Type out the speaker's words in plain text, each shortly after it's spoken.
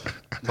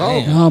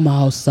I'm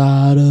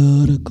outside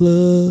of the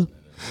club.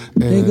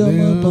 Pick up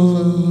my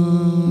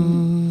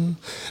phone.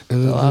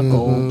 So I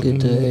go get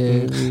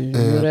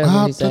the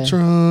Out the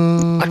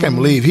trunk. I can't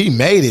believe he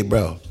made it,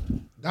 bro.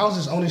 That was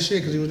his only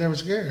shit because he was never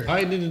scared. All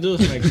he need to do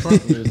is make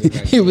Trump music.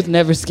 He was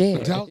never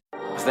scared.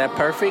 Is that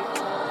perfect?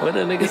 What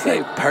did a nigga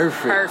say?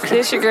 Perfect.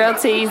 This your girl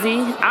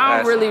Teezy. I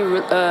don't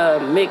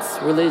really mix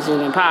religion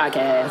and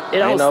podcast. It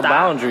don't Ain't no stop.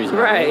 boundaries,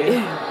 man.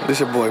 Right. This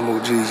your boy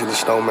Moo G's and the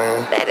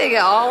Snowman. That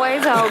nigga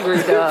always hungry,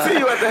 dog. See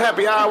you at the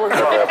happy hour.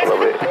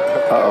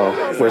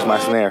 Uh-oh. Where's my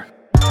snare?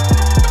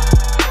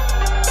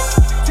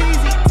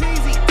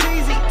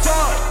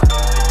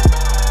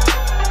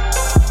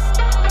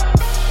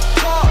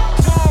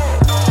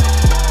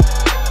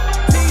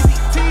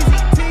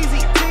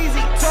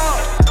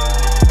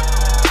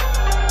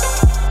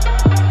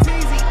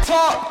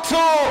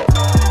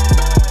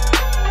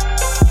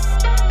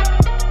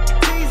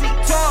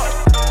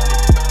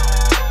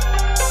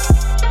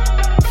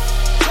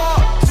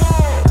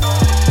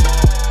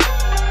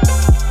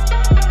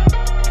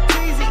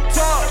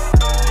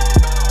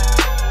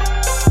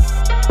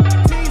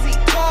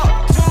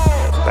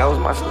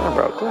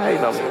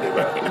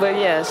 But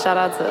yeah, shout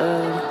out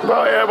to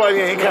Bro, everybody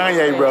ain't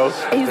Kanye, bro.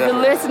 he's the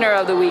listener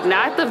of the week,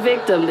 not the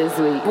victim this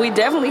week. We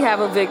definitely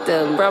have a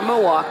victim from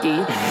Milwaukee.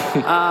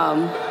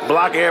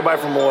 Block everybody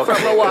from Milwaukee.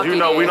 From Milwaukee, You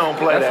know we yeah. don't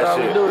play that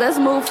shit. Let's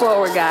move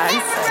forward, guys.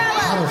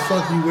 How the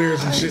fuck you wear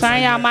some shit?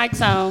 Turn y'all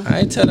mics on. I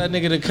ain't tell that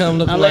nigga to come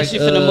look Unless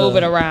like... you finna move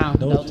it around.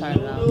 Don't turn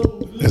it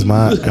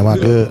on. Am I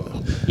good?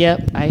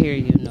 Yep, I hear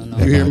you. No.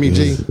 You hear me,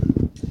 G?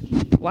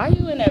 Why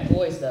you in that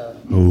voice, though?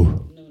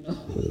 Ooh.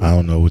 I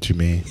don't know what you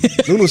mean.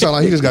 Nunu sound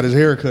like he just got his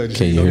hair cut.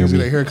 Can you hear me?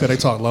 That haircut, they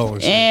talk low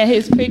and shit. And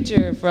his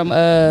picture from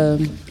that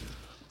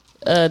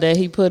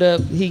he put up,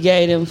 he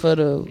gave him for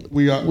the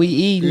we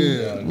eating.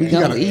 Yeah. We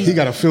gonna eat. He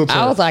got a filter.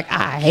 I was like,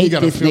 I hate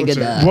got a this nigga, filter.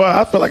 dog. Boy,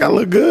 I feel like I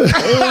look good.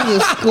 It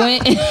was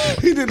squinting.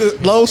 He did a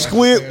low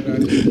squint.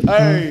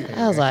 Hey.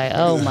 I was like,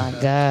 oh my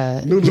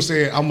God. Nunu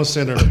said, I'm going to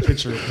send her a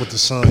picture with the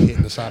sun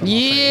hitting the side of my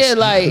face. Yeah,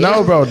 like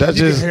No, bro, that's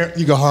just...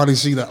 You can hardly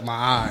see my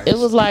eyes. it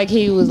was like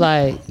he was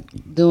like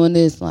doing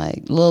this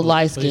like little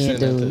light skinned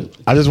dude.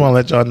 I just want to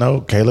let y'all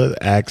know, Kayla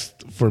asked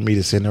for me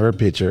to send her a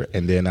picture,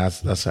 and then I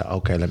said,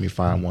 okay, let me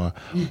find one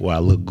where I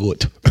look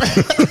good.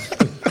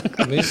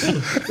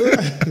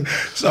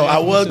 So I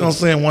was going to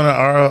send one of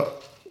our,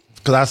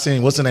 because I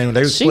seen, what's the name?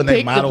 They was She putting their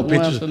picked model the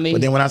one pictures. for me.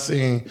 But then when I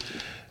seen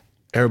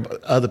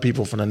other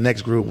people from the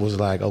next group was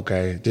like,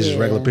 okay, this is a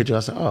regular picture. I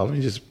said, oh, let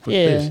me just put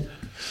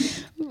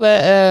this.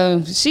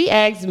 But she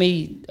asked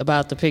me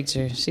about the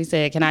picture. She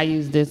said, can I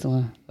use this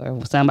one?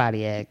 Or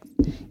somebody asked,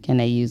 can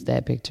they use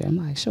that picture? I'm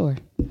like, sure.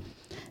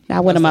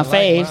 Not one of my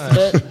faves,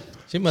 but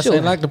She must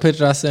ain't like the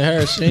picture I sent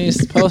her. She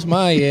ain't post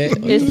mine yet.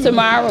 it's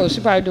tomorrow.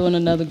 She probably doing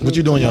another group. What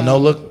you doing, your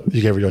no-look?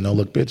 You gave her your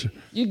no-look picture?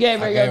 You gave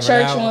her I your gave her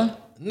church that one?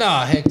 No,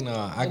 heck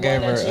no. I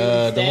gave her the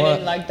standing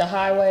one. like the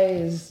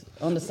highway is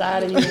on the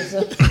side of you or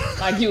something.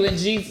 Like you and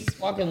Jesus,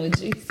 walking with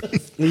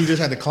Jesus. You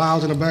just had the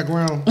clouds in the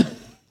background.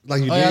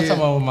 Like you Oh, did. y'all talking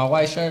about with my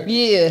white shirt?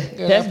 Yeah, that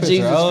that's picture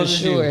Jesus old for as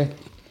sure.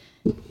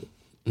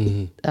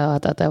 Oh, I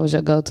thought that was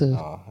your go-to.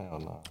 Oh, hell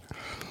no.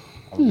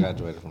 I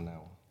graduated from that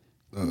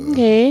one.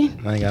 Okay.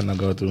 I ain't got no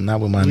go-to. Not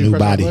with my We new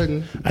press our body.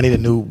 button. I need a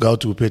new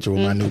go-to picture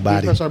with my new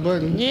body. Press our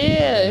button.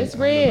 Yeah, it's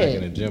Back in the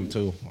red. gym,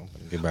 too. I'm gonna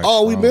get back Oh,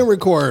 strong. we've been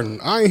recording.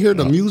 I ain't hear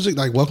the music.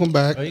 Like, welcome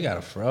back. Oh, you got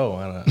a fro.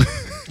 I don't-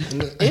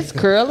 It's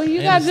curly.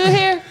 You got good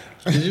hair.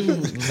 Did you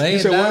lay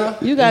it said down?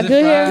 what? You got Is it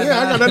good hair? fried? Yeah,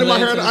 I got nothing in my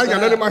Lay it hair. to the I ain't got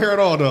side? nothing in my hair at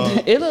all,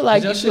 dog. It look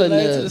like you Your shit putting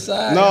laid to the a...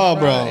 side. No,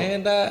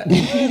 fried bro.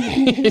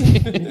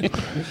 And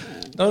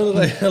don't look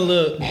like a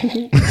little.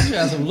 You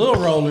got some little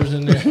rollers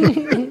in there.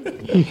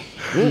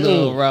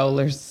 little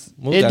rollers.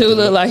 Mook It got do the-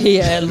 look like he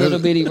had little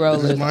bitty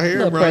rollers. my hair,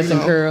 little bro, press you and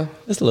know. curl.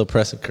 It's a little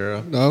press and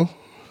curl. No.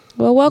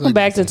 Well, welcome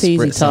back to Teasy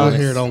spritz My Talks.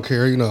 hair don't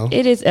care, you know.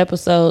 It is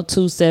episode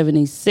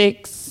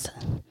 276.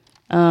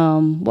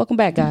 Welcome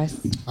back, guys.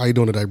 How you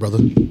doing today, brother?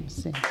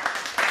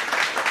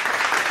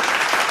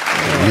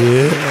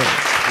 Yeah.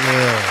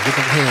 Yeah, get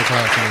the hand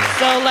claps in there.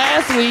 So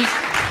last week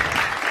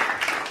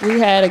we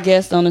had a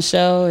guest on the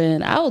show,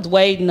 and I was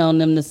waiting on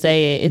them to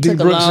say it. It D. took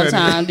a Brooks long said it.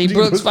 time. D. D.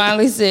 Brooks Brooks-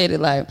 finally said it.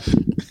 Like,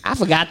 I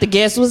forgot the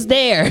guest was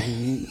there.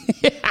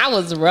 I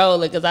was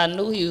rolling because I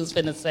knew he was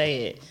finna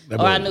say it, or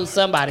I knew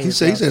somebody. He was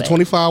said he gonna said say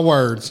 25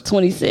 words. it.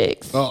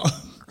 26. Oh.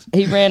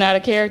 He ran out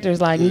of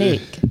characters like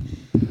Nick.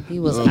 He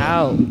was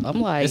out.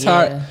 I'm like, It's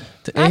yeah. hard.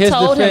 I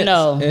told him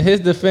no. In his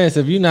defense,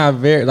 if you're not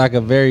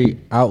a very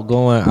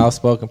outgoing,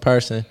 outspoken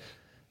person,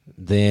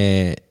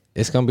 then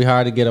it's gonna be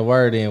hard to get a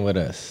word in with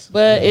us.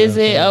 But is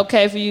it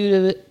okay for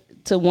you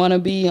to want to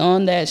be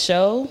on that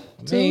show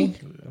too?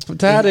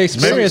 To have the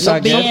experience, I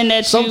guess. Being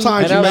that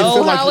Sometimes you you may know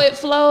feel like how it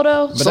flow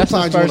though. But that's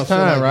Sometimes his you wanna first feel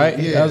time, like right?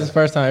 it, yeah. That was his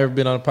first time ever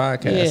been on a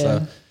podcast. Yeah.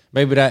 So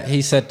maybe that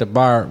he set the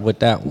bar with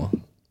that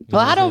one. Well,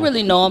 I don't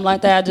really know him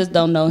like that. I just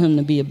don't know him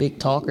to be a big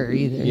talker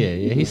either.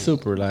 Yeah, he's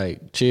super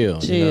like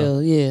chill.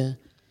 Chill, You know? yeah.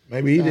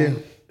 Maybe he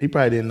didn't. He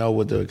probably didn't know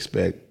what to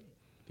expect.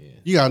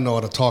 You gotta know how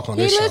to talk on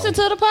He this show. listened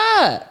to the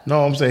pod.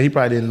 No, I'm saying he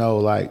probably didn't know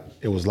like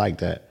it was like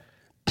that.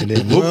 And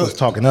then Mook was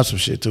talking up some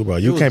shit too, bro.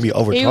 You can't be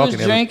over He was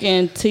talking.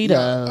 drinking Tito.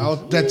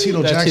 That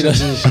Tito Jackson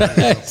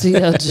juice.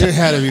 Tito. It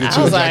had to be the I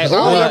Tito was like, Jackson.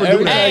 I don't ever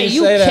do that. hey, you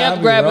you say that, I kept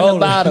be grabbing the rolling.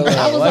 bottle.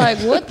 I was like,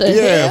 what the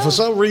Yeah, hell? for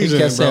some reason,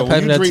 kept saying, bro,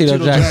 when "Pass me you that drink Tito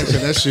Tito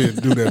Jackson." Jackson, that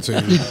shit do that to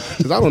you.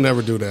 Because I don't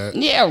ever do that.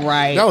 Yeah,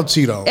 right. That was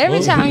Tito. Every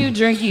time you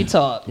drink, you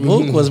talk.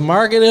 Mook was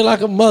marketed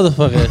like a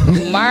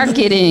motherfucker.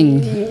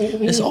 Marketing.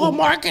 It's all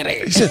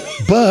marketing.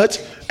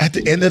 But at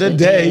the end of the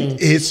day,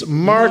 it's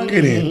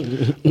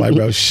marketing. Like,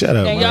 bro, shut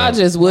up. And man. y'all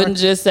just wouldn't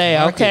just say,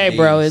 okay,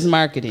 bro, it's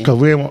marketing. Because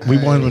we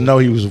wanted to know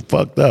he was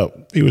fucked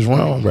up. He was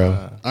wrong,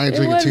 bro. I ain't It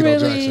drinking wasn't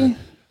Tito really Jackson.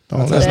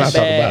 Let's not talk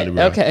bad. about it,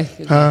 bro.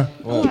 Okay. Huh?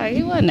 I'm like,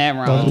 he wasn't that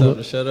Tell wrong. him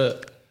to shut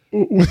up.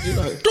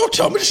 Don't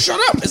tell me to shut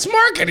up. It's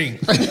marketing.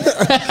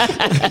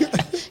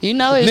 You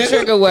know his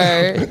trigger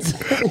words.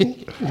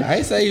 I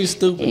ain't say you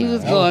stupid. He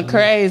was going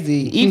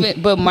crazy.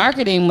 But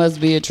marketing must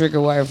be a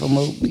trigger word for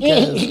Mook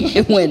because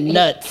it went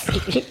nuts.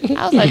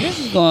 I was like, this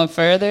is going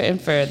further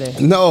and further.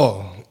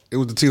 No, it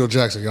was the Tito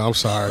Jackson, y'all. I'm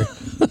sorry.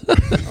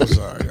 I'm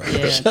sorry, y'all.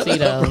 Yeah,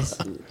 Tito's.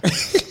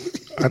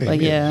 I didn't But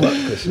get yeah, butt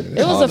cushion.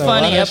 it was a know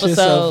funny why that shit's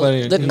so episode.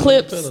 funny. The You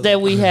clips know,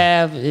 that we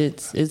have,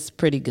 it's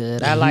pretty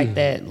good. I like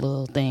that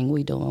little thing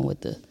we doing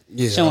with the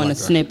Yeah, I showing like the that.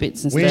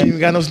 snippets and We ain't stuff. even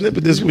got no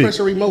snippet this week. Press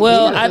the remote.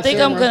 Well, You I know, think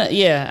press I'm the gonna.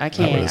 Yeah, I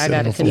can't. would've I said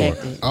gotta it before.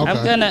 connect it. Okay.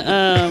 I'm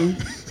gonna.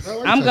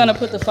 I'm gonna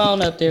put the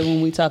phone up there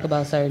when we talk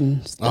about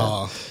certain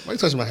stuff. Why you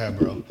touching my hat,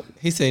 bro?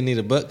 He said he need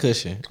a butt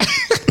cushion.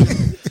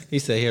 He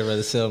said he'd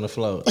rather sit on the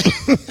floor.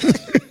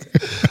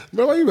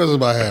 Bro, why you messing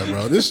with my hat,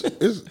 bro? This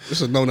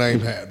is a no-name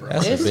hat, bro.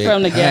 That's a It's big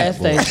from the hat, gas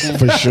boy. station.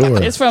 For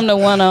sure. It's from the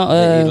one on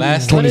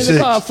elastic. what is it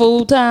 26. called?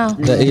 Food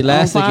Town. The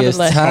elastic On is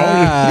Fond du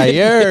Lac.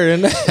 tired.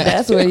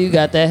 That's where you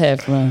got that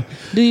hat from.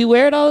 Do you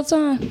wear it all the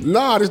time?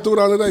 Nah, I just threw it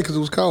on today because it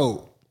was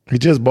cold. He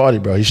just bought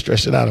it, bro. He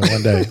stretched it out in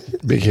one day.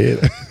 Big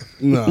head.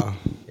 Nah,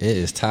 It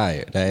is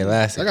tired. That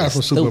elastic. I got it is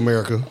from Super stupid.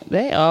 America.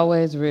 They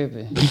always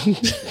ripping.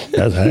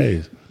 That's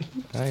Hayes.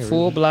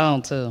 Full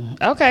blown too.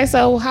 Okay,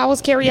 so how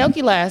was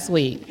karaoke last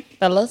week,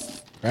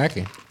 fellas?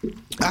 Cracking.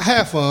 I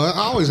have fun. I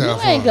always have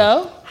You ain't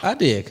fun. go. I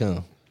did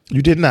come.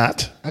 You did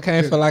not. I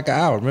came for like an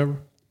hour. Remember?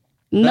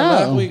 No.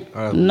 last week?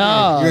 Or-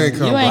 No. You ain't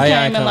come. You Why ain't y'all came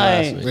ain't in come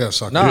last like week? Yeah,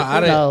 sucker. No, I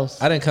knows?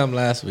 didn't come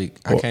last week.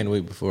 I came the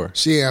week before.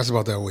 She asked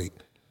about that week.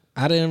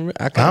 I didn't.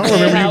 I I come. don't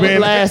remember How you was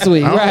being last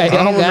week, I don't, right. I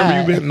don't Oh, remember God.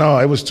 you being. No,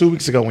 it was 2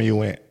 weeks ago when you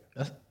went.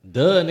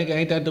 Duh, nigga,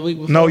 ain't that the week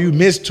before? No, you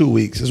missed 2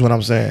 weeks. Is what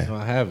I'm saying. No,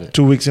 I haven't.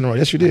 2 weeks in a row.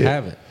 Yes, you I did.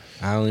 haven't.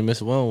 I only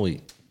missed 1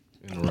 week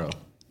in a row.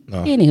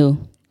 Anywho,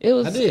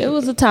 it did.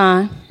 was a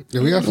time.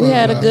 Yeah, we had fun. We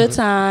had a last good week.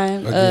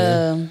 time.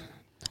 Again.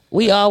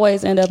 We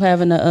always end up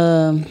having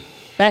a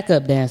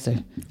backup dancer,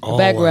 a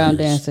background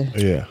Always. dancer.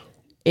 Yeah.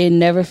 It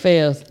never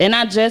fails. And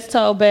I just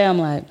told Bam,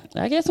 like,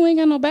 I guess we ain't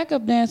got no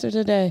backup dancer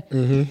today.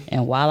 Mm-hmm.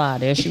 And voila,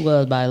 there she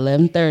was by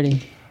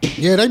 11:30.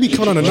 Yeah, they be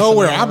coming out of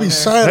nowhere. I be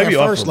sad Maybe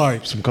at off first, of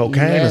like some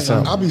cocaine or Never.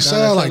 something. I be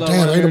sad, like,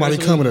 damn, ain't nobody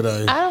coming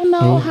today. I don't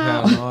know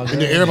how. And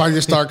then everybody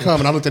just start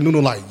coming. I looked at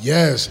Nuno like,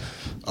 yes,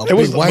 a It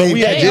was- big but wave.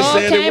 we had They just all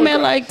said it came was- at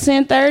like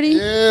 10:30.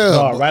 Yeah,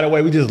 No, right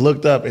away we just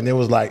looked up and it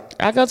was like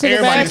I go to the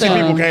everybody see people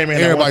bathroom. came in.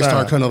 at everybody one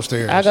start time. coming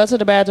upstairs. I go to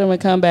the bathroom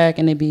and come back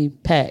and it be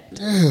packed.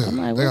 Yeah, I'm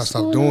like, they gotta what's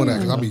stop going doing that on?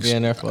 because I be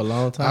Being there for a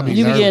long time. be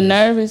You be getting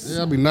nervous?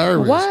 Yeah, I be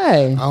nervous.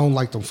 Why? I don't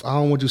like them. I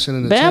don't want you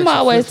sending the Bam text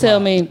always tell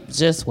flip-flop. me,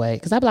 just wait.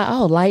 Because I be like,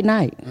 oh, light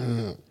night.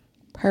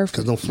 Perfect.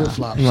 Cause them flip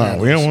flops. No,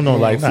 we don't want no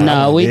light night.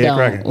 No, we Dead don't.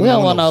 cracking. We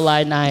don't want no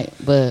light night.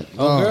 But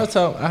Oh, girl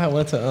told I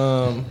went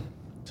to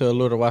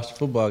Allure to watch the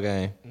football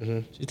game.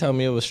 She told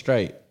me it was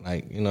straight.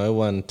 Like, you know, it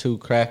wasn't too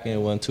cracking, it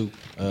wasn't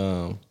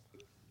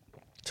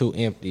too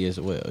empty as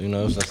well. You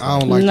know, it was just I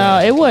don't like no,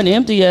 that. it wasn't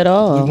empty at We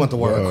all. want the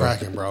word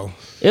cracking, bro.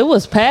 It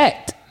was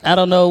packed. I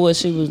don't know what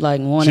she was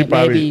like wanting,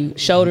 probably- maybe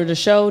shoulder to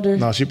shoulder.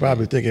 No, she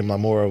probably thinking my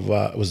more of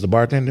was the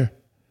bartender.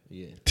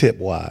 Yeah. Tip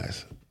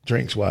wise,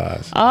 drinks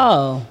wise.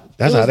 Oh,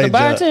 That's it how was they the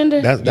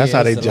bartender. Judge. That's Yeah,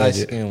 how they it's the judge it.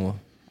 light-skinned one.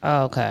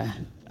 Oh, okay,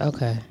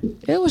 okay.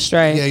 It was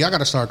straight. Yeah, y'all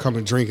gotta start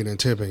coming drinking and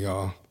tipping,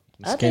 y'all.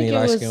 I Skinny, think it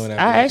was. light-skinned one.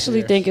 I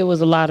actually think it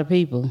was a lot of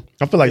people.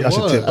 I feel like I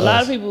should was. tip. A lot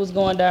us. of people was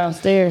going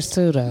downstairs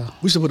too, though,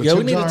 We should put a Yeah, tip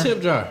we need jar. a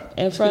tip jar.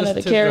 in front of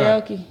the Tip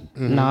jar. karaoke.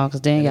 No,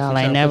 because then y'all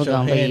ain't never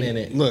gonna hand leave. in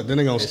it. Look, then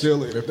they gonna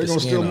steal it. They the gonna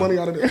steal skin money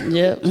out of there.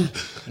 Yep.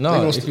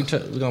 No, if you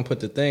we're gonna put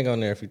the thing on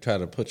there. If you try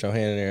to put your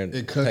hand in there and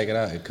It cut- take it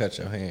out, it cuts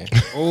your hand.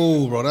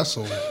 Oh, bro, that's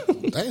some.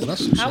 Damn,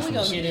 that's some How shit we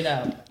from gonna get it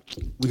out?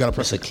 We gotta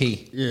press It's a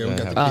key. Yeah, we You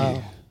got gotta the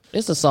key. Oh,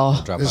 it's a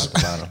saw. drop out the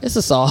bottom. It's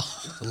a saw.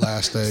 The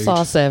last stage.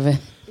 Saw 7.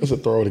 It's a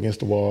throw it against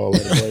the wall.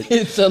 Let it break.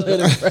 It's a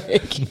little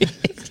break.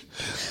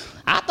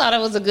 I thought it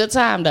was a good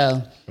time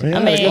though. Yeah,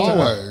 I mean, good time.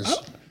 Always.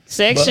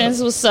 sections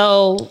was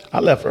sold. I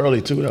left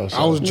early too though. So.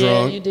 I was Yeah,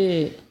 drunk. you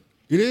did.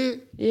 You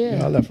did?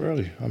 Yeah, I left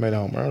early. I made it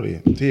home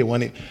early.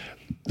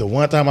 The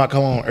one time I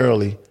come home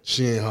early,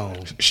 She ain't home.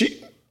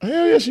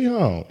 hell yeah, she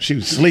home. She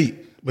was asleep,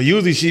 but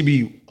usually she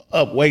be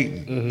up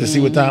waiting to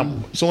see what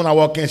time. So when I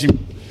walk in, she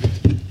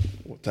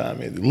What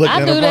time is it? Look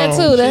I at do the that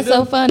phone. too. That's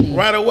so funny.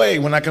 Right away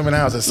when I come in the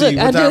house and see Look,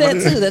 what I do time that it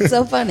is. too. That's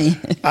so funny.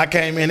 I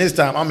came in this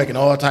time. I'm making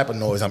all type of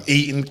noise. I'm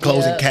eating,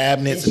 closing Yep.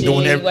 cabinets, And and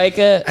doing she everything. wake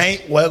up.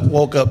 Ain't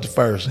woke up the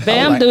first. I was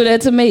Bam like, do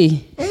that to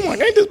me. I'm like,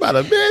 ain't this about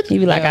a bitch? He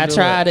be like, Bam I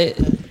do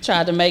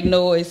tried to make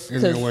noise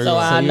And then 'cause wake so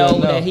up. I So you know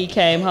don't know. that he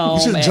came home.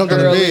 You should at jump in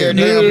the earlier bed.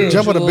 than Damn,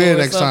 jump in the usual bed or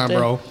next time, something.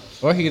 bro.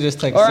 Or he could just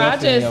take a Or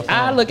selfie in your phone.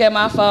 I look at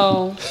my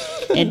phone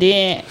and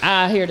then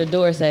I hear the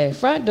door say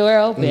front door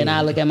open.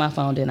 I look at my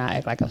phone, then I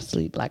act like I'm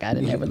asleep, like I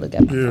didn't never look at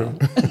my phone.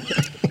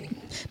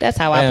 That's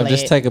how I Damn, play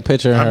just it. take a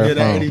picture of her Yeah,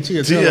 that phone. ADT will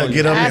Yeah, tell you.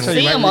 get up I and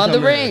see him on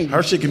the ring.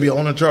 Her shit can be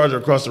on the charger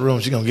across the room.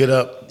 She gonna get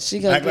up. She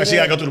gonna act like get she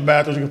gotta up. go to the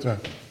bathroom. She gonna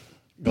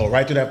go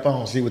right to that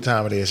phone, see what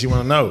time it is. She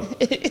wanna know.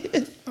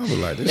 I was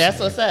like, this That's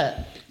shit what's up.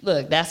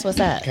 Look, that's what's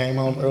up. came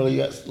home early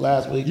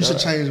last week. You should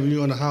change when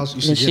you're in the house.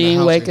 You should She get in ain't the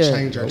house wake and up.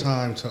 change your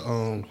time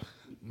to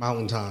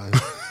mountain time.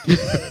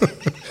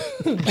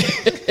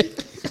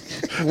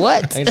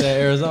 What? Ain't that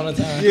Arizona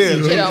time?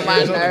 Get on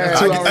my nerves.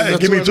 Hey,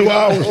 give me 2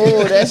 hours.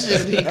 Oh, that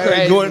should be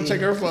crazy. Go ahead and check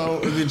her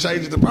phone and then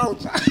change it to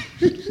mountain time.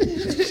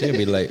 She'll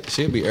be late.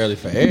 She'll be early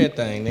for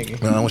everything,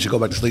 nigga. No, once you go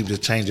back to sleep,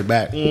 just change it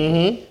back.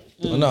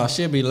 Well, no,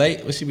 she'll be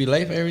late. Will she be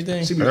late for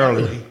everything? She be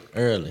Early.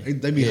 Early.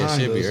 They be yeah,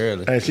 behind she'll be us.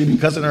 early. Hey, she be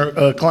cussing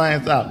her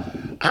clients out.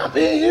 I've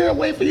been here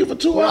waiting for you for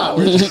 2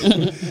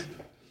 hours.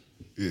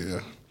 Yeah,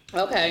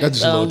 Okay. that's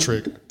just a little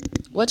trick.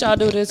 What y'all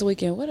do this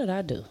weekend? What did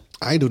I do?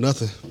 I ain't do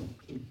nothing.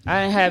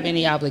 I didn't have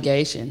any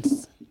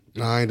obligations.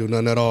 No, I ain't do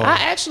nothing at all. I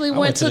actually went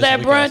went to to that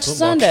this weekend brunch football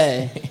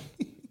Sunday.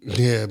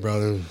 Yeah,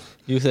 brother.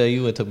 You said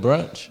you went to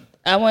brunch?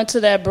 I went to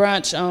that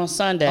brunch on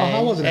Sunday Oh,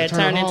 how was it? At at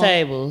Turner Turning Hall?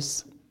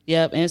 Tables.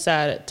 Yep,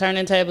 inside.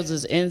 Turning Tables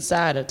is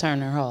inside of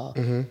Turner Hall.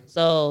 Mm-hmm.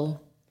 So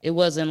it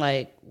wasn't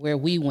like where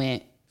we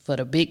went for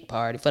the big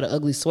party, for the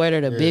ugly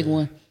sweater, the big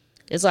one.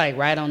 It's like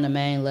right on the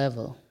main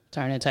level.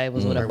 Turning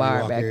Tables with a Like we bar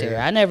walk back in. there.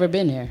 I never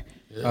been there.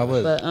 I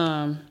was. But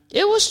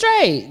it was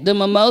straight. The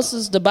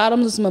mimosas, the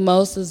bottomless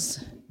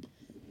mimosas,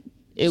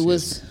 it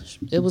was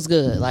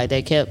good. Like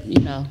they kept,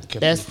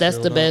 that's the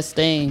filled best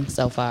thing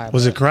so far.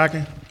 Was it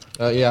cracking?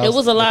 Yeah, It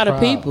was a lot the of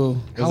crowd. people.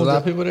 There was a lot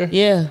of people there?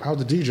 Yeah.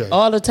 How's the DJ?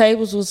 All the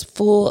tables was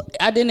full.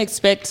 I didn't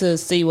expect to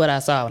see what I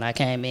saw when I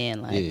came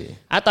in. Like Yeah.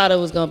 I thought it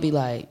was gonna be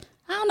like,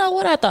 I don't know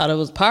what I thought. It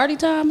was party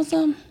time or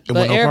something. It But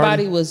wasn't no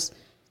everybody party? was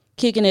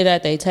kicking it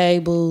at their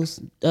tables.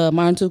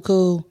 Martin Too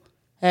Cool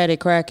had it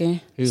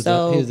cracking. He was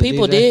So the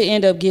people DJ? did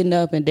end up getting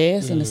up and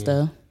dancing and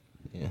stuff.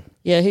 Yeah.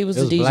 Yeah, he was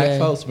It was the DJ. black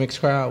folks, mixed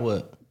crowd,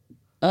 what?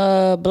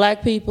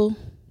 Black people.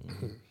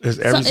 It's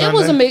every So, Sunday? it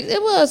was a mix.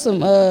 It was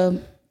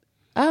some.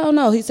 I don't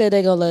know. He said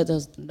they gonna let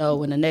us know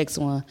when the next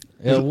one.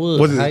 It was.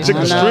 Was it How you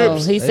chicken I know? know.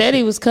 strips? He said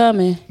he was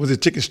coming. Was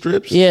it chicken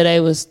strips? Yeah, they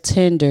was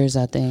tenders.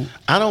 I think.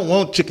 I don't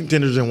want chicken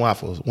tenders and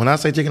waffles. When I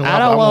say chicken and I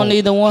waffles, don't want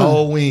neither one.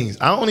 Whole wings.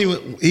 I don't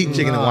even eat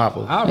chicken and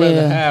waffles. I'd rather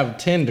Yeah. have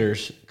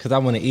tenders because I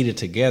want to eat it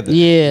together.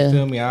 Yeah. You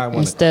feel me? I want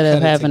Instead to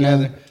of having it a-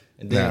 together.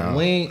 And then No,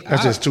 wing.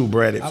 that's just too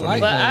breaded for me.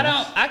 But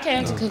I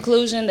came to the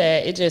conclusion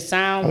that it just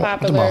sounds I'm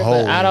popular, talking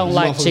about but I don't whole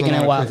like Motherfuckers chicken don't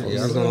and know how to cook it. waffles. Yeah,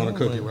 I just don't know how to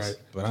cook it right.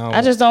 But I,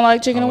 I just don't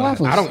like chicken and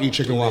waffles. I don't eat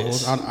chicken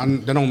waffles.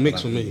 They don't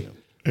mix with me.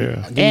 Yeah.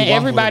 Give me And waffles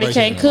everybody with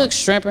can't bacon. cook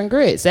shrimp and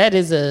grits. That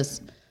is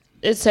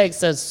it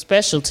takes a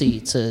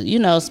specialty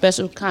to,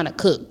 special kind of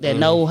cook that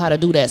know how to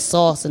do that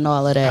sauce and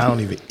all of I that.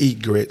 don't even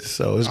eat grits,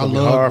 so it's I gonna be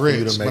love hard for you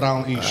grits, to make. but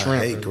I don't eat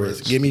shrimp hate and grits.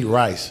 grits. Give me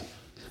rice.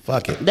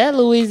 Fuck it. That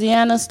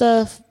Louisiana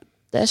stuff,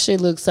 that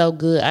shit looks so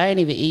good. I ain't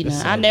even eating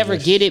it. I never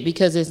get it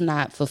because it's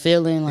not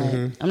fulfilling. Like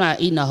I'm not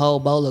eating a whole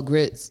bowl of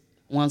grits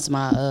once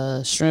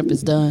my shrimp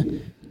is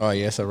done. oh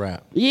yeah, it's a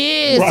wrap.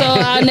 Yeah,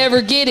 so I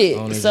never get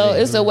it. So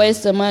it's a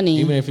waste of money.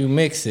 Even if you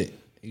mix it,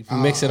 if you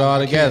mix it all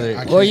together,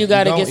 I Or you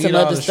got to don't get eat some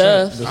all other the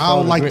shrimp stuff. before I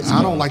don't the like. grits I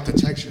come. don't like the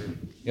texture.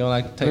 You don't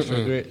like the texture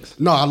of grits?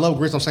 No, I love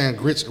grits. I'm saying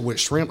grits with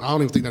shrimp. I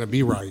don't even think that'd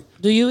be right.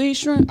 Do you eat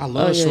shrimp? I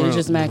love oh, yeah, shrimp. You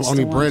just max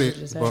Only the ones breaded,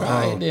 you just but, had.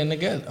 Try it then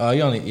together. Oh,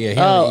 you only he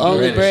Oh, only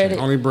breaded breaded.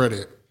 shrimp. Only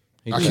breaded.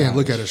 I do. can't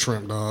look at a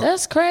shrimp, dog.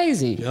 That's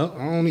crazy. Yep,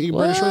 I only eat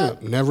breaded What?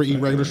 shrimp. Never eat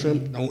regular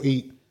shrimp. Don't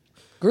eat.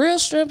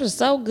 Grilled shrimp is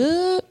so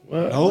good.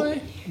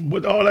 Nope.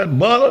 With all that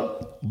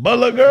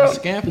butter, girl.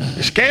 Scampi.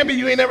 Scampi,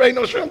 you ain't never ate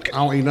no shrimp. I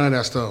don't eat none of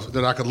that stuff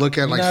that I could look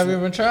at You like. never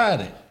even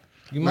tried it.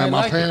 You might Man,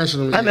 my like parents.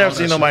 and them I eat never all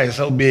seen that nobody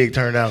so big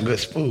turn down good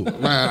food. shit.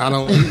 Man, I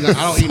don't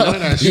eat none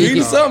of that it. shit. You eat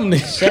dog.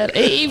 something. Then.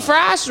 He eat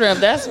fried shrimp.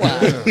 That's why.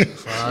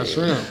 Fried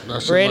shrimp.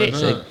 That shit Breaded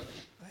like that.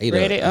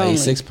 Breaded I only. ate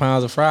 6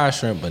 pounds of fried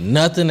shrimp, but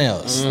nothing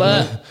else.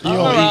 But You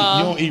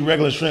don't eat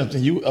regular shrimp,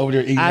 and you over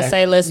there eating. I that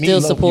say let's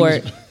still meatloaf.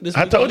 support.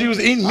 I told you was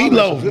eating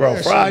meatloaf, bro.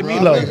 Fried Shit,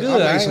 meatloaf.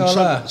 Good, I I ain't made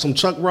gonna lie. some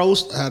chuck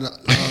roast. Had a,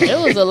 It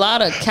was a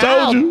lot of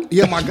cow. Told you.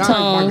 yeah, my guy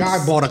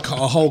tongues. bought a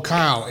whole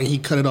cow and he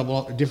cut it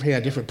up. He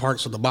had different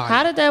parts of the body.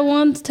 How did that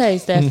one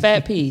taste? That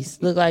fat piece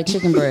look like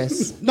chicken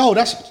breast. No,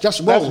 that's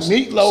roast.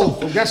 meatloaf.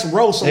 So, that's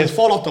roast. So it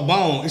fall off the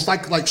bone. It's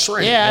like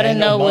shrimp. Yeah, I didn't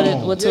know what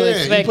to Yeah,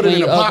 expect you put it when in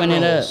you the pot open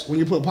it up. roast. When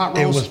you put pot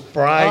It roast, was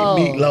fried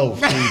meatloaf.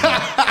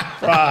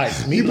 Fried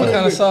What meatloaf.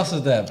 kind of sauce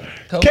is that?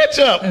 Coke?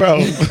 Ketchup, bro.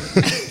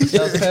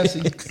 That was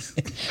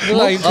Pepsi. Look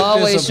like you Mook took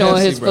always this on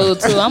showing Pepsi, his bro. food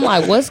too. I'm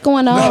like, what's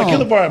going on? No, the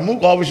killer part,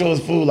 Mook always shows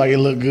his food like it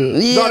look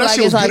good. Yeah, No, that like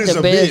shit was it's good like as the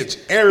a best.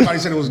 bitch. Everybody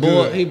said it was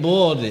good. He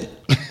boiled it.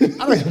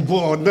 I didn't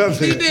boil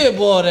nothing. He did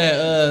boil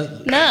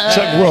that. Nuh-uh.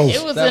 Chuck roast.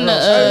 It was That in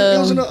roast. It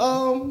was the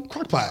in the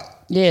crock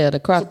pot yeah, the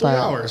for crock 3 pot.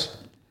 hours.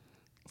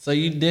 So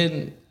you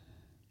didn't.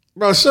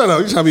 Bro, shut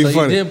up. You trying to be So you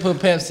funny. didn't put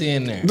Pepsi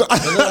in there. It looked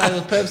like it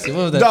was Pepsi.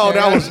 What was that? No,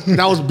 Cherry?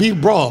 that was beef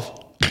broth.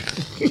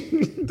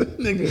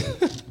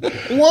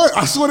 What?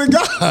 I swear to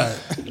God.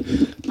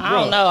 I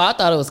don't know. I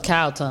thought it was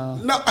cow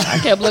tongue. No. I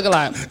kept looking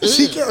like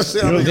She kept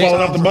saying You was it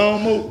falling off the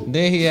bone, Mook?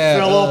 Then he had.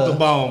 fell off the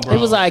bone, bro. it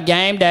was like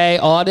game day,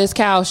 all this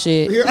cow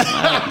shit.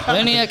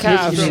 Plenty of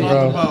cow shit.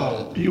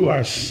 Bro, you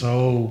are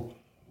so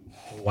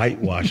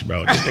whitewashed,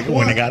 bro. This nigga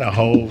went and got a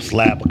whole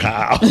slab of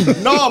cow.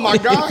 No, my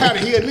God had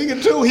it. He a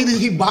nigga too.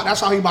 He buy.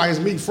 That's how he buy his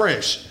meat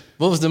fresh.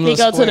 What was them He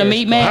little go to the squares?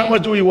 meat How man.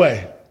 much do he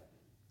weigh?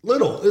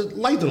 Little. It's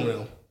lighter than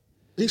him.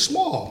 He's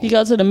small. He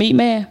go to the meat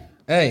man.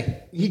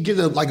 Hey, He get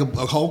a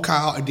whole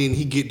cow, and then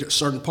he get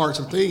certain parts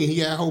of the thing, and he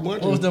had a whole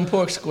bunch what was of them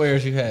pork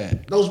squares you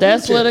had? those.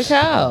 That's rib what a tips.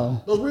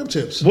 cow. Those rib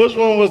tips. Which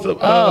one was the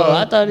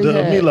I thought he the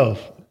had- meatloaf?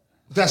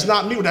 That's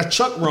not me. That's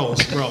Chuck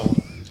roast, bro.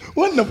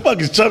 What in the fuck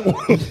is Chuck?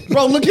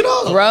 Bro, look it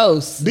up.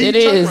 Roast. Beef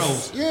It Chuck is.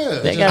 roast. Yeah.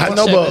 They got I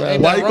know, Chuck but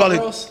roast. why you call Rump it?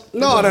 roast?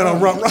 No, that don't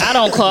rump. I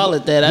don't call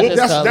it that. I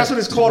just call That's it what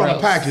it's called on the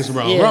roast. package,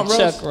 bro. Yeah, Rump Chuck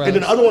roast. roast. And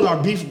then the other ones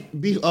are beef.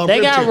 They rib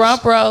got tips.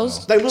 rump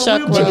roast, They little chuck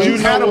rib tips. roast. You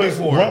You've had know them what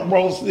before. rump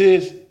roast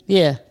is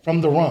Yeah,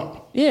 from the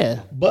rump, yeah.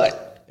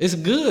 but It's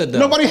good though.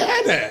 Nobody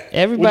had that.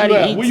 Everybody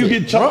where eats you it.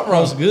 get Chuck Rump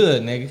roast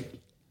good, nigga.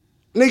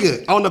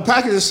 Nigga, on the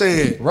package it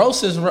said,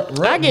 Roast is.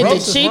 I get the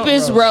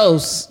cheapest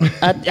roast.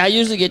 I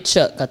usually get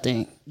Chuck. I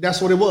think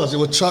that's what it was. It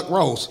was Chuck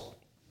roast.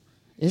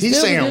 it's He's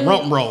still saying good.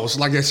 rump roast,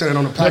 like they said it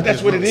on the package. But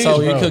that's what it is,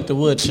 So you bro. cooked the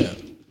wood chip.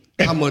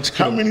 How much?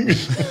 How many?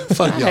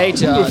 Fuck I y'all. hate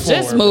y'all. Moving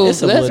Just forward. move.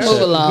 It's a Let's wood move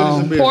chip.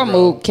 along. Good as a Poor bitch,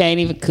 bro. Mook can't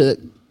even cook.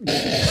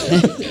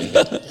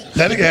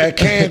 That nigga had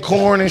canned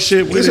corn and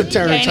shit with It's a it.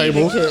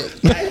 turntable.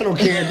 I don't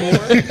care anymore.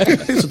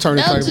 It's a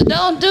turntable.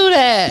 Don't do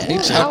that. He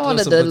I chopped want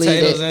up to some delete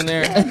potatoes it. in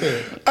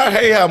there. I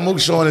hate how Mook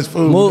showing his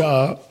food, Mook,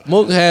 dog.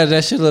 Mook had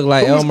that shit look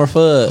like Elmer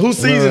Fudd. who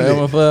seasoned it?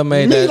 Elmer Fudd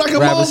made Me that like a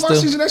rabbit motherfucker stew.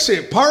 season that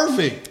shit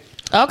perfect.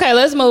 Okay,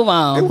 let's move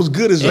on. It was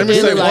good as Let a me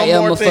It say look one like more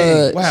Elmer thing.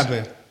 Fudd. What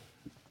happened?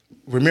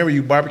 Remember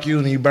you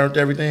barbecued and you burnt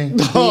everything?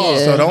 Yeah.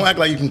 So don't act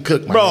like you can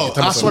cook, my Bro, nigga.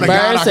 Tell me I swear to something.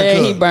 God, Bird I said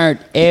could he cook.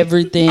 burnt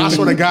everything. I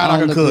swear to God, I on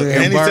could the cook. grill.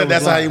 And he Bird said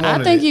that's was how he like-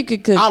 wanted I think it. you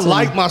could cook. I too.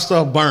 like my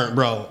stuff burnt,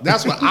 bro.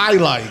 That's what I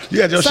like.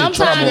 You had your shit Sometimes,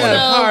 trouble. At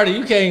though, a party, you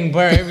can't even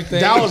burn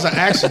everything. That was an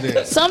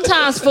accident.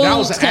 Sometimes That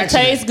was foods an can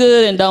accident. taste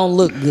good and don't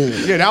look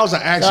good. Yeah, that was an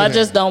So accident. I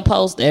just don't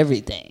post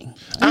everything.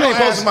 I ain't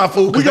posting my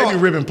food because We they gonna-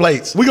 be ripping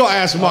plates. We gonna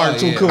ask Mark Oh,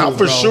 too yeah. cool. I'm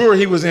for bro. sure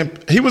he was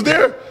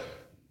there?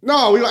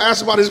 No, we gonna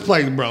ask about his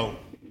plate, bro.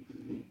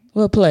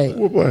 What plate?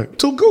 What?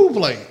 Too cool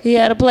plate. He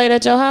had a plate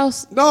at your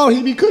house? No,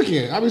 he be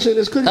cooking. I be saying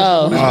this cooking.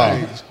 Oh. on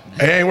this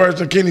page. It ain't worse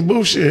than Kenny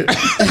Boo shit.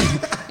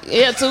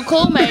 Yeah, Too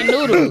Cool made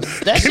noodles.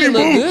 That Kenny shit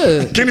look Boo.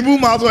 good. Kenny Boo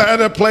might as well have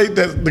that plate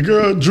that the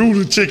girl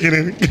drew the chicken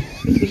in.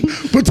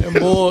 Put that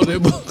boiled. Kenny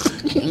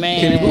Boo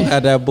Man,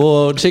 had that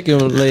boiled chicken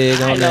leg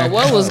I on know there.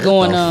 what was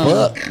going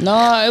on.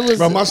 No, it was.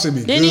 Bro, my shit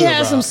be Didn't he good,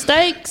 have bro. some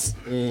steaks?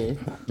 They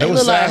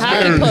was look like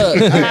hockey Salisbury.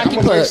 pucks. I'm Hockey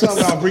gonna bring pucks.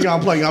 something out, bring y'all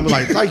plate. I'm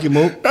like, thank you,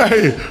 Mook.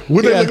 Hey,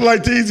 what they Yeah. look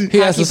like, TZ? He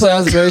had some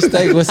Salisbury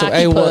steak with some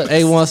Hockey A1 pucks.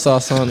 A1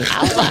 sauce on it.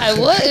 I was like,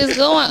 what is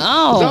going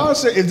on? John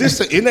said, "Is this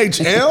the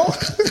NHL?"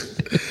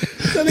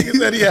 That nigga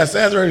said he had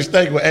Salisbury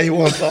steak with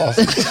A1 sauce.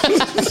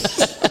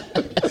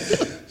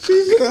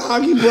 She said,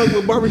 "Hockey puck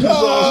with barbecue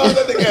Oh, sauce."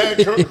 that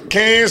nigga had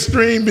canned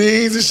string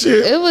beans and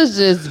shit. It was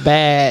just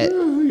bad.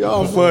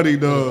 Y'all funny,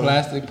 dog.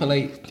 Plastic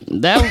plate.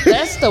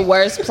 That's the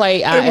worst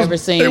plate I ever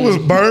seen. It was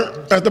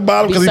burnt at the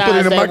bottom because he put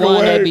it Besides in the that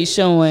one that be microwave.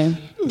 showing.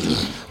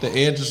 The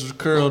edges was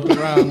curled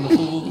around the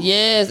food.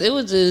 Yes,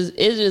 it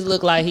just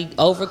looked like he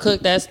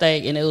overcooked that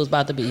steak and it was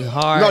about to be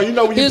hard. No, you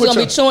know when he you was put gonna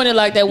your- be chewing it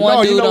like that one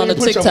No, dude you know on when the you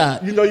put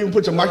TikTok. you know you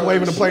put your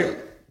microwave in the plate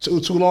too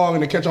long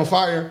and it catch on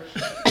fire.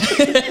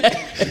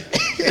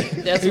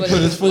 That's He what put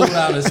it his food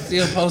out and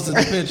still posted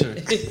the picture.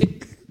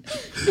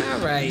 All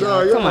right,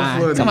 No, y'all. y'all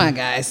Come funny. on,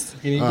 guys.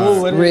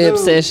 What Rib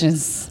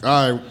sessions.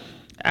 All right,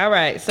 All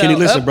right, so Kenny,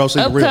 listen, bro, so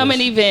you can read upcoming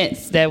this.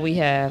 events that we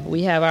have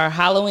our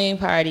Halloween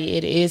party.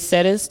 It is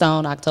set in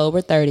stone,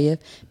 October 30th.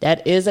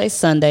 That is a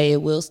Sunday.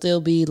 It will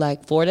still be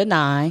like 4 to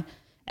 9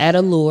 at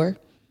Allure,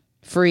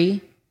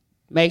 free.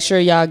 Make sure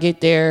y'all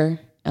get there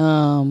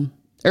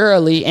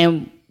early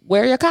and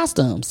wear your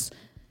costumes.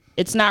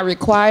 It's not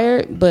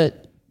required, but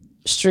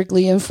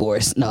strictly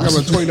enforced. No, have a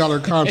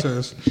 $20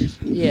 contest.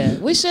 yeah,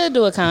 we should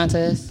do a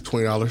contest.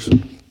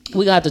 $20.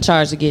 We got to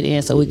charge to get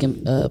in, so we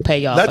can pay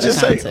y'all Let's for the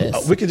just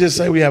contest. say we could just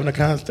say we having a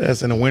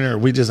contest and the winner.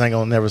 We just ain't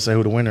gonna never say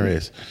who the winner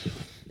is.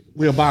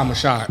 We'll buy him a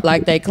shot.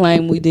 Like they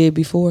claim we did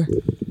before.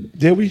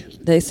 Did we?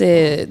 They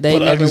said they For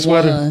the never ugly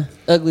sweater? won.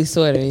 Ugly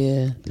sweater,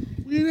 yeah.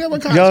 We didn't have a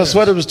contest. Y'all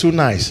sweater was too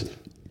nice.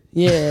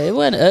 Yeah, it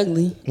wasn't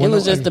ugly. It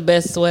was just the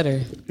best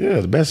sweater. Yeah,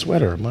 the best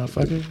sweater,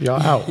 motherfucker.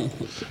 Y'all out.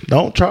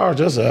 Don't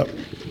charge us up.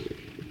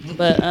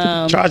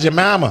 But Charge your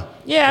mama.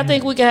 yeah, I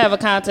think we can have a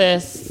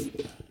contest.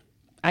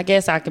 I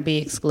guess I could be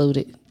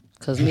excluded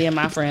because me and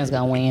my friends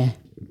gonna win.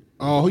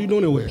 Oh, who you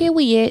doing it with?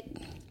 Period.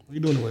 Who you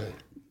doing it with?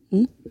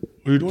 What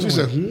are you doing? She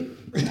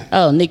said,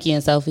 Oh, Nikki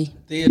and Sophie.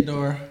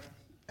 Theodore,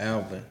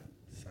 Alvin,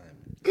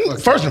 Simon.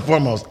 First and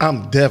foremost,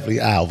 I'm definitely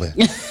Alvin.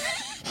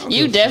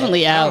 You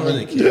definitely I don't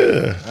Alvin. really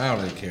care. I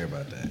don't really care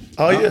about that.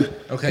 Oh yeah.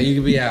 Okay, you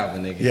can be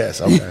Alvin, nigga.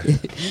 Yes. Okay.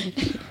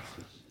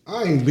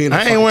 I ain't being.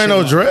 I ain't wearing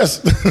no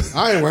dress.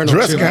 I ain't wearing no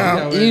dress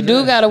chipmunk. gown. You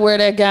do gotta wear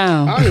that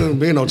gown I ain't even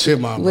being no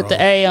chipmunk, with bro.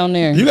 the A on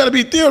there. You gotta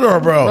be Theodore,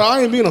 bro. Bro,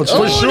 I ain't being no Oh,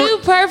 chipmunk. sure. you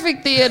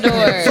perfect, Theodore.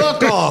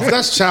 Fuck off.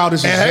 That's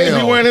childish And as Hayes be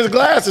hell. wearing his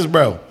glasses,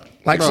 bro.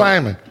 Like Bro.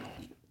 Simon.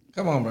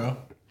 Come on, bro.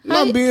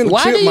 Not being a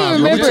Why do you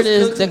chipmunk, bro. remember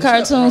just the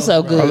cartoon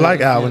so I good?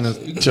 like Alvin and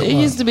It used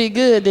Chipmunk. to be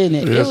good, didn't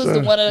it? Yes, It was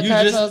sir. one of the You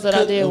cartoons just that I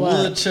cooked did a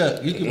watch.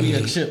 woodchuck. You could be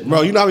a chipmunk.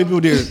 Bro, you know how many people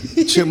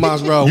did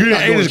chipmunks, bro? You We didn't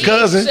not ate doing his it.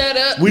 cousin. Shut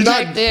up. We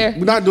back not there.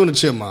 We're not doing the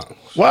chipmunk,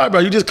 Why,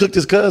 bro? You just cooked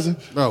his cousin.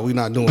 bro. We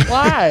not doing it.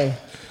 Why?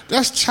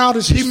 That's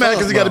childish. He as mad fuck,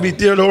 because he got to bro. be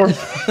Theodore. And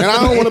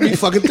I don't want to be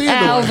fucking Theodore.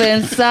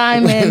 Alvin,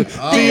 Simon,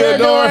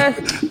 Theodore.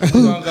 We're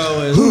gonna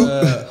go as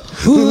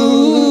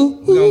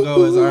we're gonna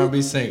go as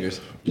R&B singers.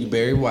 You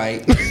Barry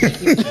White.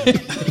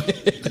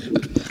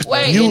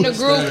 Wait, in the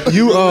group,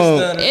 You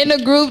in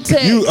the group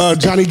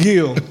text, Johnny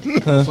Gill.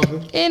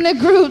 in the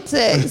group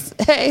text.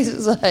 Hey,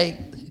 was like,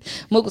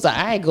 Mook was like,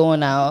 I ain't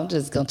going out. I'm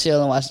just gonna chill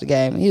and watch the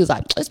game. He was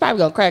like, it's probably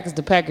gonna crack us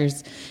the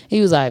Packers.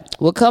 He was like,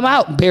 well, come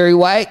out, Barry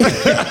White.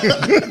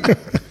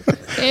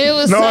 And it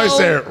was No, so. I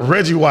said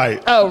Reggie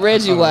White. Oh,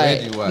 Reggie White.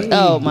 Reggie White.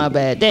 Oh, my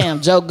bad.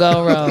 Damn, joke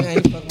gone wrong. Man,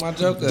 you fucked my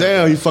joke up.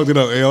 Damn, you fucked it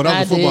up, L.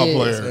 That was a I football did.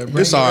 player.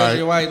 Bring It's your all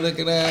Reggie right. White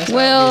looking ass.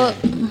 Well,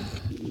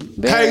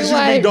 Barry Hayes, you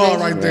White, big dog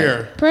Reggie right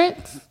there.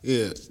 Prince.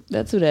 Yeah.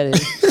 That's who that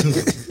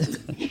is.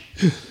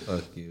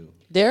 Fuck you.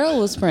 Daryl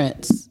was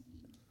Prince.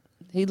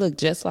 He looked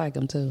just like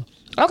him too.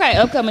 Okay,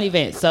 upcoming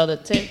events. So the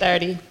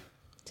 10:30.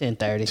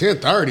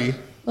 10:30.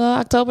 Well,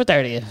 October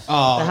 30th. The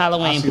I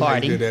Halloween see how you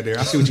party. did that there.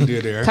 I see what you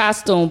did there.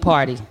 Costume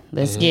party.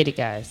 Let's get it,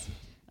 guys.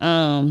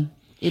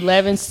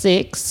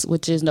 11/6,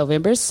 which is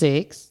November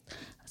 6th.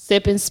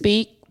 Sip and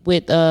Speak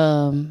with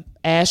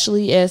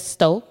Ashley S.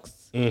 Stokes.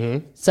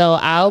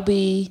 So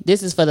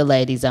this is for the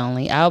ladies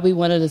only. I'll be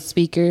one of the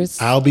speakers.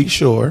 I'll be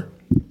sure.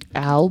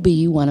 I'll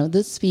be one of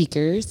the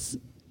speakers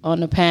on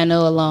the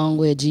panel along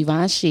with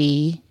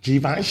Givenchy.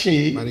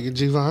 Givenchy. My nigga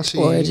Givenchy.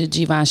 Or is it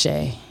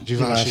Givenchy?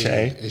 Givenchy.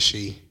 Givenchy. Is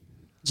she?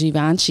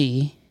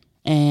 Givenchy.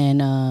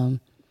 And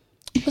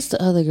what's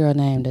the other girl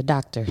name? The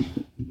doctor.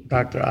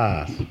 Dr.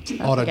 Oz.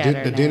 Oh, the forgot her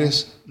name.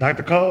 dentist?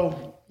 Dr.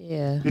 Cole.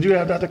 Yeah. Did you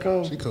have Dr.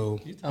 Cole? She cool.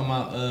 You talking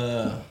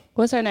about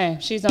What's her name?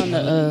 She's on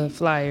the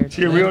flyer.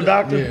 She a real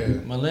doctor? Yeah.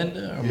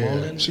 Melinda or Yeah.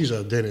 Melinda? She's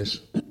a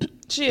dentist.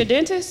 She a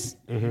dentist?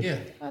 Yeah.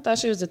 I thought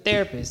she was a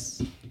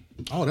therapist.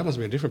 Oh, that must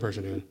be a different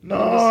person then. No,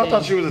 I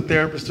thought she was a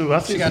therapist too. I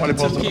see She got somebody the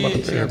two posting about the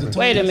kids. She got the therapist. two-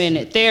 Wait a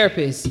minute.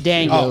 Therapist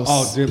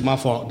Daniels. My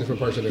fault.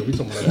 Different person then. We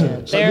talking about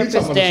that. So we Therapist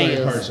talking about the same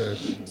Daniels.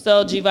 person.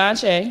 So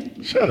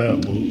Givenchy. Shut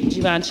up, boo.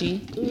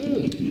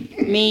 Givenchy.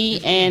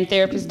 Me and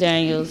Therapist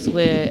Daniels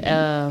with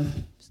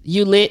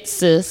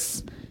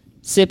Ulysses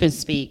Sip and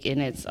Speak.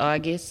 And it's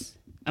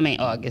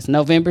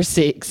November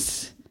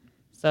 6th.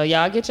 So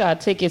y'all get y'all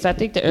tickets. I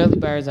think the early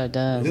birds are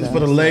done. This is so. for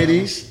the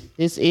ladies.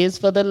 This is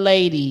for the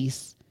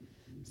ladies.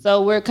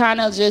 So we're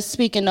kind of just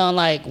speaking on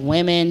like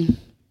women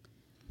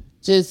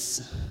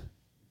just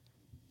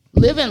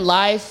living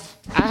life.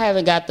 I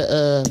haven't got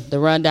the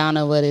rundown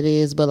of what it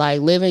is, but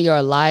like living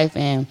your life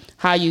and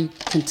how you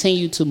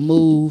continue to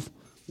move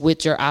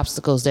with your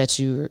obstacles that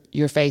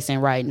you're facing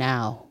right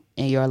now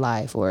in your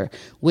life, or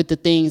with the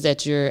things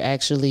that you're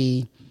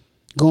actually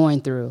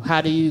going through. How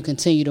do you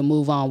continue to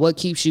move on? What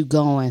keeps you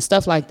going?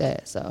 Stuff like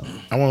that. So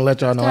I want to let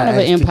y'all know kind of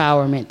an I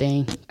empowerment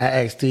thing.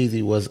 asked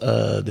Teezy, was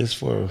this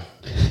for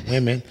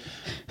women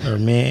or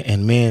men?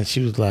 And men,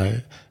 she was like,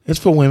 it's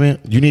for women.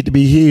 You need to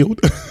be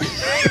healed.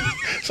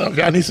 So if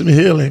y'all need some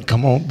healing,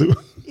 come on through.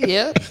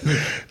 Yep.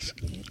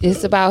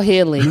 It's about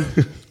healing.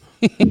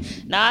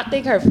 No, I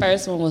think her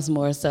first one was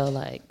more so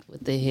like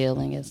with the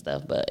healing and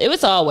stuff, but it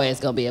was always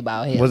going to be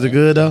about healing. Was it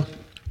good though?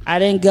 I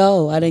didn't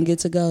go. I didn't get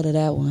to go to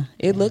that one.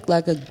 It looked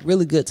like a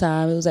really good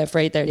time. It was at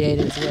Freight 38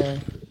 as well.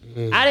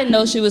 I didn't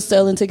know she was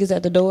selling tickets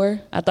at the door.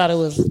 I thought it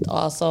was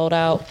all sold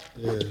out.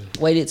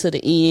 Waited to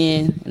the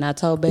end, and I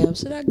told Bam,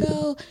 should I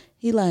go?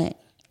 He like,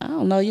 I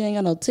don't know. You ain't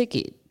got no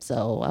ticket.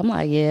 So I'm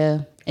like,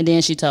 yeah. And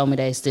then she told me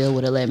they still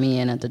would have let me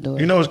in at the door.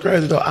 You know what's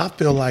crazy though? I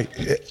feel like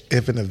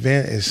if an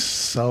event is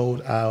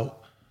sold out,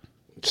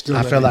 Still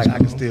I feel let like me I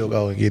can still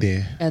go and get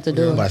in At the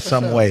door. by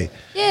some way.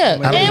 Yeah,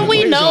 I and mean,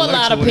 we please know don't a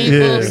lot let of you people,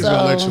 in. Yeah. Please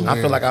don't let you so in.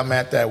 I feel like I'm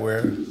at that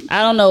where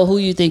I don't know who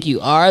you think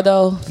you are,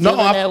 though, feeling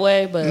that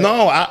way. But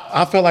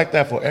I feel like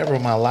that forever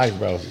in my life,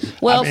 bro.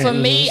 well, I mean, for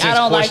me, it's I just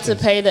don't like to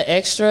questions. pay the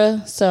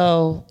extra.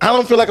 So, I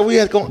don't feel like we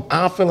had to go.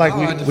 I don't feel like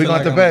I like to we feel going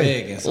like to I'm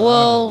pay. begging, so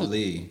Well- I don't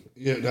believe.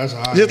 Yeah, that's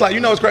how. Just like, you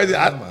know what's crazy?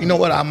 You know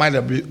what? I might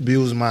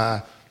abuse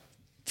my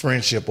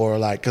friendship or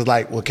like, cause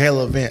like with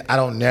Kayla event, I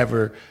don't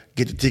never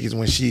get the tickets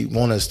when she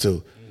want us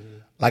to.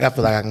 Like I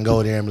feel like I can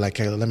go there and be like,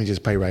 Kayla, let me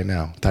just pay right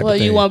now. Type Well, of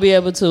thing. you won't be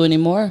able to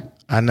anymore.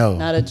 I know.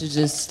 Now that you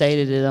just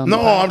stated it on. No,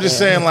 the I'm just podcast.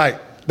 saying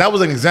like that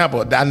was an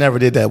example. I never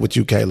did that with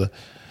you, Kayla.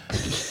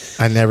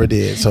 I never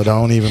did. So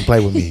don't even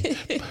play with me.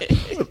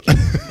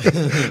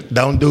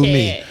 Don't do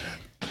me. Can't.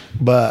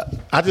 But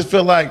I just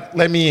feel like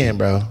let me in,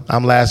 bro.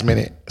 I'm last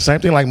minute. Same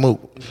thing like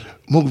Mook.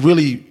 Mook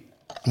really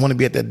want to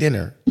be at that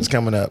dinner. It's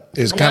coming up.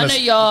 It's kind None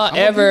of y'all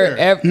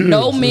ever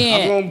no I'm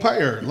men, gonna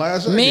pay her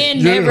last second. men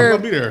Yeah, I'm never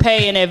gonna be there.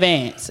 pay in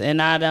advance,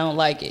 and I don't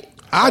like it.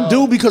 I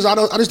do because I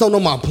just don't know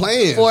my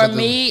plans. For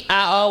me,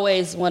 I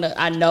always want to.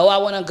 I know I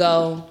want to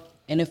go,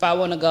 and if I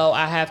want to go,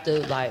 I have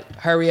to like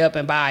hurry up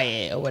and buy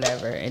it or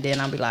whatever, and then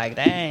I'll be like,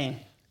 dang.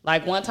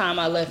 Like one time,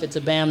 I left it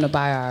to Bam to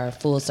buy our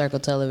Full Circle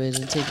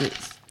television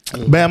tickets.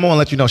 Bam, I'm gonna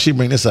let you know she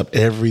bring this up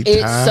every time.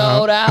 It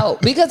sold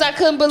out because I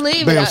couldn't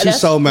believe Bam, it. she's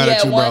so mad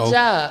at you, one bro.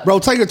 job. Bro,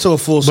 take her to a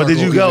full But circle. did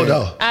you go event.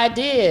 though? I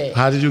did.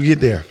 How did you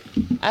get there?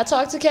 I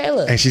talked to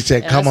Kayla, And she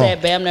said, "Come I on."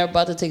 said, Bam never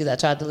bought the tickets. I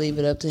tried to leave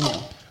it up to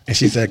him. And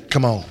she said,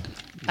 "Come on."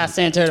 I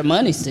sent her the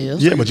money still.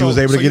 Yeah, but you was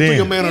able So to you get threw in.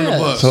 your man on the Yeah.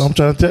 bus. So I'm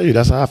trying to tell you,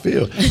 that's how I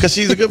feel. Because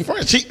she's a good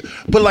friend. She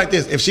put it like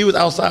this: if she was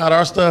outside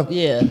our stuff,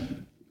 Yeah,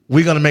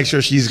 we're gonna make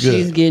sure she's good.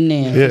 she's getting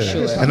in Yeah, for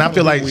sure. and I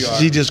feel like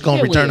she just gonna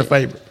Get return the with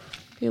favor.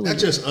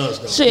 That's just us,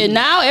 though. Shit,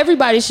 now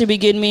everybody should be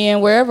getting me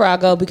in wherever I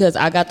go because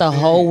I got the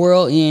whole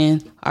world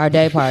in our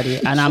day party,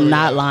 and I'm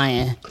not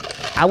lying.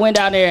 I went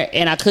down there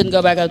and I couldn't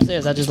go back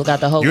upstairs. I just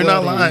got the whole You're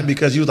world not lying in.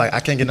 because you was like,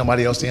 I can't get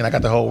nobody else in. I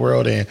got the whole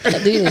world in. I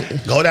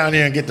did. Go down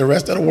there and get the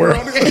rest of the world.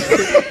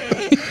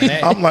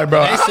 I'm like,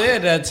 bro. They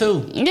said that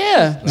too.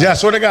 Yeah. Yeah, I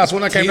swear to God, so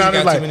when I came Jesus down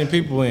there, got like, too many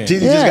people in.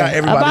 Jesus Yeah. just got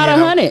everybody About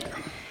in. 100.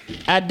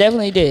 I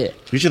definitely did.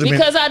 You should've been-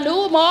 because I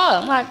knew them all.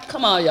 I'm like,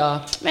 come on,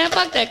 y'all. Man,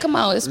 fuck that. Come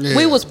on.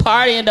 We was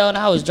partying though, and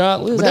I was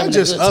drunk. We was But having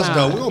that's a just good us, time.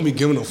 though. We don't be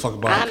giving no fuck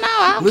about I it. know.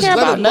 I don't Let's care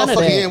let about a none of motherfucker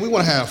that. in. We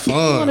want to have fun.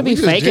 I want to be We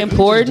just fake di- we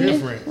important. just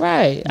different.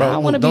 Right. Bro, I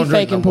don't want to don't be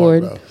drink fake no more,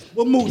 important.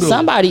 What Mook do?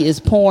 Somebody is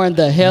pouring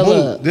the hell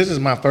Mook, up. this is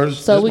my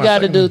first. So this we my got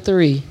to second do one.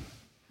 3.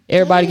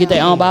 Everybody get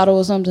their own bottle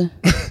or something.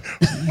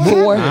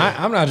 4.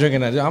 I'm not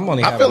drinking that. I'm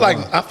only. I feel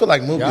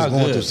like Mook Y'all is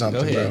going good. through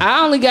something, Go ahead. bro.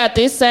 I only got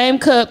this same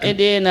cup and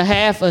then a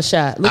half a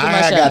shot. Look at my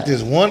I shot. got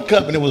this one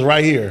cup and it was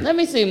right here. Let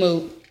me see,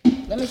 Mook.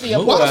 Let me see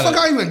your Why the bottle.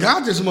 fuck I even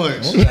got this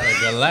much? We got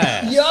a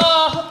glass.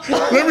 Yo,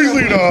 Let me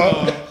see,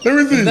 dog. Let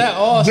me see. Is that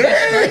all? Damn.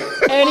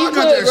 and he I got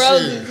put that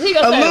roses. He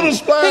A gonna little say,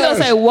 splash. he gonna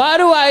say, why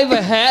do I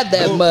even have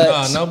that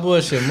much? No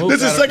bullshit. Mook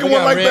This is got second we one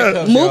got like red that.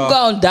 cups, Mook y'all.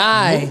 gonna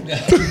die.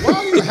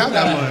 Why do you have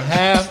that much?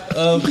 Half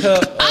a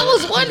cup. I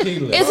was wondering,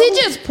 tequila. is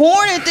he just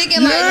pouring and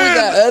thinking like we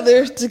got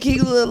other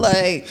tequila?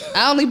 Like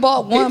I only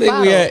bought He one think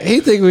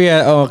bottle. we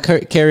had on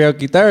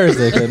karaoke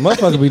Thursday because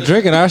motherfuckers be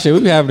drinking our shit.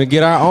 We be having to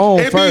get our own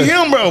It be first.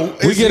 him, bro.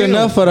 We It's get him.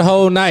 enough for the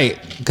whole night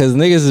because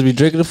niggas is be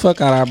drinking the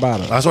fuck out our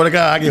bottle. I swear to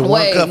God, I get one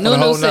Wait, cup for the Nunu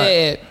whole night.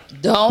 said,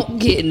 don't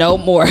get no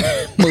more. Mook.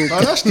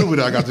 Oh, that's stupid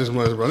that I got this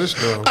much, bro. This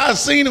dumb. I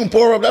seen him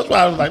pour up. That's why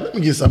I was like, let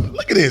me get something.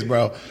 Look at this,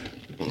 bro.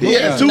 He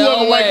had two of No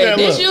them like way. that.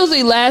 This Look.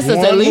 usually lasts us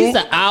One at least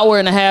Mook, an hour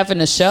and a half in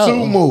the show.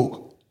 two Mook.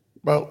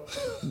 Bro,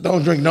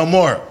 don't drink no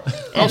more.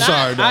 I'm And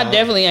sorry, I dog.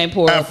 definitely ain't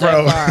poured up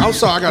Afro. that far. I'm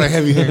sorry, I got a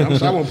heavy hand. I'm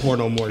sorry, I won't pour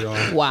no more,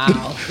 y'all. Wow.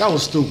 That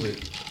was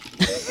stupid.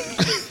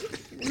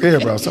 Yeah,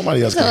 bro.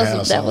 Somebody else can have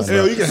That some. was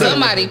Hell, you can have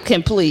somebody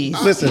can please.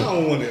 Listen, I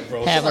don't want it,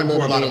 bro. Have a Somebody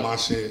pour a little lot of bit. my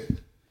shit.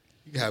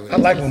 You can have it. I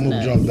like when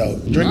Mook drunk though.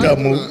 Drink up,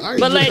 Mook. I ain't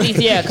But drink- ladies,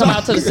 yeah, come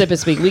out to the sip and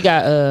speak. We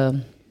got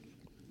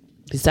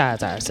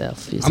besides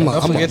ourselves,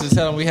 Don't forget to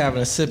tell them we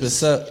having a sip and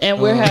sup. and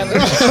we're having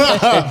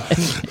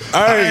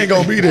I ain't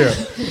gonna be there.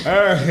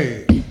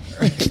 Hey.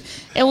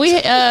 and we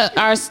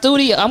our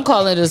studio. I'm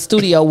calling it a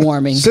studio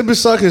warming Sip and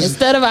Suck is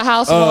instead of a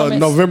house warming.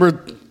 November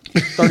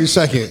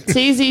 32nd.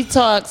 TZ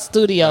Talk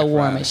Studio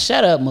Warming.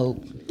 Shut up, Mook.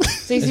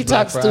 TZ Talk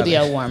Black Friday.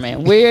 Studio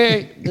Warming.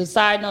 We're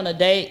deciding on a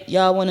date.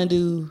 Y'all want to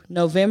do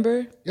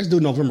November? Let's do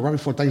November right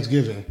before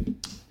Thanksgiving.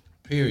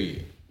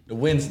 Period. The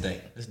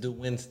Wednesday. Let's do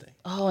Wednesday.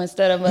 Oh,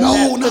 instead of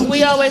No, because no.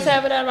 we always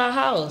have it at our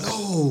house.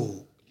 Oh.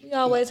 We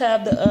always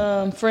have the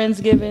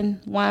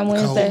Friendsgiving Wine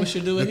Wednesday. We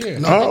should do it here.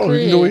 Oh, we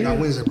can do it. Not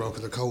Wednesday, bro,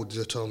 because the code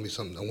just told me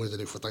something on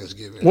Wednesday for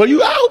Thanksgiving. Well,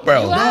 you out,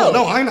 bro. You out.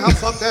 No, I ain't out.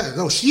 Fuck that.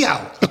 No, she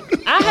out.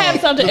 I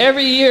have something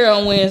every year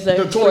on Wednesday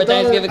The before 23rd?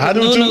 Thanksgiving. I do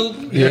Nunu,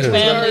 too. your Yeah.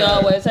 family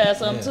always has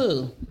something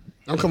too.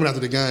 I'm coming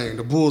after the game.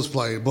 The Bulls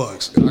play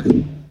Bucks. That's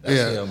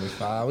Yeah. gonna be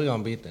fine. We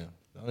gonna beat them.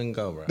 Don't even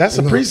go, bro. That's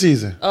the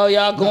preseason. Oh,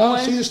 y'all No,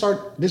 going? season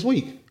start this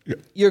week.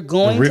 You're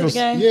going to the Reals?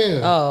 game? Yeah.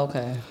 Oh,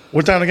 okay.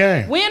 What time the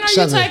game? When are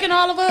 7. you taking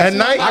all of us? At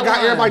night? I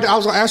got everybody. I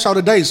was gonna ask y'all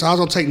the dates. So I was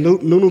gonna take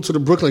Nunu to the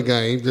Brooklyn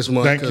game this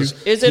month. Thank you. 'cause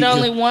Is it he-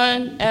 only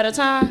one at a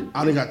time?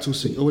 I only got 2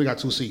 seats. We got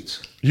 2 seats.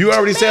 You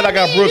already said I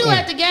got Man, me and Brooklyn. You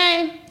at the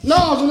game? No,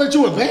 I was gonna let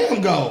you and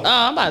Bam go. Oh,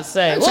 I'm about to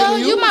say. I'm Well,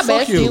 taking you my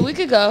Fuck bestie. you. We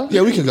could go.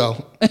 Yeah, we can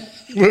go.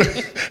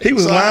 He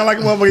was lying like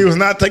a motherfucker. He was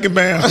not taking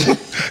Bam. I told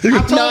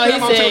No, Bam, he I'm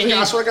said taking he-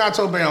 I swear to God, I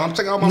told Bam, I'm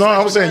taking all my No, friends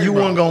I'm to saying the you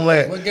game, weren't bro. gonna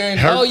let What game?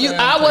 her. Oh,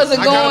 I wasn't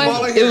I got a ball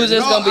going. in It here. was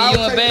just gonna be I you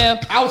was and taking- Bam.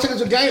 I was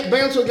taking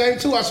Bam to a game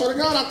too. I swear to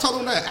God, I told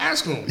him that.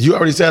 Ask him. You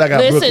already said I got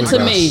Listen Brooklyn. to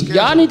bro. me.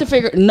 Y'all need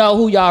to know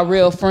who y'all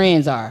real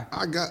friends are.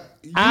 I got.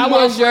 I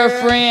my was your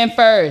friend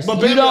first. But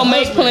You Bam don't your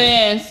make husband.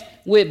 plans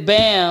with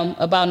Bam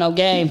about no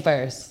game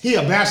first. He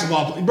a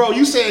basketball player, bro.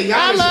 You said Giannis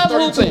I love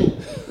is 32.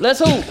 hooping. Let's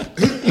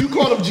hoop. You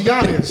called him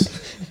Giannis.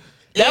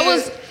 That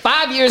was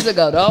 5 years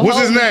ago, though. What's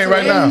his name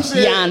right now? And you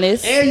said,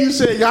 Giannis. And you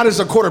said Giannis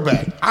a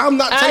quarterback. I'm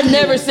not. I taking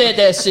never you. said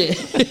that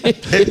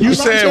shit. You not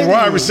said taking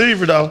wide you.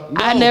 receiver though.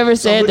 I never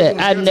said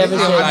that. I never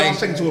said I'm that.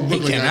 taking to a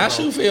Brooklyn game, cannot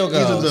bro. shoot field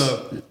goals.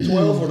 Either the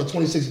 12 or the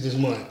 26th of this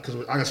month because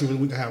I can see when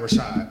we can have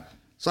Rashad.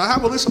 So I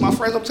have a list of my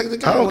friends. I'm taking the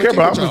game. I don't care,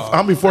 bro.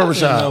 I'm before I don't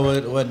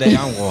know Rashad. what day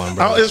I'm going,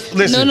 bro.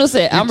 Listen, No,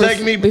 said, you I'm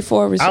take me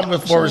before Rashad. I'm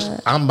before.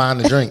 I'm buying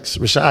the drinks.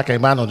 Rashad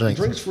can't buy no drinks.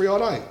 Drinks free all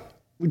night.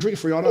 We drink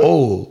free all night.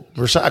 Oh,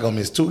 Rashad gonna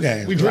miss 2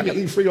 games. We drink and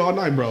eat free all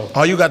night, bro.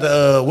 Oh, you got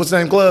the what's the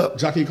name club?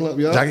 Jockey Club,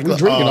 yeah. Jockey We Club.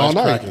 drinking all it's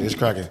night. Cracking. It's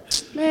cracking.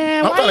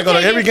 Man, I'm why trying to you go to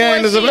can't every get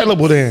game that's 4 seats?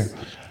 available. Then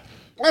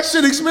That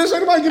shit expensive.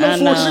 Anybody get I up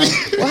 4 know.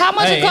 seats? Well, how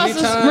much Hey, it costs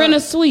to anytime- rent a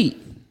suite?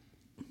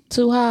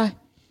 Too high.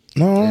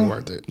 no, Ain't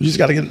worth it. You just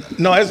gotta get.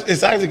 No,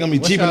 it's actually gonna be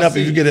What's cheap y'all enough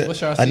if you seats? get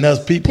What's y'all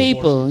enough people.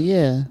 People,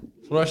 yeah.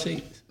 Floor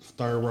seats.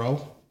 Third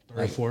row,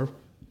 third, fourth.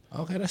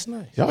 Okay, that's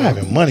nice. Y'all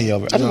having money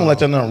over. I just want to let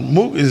y'all know,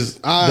 Mook is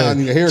I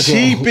need a haircut. the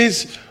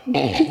cheapest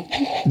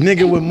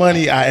nigga with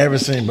money I ever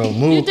seen, bro. You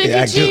Mook, think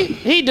act he cheap?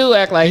 He do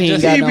act like he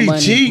ain't got He no be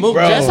money. cheap, Mook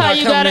bro. That's how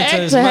you coming gotta into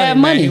act his to have man.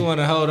 money. You want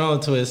to hold on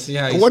to it, see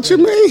how you What you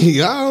spend. mean?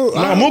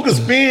 No, Mook can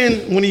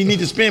spend when he need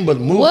to spend, but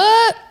Mook.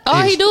 What?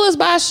 All he is- do is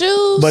buy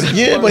shoes. But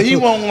yeah, but he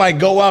won't like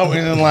go out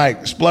and then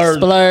like splurge.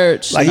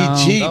 Splurge, Like no.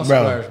 he cheap, Don't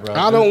bro. splurge, bro.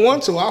 I don't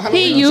want to. I'll have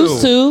He a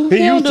used to. He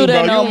don't used do to,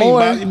 that bro. no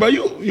more.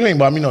 You ain't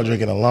buy me no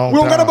drink in a long We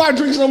don't time. gotta buy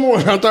drinks no more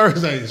on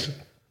Thursdays,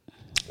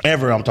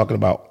 Ever, I'm talking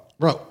about.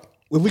 bro.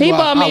 If we He go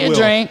bought out, me I a will.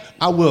 drink.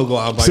 I will go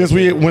out. Since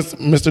we went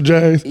Mr.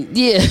 J's,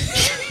 Yeah.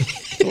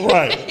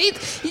 right?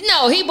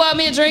 he bought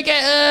me a drink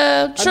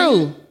at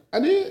True. I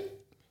did.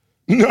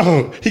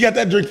 No, he got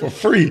that drink for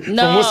free. from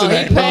No, what's the he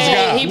name? From paid.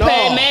 Scott. He No.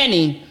 paid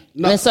Manny,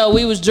 No. and so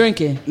we was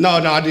drinking. No,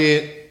 I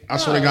did. I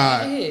swear to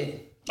God.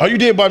 Oh, you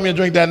did buy me a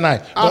drink that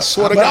night. I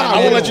swear to But God, I I want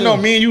to did let you know,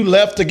 too. me and you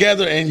left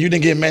together, and you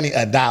didn't give Manny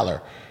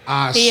 $1.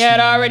 He had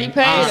already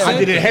paid I him.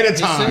 did it ahead of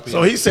time.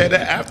 So he said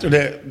that after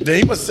that. Then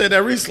he must have said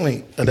that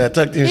recently. That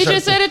tucked in. He shirt.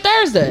 just said it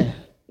Thursday.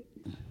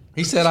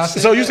 He said I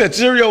said So you said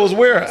Cheerio was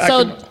where?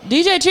 So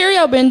DJ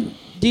Cheerio been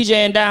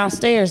DJing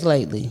downstairs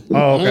lately.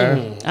 Oh,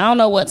 okay. I don't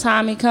know what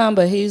time he come,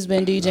 but he's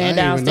been I DJing didn't even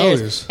downstairs.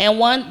 notice.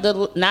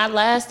 And not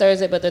last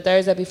Thursday, but the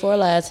Thursday before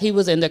last, he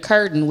was in the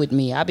curtain with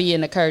me. I be in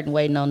the curtain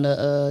waiting on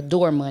the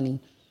door money,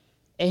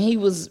 and he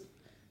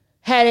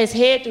had his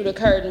head through the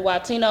curtain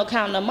while Tino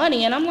counting the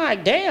money, and I'm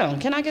like, damn,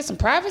 can I get some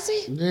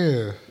privacy?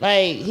 Yeah.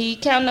 Like he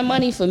counting the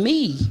money for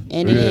me,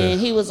 and then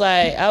he was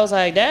like, I was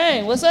like,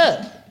 dang, what's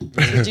up?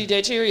 This was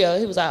DJ Cheerio.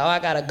 He was like, oh, I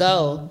gotta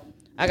go.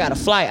 I got a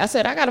flight. I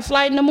said, I got a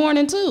flight in the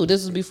morning too.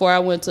 This was before I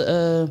went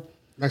to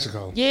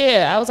Mexico.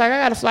 yeah, I was like, I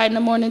got a flight in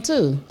the morning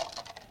too.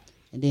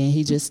 And then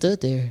he just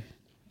stood there.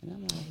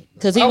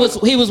 Cause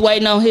he was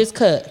waiting on his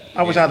cut.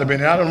 I wish I'd have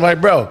been there. I'm like,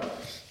 bro,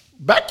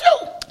 back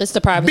you. It's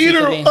the privacy Beat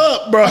for her me.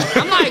 up, bro.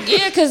 I'm like,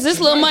 yeah, cause this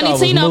little money thought it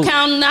was Tino moot.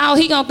 counting now,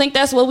 he gonna think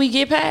that's what we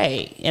get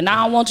paid. And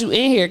I don't want you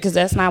in here cause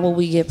that's not what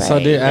we get paid. So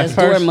did at that's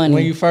door first money.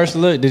 when you first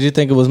looked, did you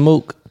think it was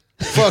Mook?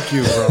 Fuck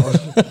you, bro.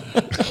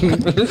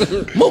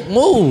 Mook,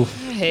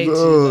 move. I hate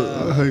you.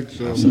 I hate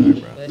you. I'm sorry,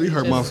 bro. But You he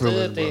hurt just my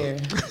stood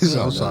feelings, bro.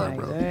 there. I'm sorry,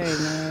 bro. Dang,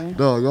 man.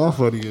 Dog, y'all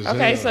funny as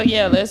Okay, hell. so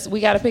yeah, we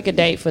gotta pick a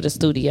date for the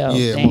studio.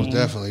 Yeah, Dang. most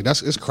definitely.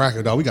 It's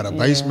cracking, dog. We got a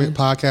basement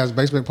podcast,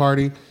 basement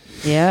party.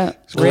 Yeah.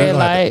 Red Red light,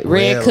 light,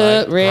 red red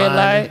cut, light, red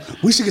grinding.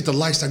 light, We should get the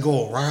lights that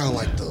go around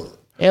like the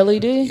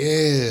LED.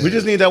 yeah. We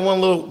just need that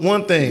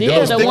one thing. Yeah, little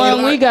the sticky one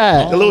we light.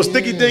 got. The little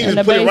sticky thing, In you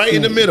the put it right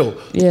in the basement.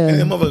 middle. Yeah.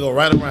 And that motherfucker go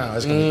right around.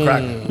 It's going to be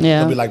cracking. Yeah.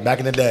 It'll be like back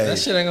in the day. That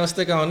shit ain't gonna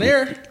stick on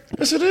there,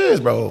 Yes, it is,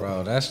 bro.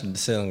 bro. That's the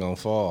ceiling gonna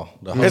fall.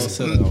 The whole It's,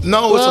 ceiling. Gonna fall.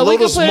 no, it's Well, a we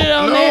little can put it small.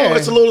 on No, there.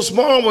 it's a little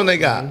small one they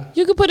got.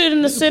 You could put it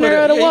in the center Put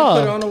it- of the yeah, you wall.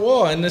 Put it on the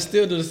wall, and it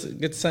still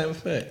get the same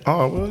effect.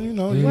 Oh, well, you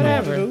know. You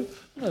Whatever. know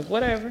Look,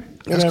 whatever.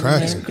 That's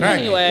cracking.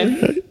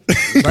 Anyway,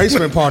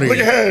 Basement party. what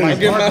to do. Look at Like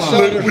Get my Parkline.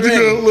 shoulders What you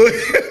ready. gonna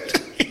look?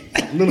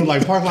 Little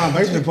like Parkline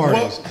basement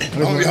parties.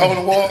 Hold me, hold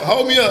the wall.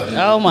 Hold me up.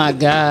 oh my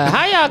God,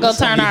 how y'all gonna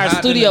turn be our hot in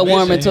studio the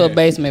warm bitch into a in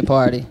basement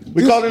party?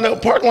 We call it a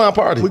Parkline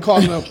party. We call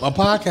it a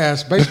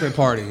podcast basement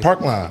party.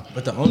 Parkline.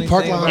 But the only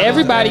Park thing line. about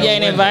Everybody it,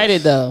 ain't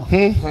invited though.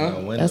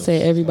 I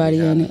said everybody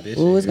in it.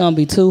 Ooh, it's gonna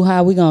be too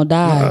hot. We gonna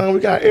die. We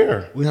got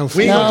air. We have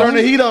We ain't gonna No. turn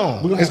the heat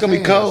on. gonna It's have gonna be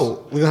fans.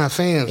 cold. We're gonna have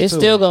fans. It's too.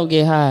 still gonna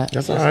get hot.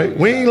 That's all right.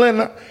 We ain't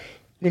letting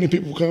many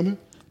people coming.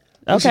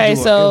 Okay,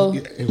 do it. so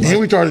And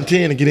we charging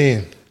 10 to get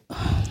in.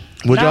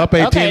 Would y'all pay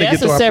 10 Okay, to get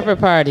that's to a our separate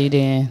party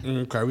then.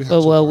 Okay, we have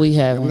But two what parties. we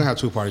have, We're gonna have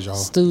 2 parties, y'all.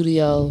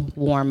 studio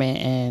warming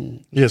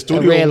and Yeah, a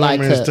studio red light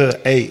warming is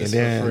cup. to 8, and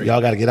then y'all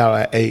got to get out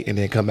at 8 and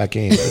then come back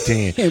in for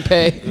 10. And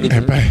pay.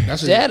 And pay.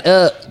 That's it. Shut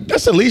up.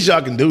 That's the least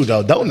y'all can do,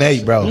 though.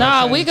 Donate, bro.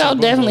 No, we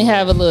gonna definitely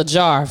have a little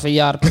jar for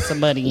y'all to put some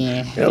money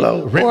in.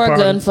 Hello, rent Or a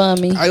party.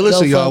 GoFundMe. Hey,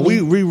 listen, y'all. We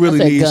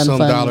really I said need some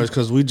GoFundMe. dollars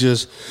because we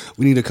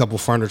need a couple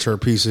furniture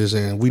pieces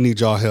and we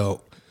need y'all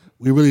help.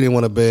 We really didn't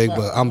want to beg,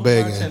 but I'm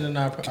begging. Attending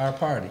our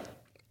party.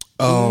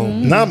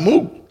 Not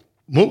Mook.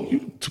 Mook,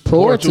 you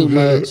Pour too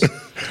good. much.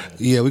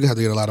 Yeah, we got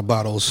to get a lot of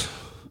bottles.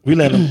 We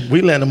let them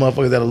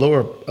motherfuckers at a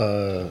lower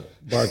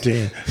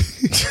bartend.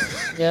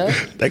 Yeah.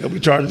 They gonna be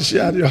charging the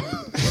shit out of y'all.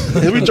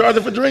 If we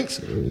charging for drinks,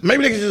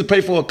 maybe they can just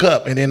pay for a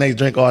cup and then they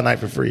drink all night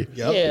for free.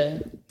 Yeah.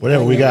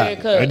 Whatever we got.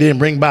 Red cup. And then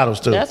bring bottles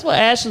too. That's what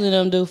Ashley and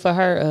them do for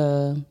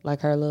her,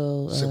 like her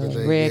little Sipping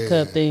thing, red yeah.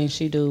 cup thing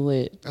she do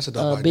with That's a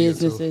dope idea,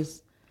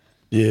 businesses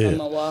Yeah. in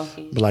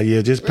Milwaukee. But like,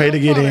 yeah, just pay to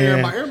I'm get proud of in,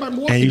 everybody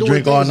Milwaukee and you doing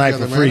drink all things night for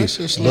together, free. man. That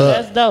shit's Yeah, But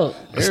that's dope.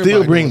 still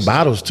Everybody bring doing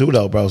bottles too,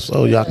 though, bro,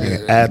 so y'all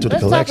can add to the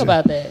Let's talk collection.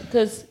 about that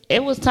because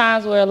it was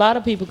times where a lot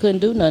of people couldn't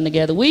do nothing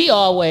together. We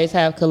always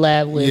have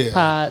collab with Yeah.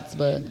 pods,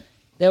 but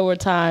there were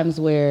times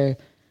where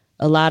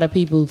a lot of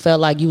people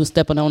felt like you was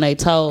stepping on their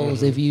toes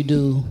Mm-hmm. if you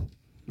do,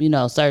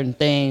 certain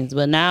things.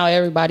 But now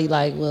everybody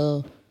like,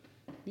 well,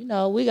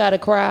 we got a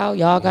crowd,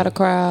 y'all got a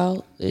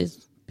crowd.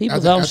 It's people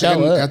gonna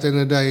show up. At the end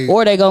of the day,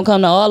 Or they gonna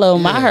come to all of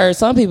them. I Yeah. heard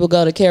some people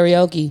go to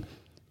karaoke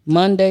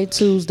Monday,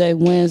 Tuesday,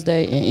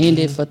 Wednesday, and end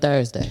it for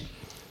Thursday.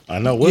 I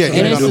know. What's yeah, the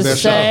And name it's of the the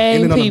best night. same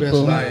Ending on the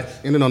people. best night.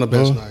 Ending on the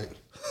best night.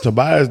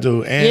 Tobias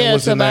do, and Yeah,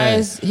 what's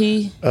Tobias,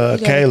 he got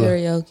Kayla.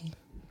 karaoke.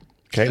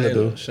 Kayla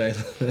do.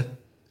 Shayla.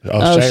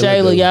 Oh,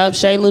 Shayla, do. yeah,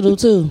 Shayla do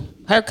too.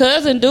 Her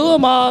cousin do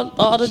them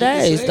all the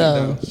days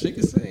though. She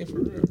can sing for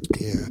real.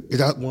 Yeah, is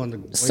that one?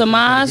 Of the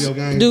Samaj video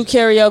games? do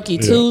karaoke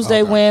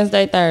Tuesday, Okay.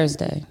 Wednesday,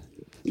 Thursday.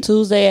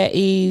 Tuesday at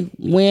Eve,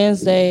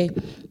 Wednesday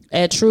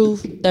at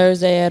Truth,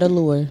 Thursday at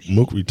Allure.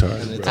 Mook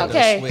retarded, bro.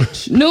 Okay,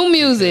 Switch. new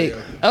music.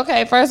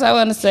 Okay, first I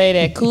want to say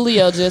that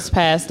Coolio just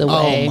passed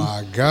away. Oh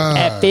my God!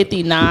 At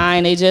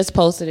 59, they just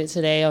posted it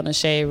today on the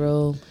Shade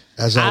Room.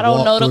 As I don't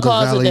walk know the through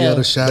cause of valley death.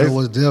 the shadow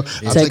was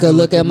death. I Take a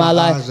look at my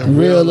life and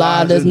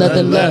realize there's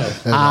nothing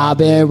left. I've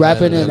been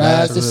rapping and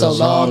asking so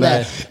long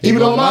that even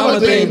though mama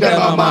think that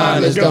my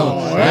mind is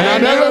gone, and I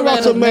never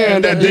met a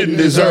man that didn't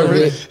deserve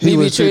it. He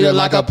be treated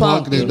like a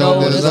punk, you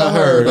know, as I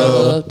heard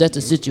of. That's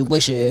the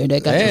situation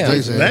that got Damn.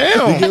 you.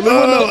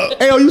 Damn.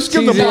 Hey, you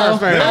skipped the TZO. bar,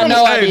 fam. I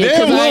know I did because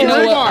I didn't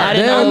know what I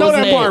didn't Damn, know know what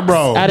that was part, next.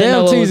 bro. I didn't Damn,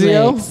 know what was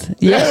TZO.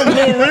 next. Yeah.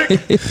 Little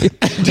Rick.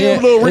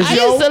 Damn, little Rick. I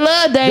used to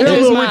love Dangerous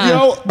Little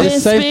Mind. Rick, Been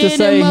It's safe to spending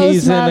say most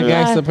he's in my the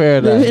Gangsta life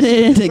Paradise.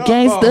 living in the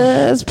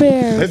Gangsta's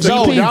Paradise.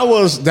 No,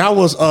 GP. that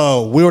was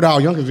Weird Al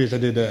Yankovic that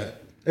did that.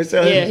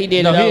 Yeah, he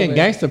did No, it he over. in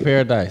Gangsta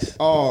Paradise.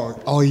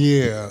 Oh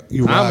yeah,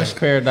 you Amish right.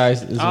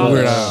 Paradise is Oh,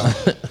 Weird Al. Al.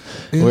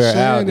 We're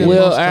out there.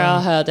 Will Earl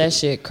had that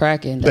shit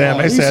cracking. Damn,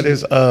 they said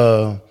this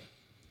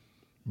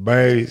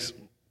braids.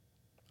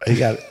 He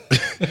got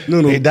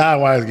he died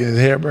while he was getting his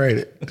hair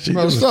braided. She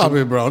Bro, was stop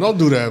it, bro. Don't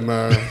do that,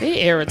 man. He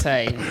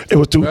irritating. It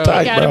was too It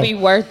tight, gotta bro. be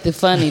worth the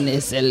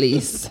funniness at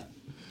least.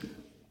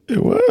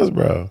 It was,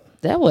 bro.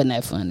 That wasn't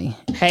that funny.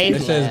 Hey,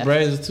 It says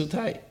braids is too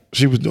tight.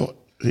 She was doing.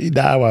 He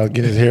died while he was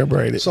getting his hair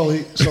braided. So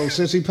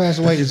since he passed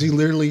away, is he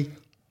literally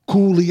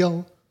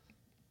Coolio?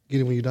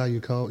 Get it when you die,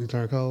 you cold. You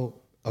turn cold.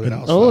 Okay,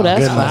 that was oh, foul. that's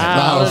Goodness.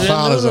 That was foul.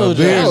 foul as a That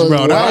bitch, was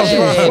bro. That was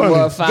way funny.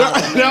 more foul.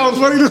 That was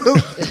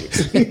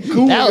funny.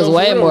 Coolio, That was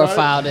way for real, more right?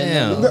 foul than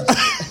Damn.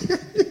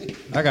 that.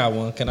 I got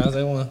one. Can I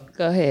say one?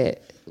 Go ahead.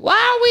 Why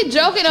are we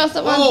joking on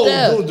someone's Oh,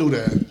 death? don't do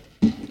that.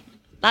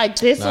 Like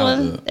this Nah,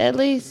 one, good. at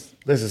least.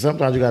 Listen,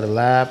 sometimes you got to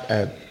laugh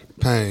at.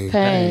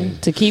 Pain.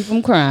 To keep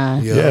from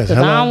crying. Yeah. Yes, Because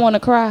I hello. don't want to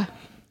cry.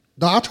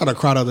 No, I tried to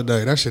cry the other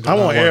day. That shit. did I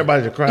not want work.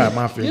 everybody to cry at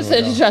my funeral. You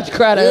said you though. tried to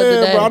cry the other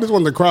Yeah, day. bro. I just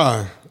wanted to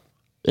cry.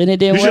 And it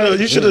didn't work.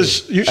 You should have. You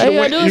should All you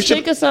have. gotta do is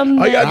think of something.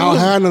 All you I gotta don't do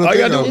have nothing all to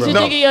you think gotta of, do Did is you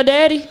bro. think of your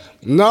daddy?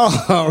 No,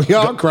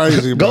 y'all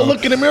crazy, bro. go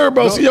look in the mirror,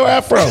 bro. See your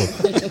afro.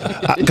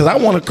 Because I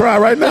want to cry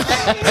right now.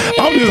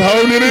 I'm just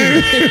holding it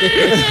in.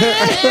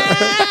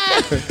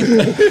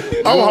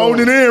 I'm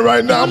holding it in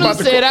right now. I'm You about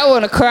to. said I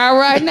want to cry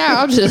right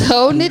now. I'm just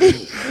holding it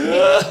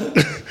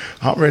in.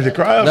 I'm ready to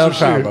cry. No some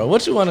cry, shit. bro.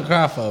 What you want to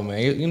cry for,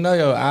 man? You know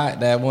your eye,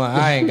 that one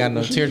eye ain't got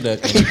no tear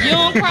duct. You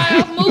don't cry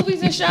off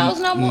movies and shows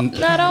no more,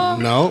 not all?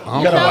 No, I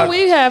You don't. gotta know watch-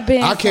 we have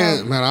been. I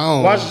can't, man. I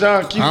don't. Watch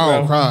John Q, I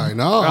don't bro. cry.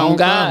 No, I Oh, don't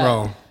God. cry,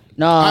 bro.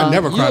 No, I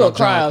never cried You on will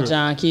cry John out Q.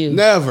 John Q.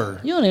 Never.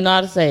 You don't even know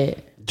how to say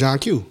it. John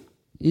Q.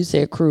 You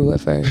said crew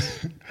at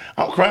first.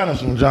 I'm crying at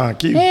some John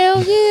Q.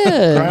 Hell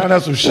yeah. Crying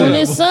at some shit. When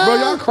his Bro, y'all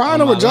son.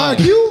 crying over John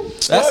Q?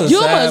 That's a You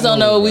sad must don't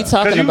know what we movie,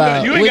 talking you,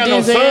 about. you ain't With got no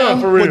Denzel?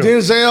 son for real. With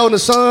Denzel and the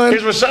son?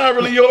 Is Rashawn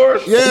really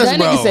yours? Yes, That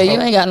bro. nigga said you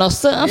ain't got no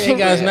son. bro. He ain't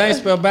got his name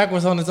spelled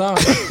backwards on his arm.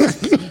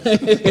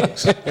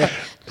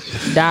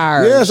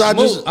 Dar. Yes, I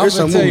just. I'm It's a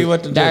gonna tell movie. you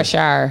what to do.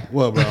 Darshire.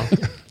 What, bro?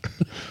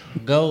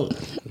 Go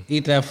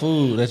eat that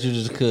food that you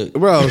just cooked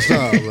Bro,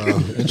 stop, bro.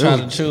 and try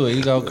to chew it.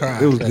 You gonna cry.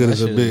 It was That good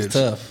as a shit is bitch.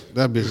 Tough.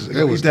 That bitch.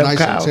 It was Eat that nice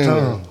cow and tender.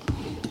 tongue.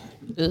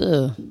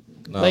 Ugh.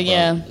 But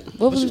yeah,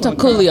 what was we talking?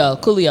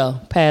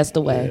 Coolio passed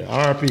away.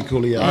 R.I.P.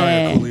 Coolio. All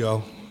right,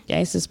 Coolio.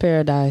 Gangsta's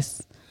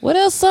Paradise. What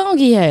else song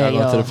he had?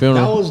 Going to the Yo?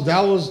 funeral.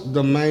 That was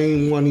the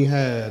main one he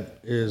had.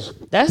 Is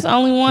That's the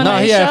only one. No,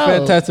 I he had showed.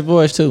 Fantastic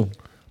Voice too.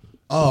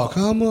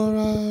 come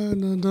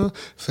on, the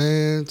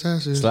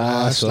fantastic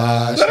Slide.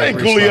 That ain't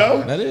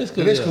Coolio. That is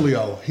It is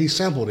Coolio. Coolio. He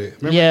sampled it.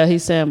 Remember? Yeah, he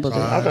sampled it.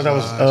 I thought that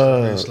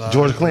was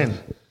George Clinton.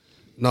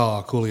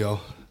 No, Coolio.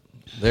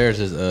 There's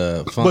his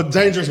But funk.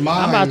 Dangerous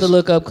Minds. I'm about to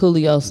look up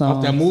Coolio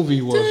song. That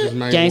movie was his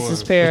main Gangsta's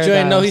one. Paradise. But you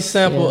ain't know he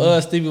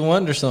sampled Stevie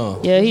Wonder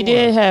song. Yeah, he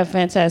did have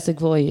Fantastic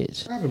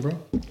Voyage. What happened,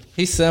 bro?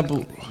 He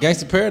sampled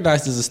Gangsta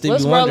Paradise is a Stevie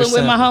What's Wonder rolling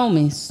with my sample.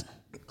 homies?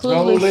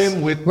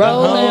 Rolling with the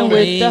Rolling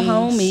with the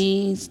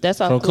homies. homies. That's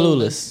From off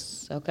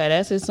Clueless. Okay,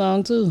 that's his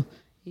song too.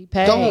 He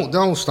paid.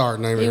 Don't start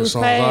naming He his was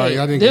songs. All right, paid.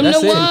 y'all didn't Them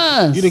get the it.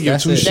 ones. You didn't give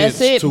That's two it. shits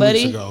That's it, 2 buddy.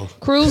 weeks ago.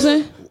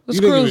 Cruising. What's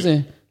You didn't give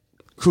cruising?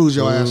 Cruise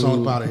your ass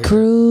on out of here. I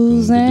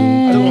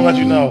Cruising. just want to let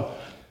you know.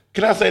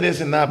 Can I say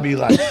this and not be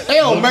like,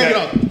 L, make it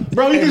up.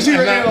 Bro, you can see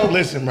the L.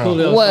 Listen,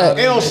 bro. What?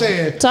 L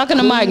said, Talking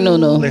to Mike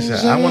Nunu.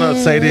 Listen, I want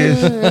to say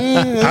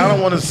this. I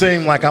don't want to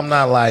seem like I'm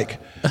not like,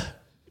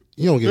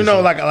 you don't get you know,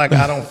 like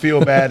I don't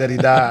feel bad that he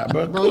died.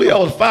 But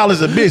Coolio's foul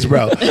as a bitch,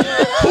 bro.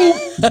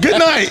 Good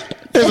night.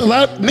 There's a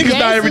lot of niggas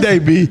die every day,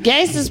 B.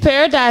 Gangsta's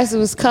Paradise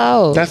was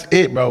cold. That's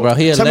it, bro. Bro,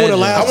 he a Tell me what the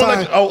legend. last I want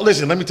time. to. Oh,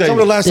 listen. Let me tell Tell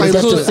you. me the last time you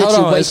That's listened the to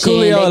Hold on, is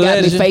situation Coolio they a got me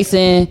legend?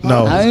 facing.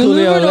 No. I ain't Is Coolio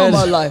living a all my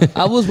legend? life.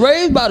 I was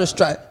raised by the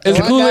strike. Is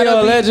So I Coolio gotta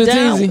a be legend,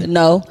 down Teezy? with-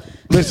 No.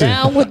 Listen.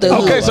 Down with the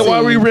Okay, hood. so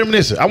why we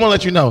reminiscing? I want to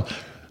let you know.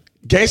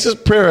 Gangsta's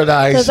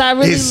Paradise 'Cause I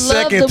really is love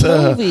second the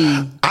to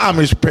movie.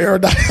 Amish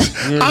Paradise.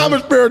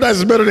 Amish Paradise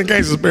is better than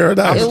Gangsta's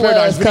Paradise. It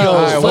Paradise was video. cold.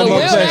 All right, But one more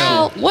Weird question.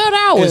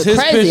 Al was Is his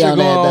crazy picture on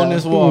going that, on though.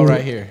 this wall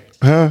right here?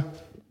 Huh?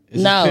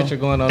 Is No. his picture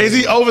going on? Is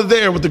he over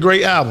there with the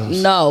great albums?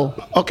 No.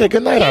 Okay,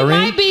 good night, It Irene.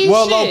 might be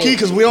Well, shit. low key,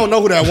 because we don't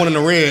know who that one in the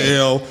red,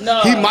 L.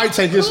 No. He might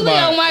take his Coolio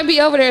spot. might be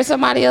over there.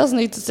 Somebody else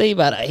needs to see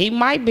about it. He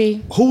might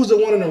be. Who's the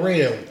one in the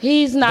red?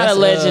 He's not That's, a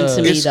legend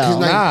to me, his though. name-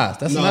 Nas.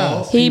 That's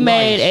Nas. He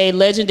made a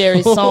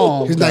legendary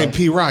song. His name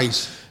P.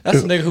 Rice.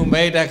 That's the nigga who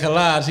made that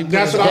collage. He put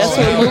That's it what I That's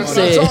said. what Mook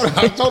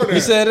said. I told her that. You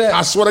said that?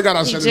 I swear to God,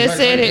 I He said just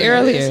said it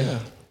earlier.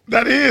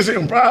 That is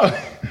him, probably.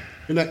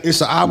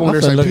 It's an album I'm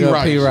there finna say look P. up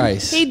Rice. P.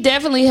 Rice. He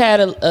definitely had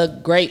a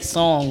great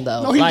song,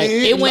 though. No, he like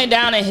did. it went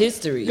down in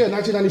history. Yeah,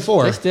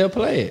 1994. They still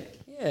play it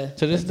Yeah.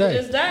 to this day.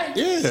 This day.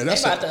 Yeah,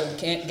 that's they about to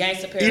Gangsta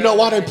Paradise. You know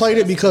why they played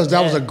it? Because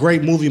that was a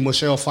great movie.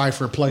 Michelle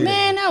Pfeiffer played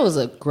Man, that was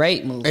a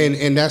great movie.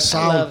 and that love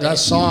song, it. that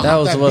song, That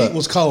was that what? beat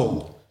was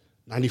cold.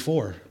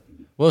 94.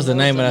 What was the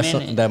name of a that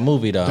minute. that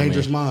movie though?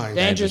 Dangerous I mean? Minds.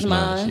 Dangerous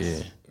Minds,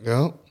 Minds.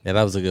 Yeah. Yep. Yeah,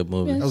 that was a good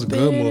movie. That was a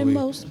good movie.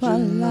 Most of my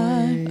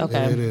life.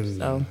 Okay,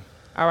 so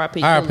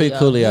R.I.P. R.I.P. Yeah,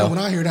 Coolio. when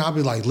I hear that, I'll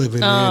be like living in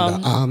the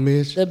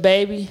Amish. The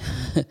baby,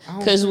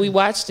 because we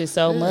watched it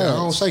so much. Yeah, I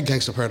don't say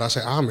Gangsta Paradise,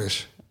 I say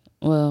Amish.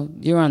 Well,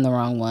 you're on the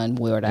wrong one.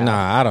 Weird Al.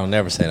 Nah, I don't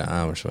never say the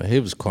Amish one.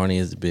 He was corny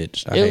as a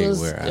bitch. I hate it was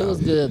Weird Al. it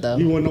was good though.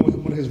 You want to know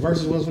what his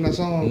verses was from that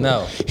song?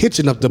 No.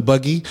 Hitching up the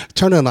buggy,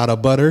 turning out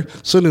of butter.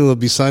 Soon it will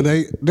be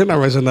Sunday. Then I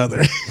raise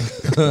another.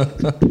 I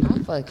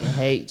fucking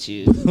hate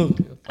you.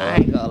 I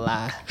ain't gonna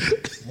lie.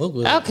 What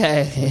was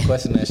Okay.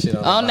 question that shit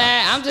On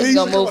that, I'm just He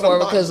gonna used to move come in the forward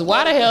box because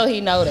why the hell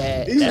he know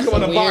that? He used to That's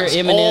come in some the weird box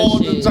Eminem all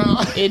the shit.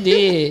 time. It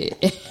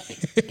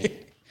did.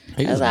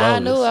 He was That's how I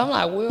bogus. knew. I'm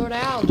like Weird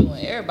Al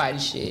doing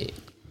everybody's shit.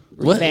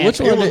 What, which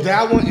It one? was did,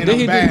 that one and did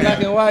he Bad. do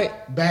black and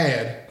white?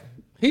 Bad.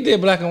 He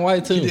did black and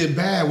white too. He did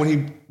bad when he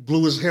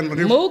blew his hand.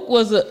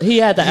 Mook he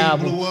had the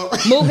album. blew up.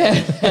 Mook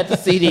had the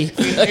CD.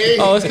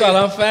 Oh, it's called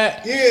I'm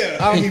Fat. Yeah,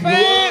 I'm he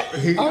fat. blew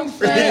up. He, I'm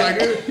fat.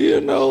 Like, You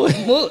know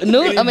it. Mook,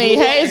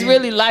 Hayes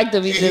really liked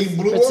him. He just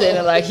blew pretended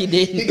up. like he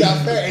didn't. He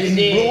got fat and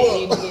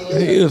he blew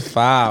up. He was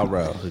foul,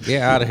 bro.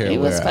 Get out of here. It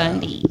was Weird Al.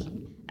 funny.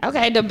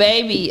 Okay, the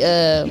baby.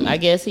 I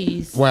guess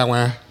he's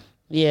Wah.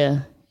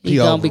 yeah. He's He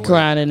gonna over be with.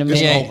 crying in a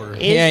It's minute. over.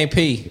 He ain't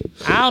pee.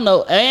 I don't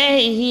know.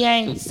 He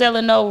ain't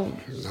selling no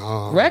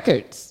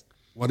records.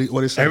 What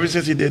he say? Ever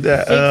since he did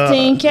that,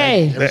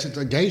 16K. Ever since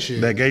the gay shit.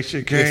 that gay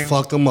shit It came.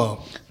 fucked him up.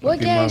 What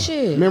gay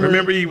shit?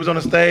 Remember he was on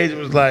the stage and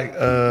was like,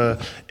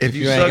 if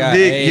you you ain't suck got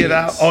dick, AIDS. get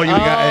out. Oh, you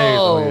got AIDS.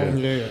 Oh. Oh,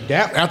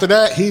 yeah. After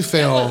that, he That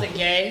fell. wasn't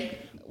gay.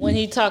 When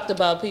he talked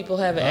about people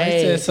having He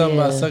AIDS. said something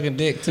yeah. about sucking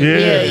dick too.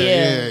 Yeah.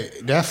 Yeah.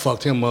 That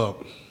fucked him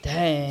up.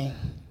 Dang.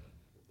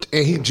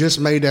 And he just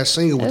made that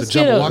single with Let's, the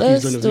Jabberwockies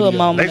let's in the do a video.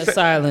 moment They of said-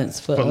 silence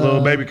for For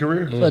Lil Baby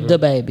career. for the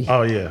baby.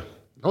 Oh, yeah.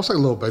 Don't say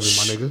little baby,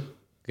 my nigga.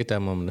 Get that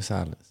moment of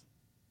silence.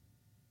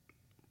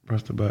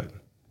 Press the button.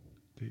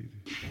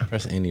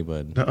 Press any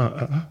button.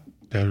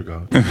 There we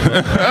go.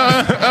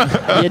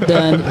 You're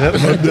done.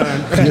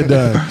 You're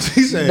done.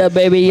 He said, The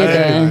baby, you're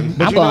done.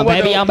 But I'm you know going what,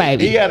 baby though? on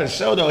baby. He had a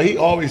show, though. He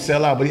always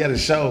sell out, but he had a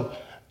show,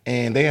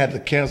 and they had to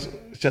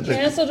shut the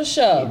Cancel the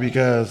show.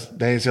 because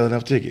they ain't sell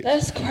enough tickets.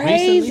 That's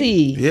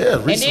crazy. Yeah,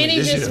 And recently, then he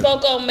this just year.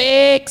 spoke on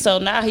Meg, so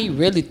now he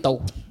really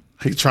throw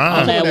He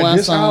trying. on that that one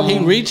this song. He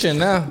reaching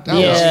now. that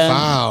was Yeah.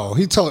 foul.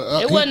 He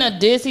told. It wasn't a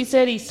diss. He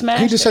said he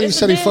smashed. He just said he It's a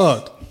said he diss.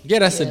 fucked. Yeah,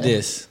 that's a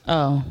diss.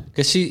 Oh,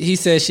 Cause he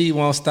said she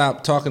won't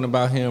stop talking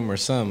about him or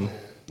something.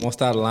 Won't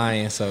stop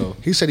lying. So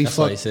He said he that's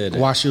why fucked said that.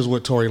 while she was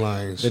with Tory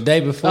Lanez. The day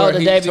before, Oh,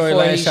 the day Tory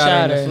before Lanez he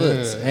shot her in shot the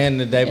her. foots, and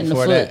the day In the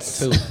before that foots.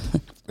 too.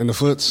 In the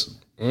foots.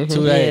 2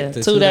 days,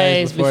 Yeah, 2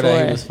 days before that,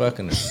 before. he was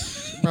fucking her.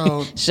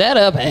 Bro, shut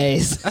up,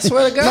 Hayes. I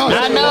swear to God.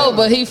 I know,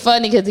 but he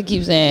funny because he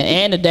keeps saying,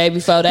 and the day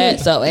before that,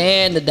 so,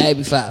 and the day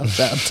before,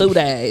 so 2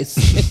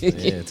 days.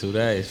 Yeah, 2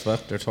 days.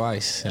 Fucked her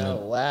twice. Oh,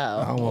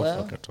 wow. I don't want to Well,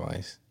 fuck her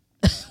twice.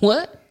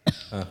 what?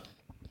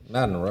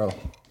 Not in a row.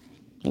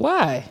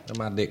 Why? Let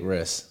my dick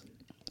rest.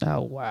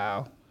 Oh,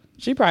 wow.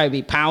 She probably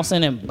be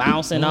pouncing and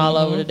bouncing all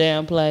over the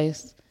damn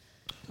place.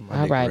 My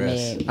All dick right,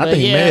 rest. man. I But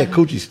think yeah, Meg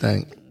Coochie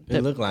stink.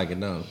 It look like it,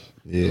 don't it?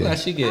 Yeah. Look like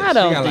she get, I she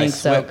don't got think like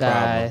so, sweat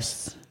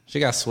guys. problems. She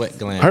got sweat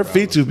gland. Her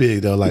feet too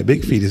big though. Like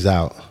big feet is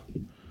out.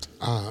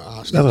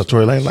 That's what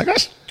Tory Lane like. I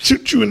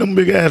shoot you in them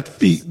big ass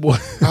feet, boy.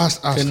 I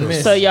still,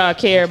 miss. So y'all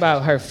care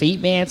about her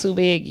feet being too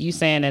big? You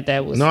saying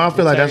that was No, I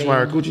feel like that's why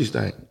her deterring- coochie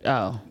stink.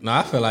 Oh, No,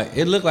 I feel like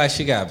it looked like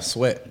she got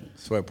sweat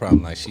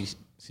problem. Like she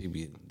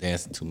be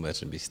dancing too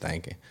much and be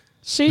stinking.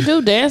 she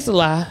do dance a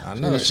lot. I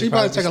know. she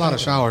probably take a lot of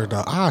showers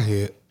though. I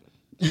hit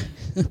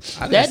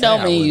That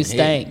don't mean you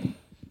stink.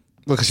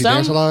 because she Some-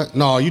 dance a lot.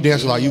 No, you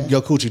dance a lot.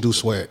 Your coochie do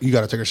sweat. You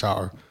got to take a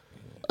shower.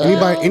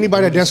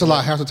 Anybody that dance a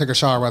lot has to take a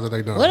shower rather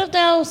they done. What if they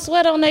don't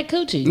sweat on that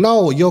coochie?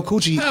 No, your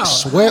coochie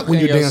sweat when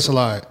can you your- dance a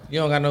lot. You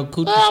don't got no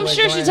coochie. Well, I'm sweat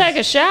sure she glands? take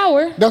a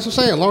shower. That's what I'm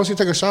saying. As long as she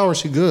take a shower,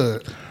 she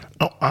good.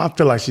 I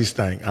feel like she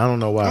stink. I don't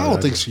know why. I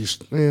don't think she's.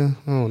 Yeah,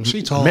 I don't know.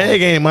 She tall.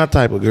 Meg ain't my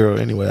type of girl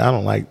anyway. I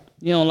don't like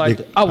You don't like?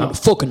 Big- I want to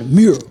fuck in the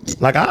mirror.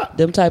 like I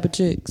Them type of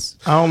chicks.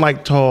 don't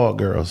like tall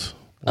girls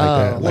like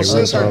that. Well, Like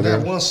since real her, tall that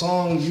girls. one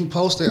song you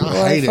posted, I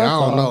Boy, hate it. I fuck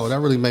don't know. off. That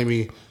really made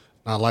me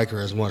not like her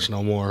as much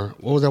no more.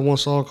 What was that one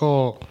song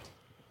called?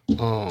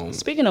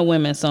 Speaking of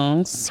women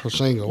songs, Her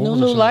single. What was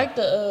her Nunu single? like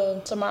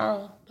the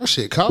Tomorrow. That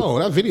shit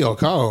cold. That video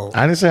cold.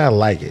 I didn't say I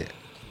like it.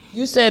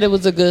 You said it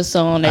was a good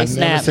song. They I never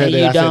snap said and that.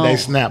 you I said they don't.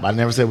 snap. I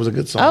never said it was a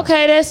good song.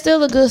 Okay, that's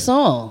still a good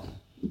song.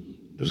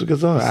 It was a good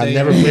song. I Say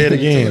never it. play it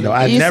again though.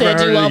 I You never said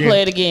heard you it won't again.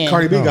 play it again.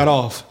 Cardi B got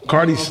off.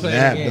 Cardi play it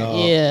snapped, again.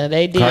 dog. Yeah,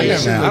 they did. Cardi She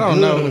snapped. look I don't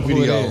good know on the who it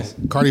video. is.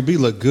 Cardi B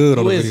looked good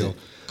on Who the is video. it?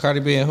 Cardi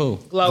B and who?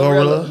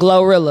 Glorilla.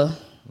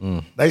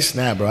 Glorilla. They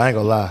snap, bro. I ain't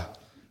gonna lie.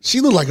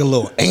 She looked like a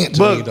little ant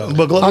to me though.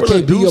 But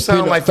Glorilla do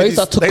sound like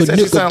 50, they said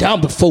she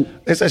sound, before.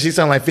 They said she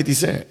sound like 50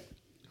 Cent.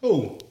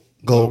 Who?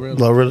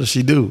 Glorilla,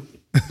 she do.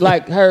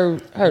 Like her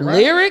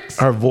lyrics.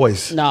 Her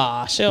voice.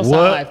 Nah, she don't What?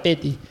 sound like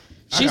 50.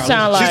 She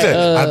sound She like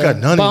said, I got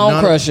none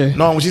Bone Crusher.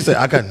 No, when she said,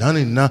 I got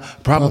none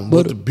problem,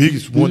 but the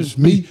biggest one is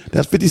me.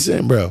 That's 50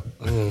 Cent, bro.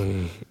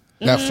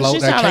 That flow, She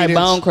that sound like cadence.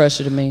 Bone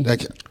Crusher to me. That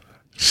ca-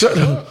 Shut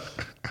up.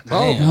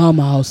 I'm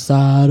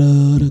outside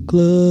of the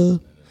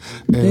club.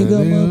 Pick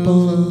up my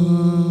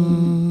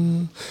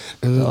phone.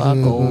 So I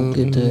go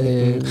get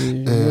the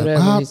whatever he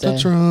Pop the say.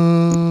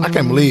 trunk. I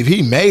can't believe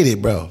he made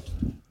it, bro.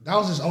 That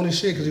was his only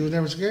shit because he was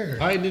never scared.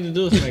 All you need to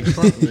do is make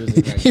front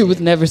music. Like He was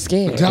never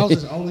scared. That was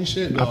his only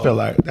shit. I feel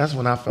like that's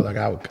when I felt like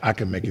I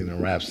could make it in the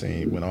rap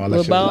scene when all that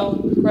With shit was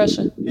like, Bone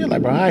Crusher. yeah,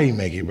 like bro, how he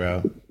make it,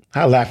 bro?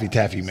 How Laffy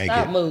Taffy make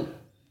Stop it? moot.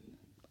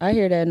 I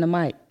hear that in the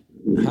mic.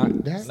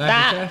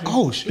 Stop.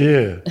 Oh shit.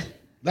 Yeah,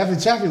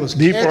 Laffy Taffy was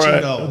catchy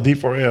though.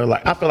 D4L.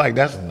 Like I feel like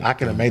that's I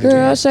could have made it.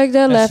 Girl, To shake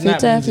that That Laffy snap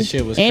Taffy. music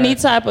shit was Any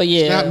crazy. type of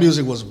Snap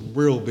music was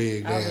real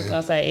big. I was just Then.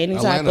 gonna say any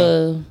type Atlanta.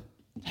 of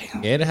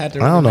Yeah, they had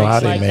to. I don't know how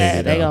remix they like made that.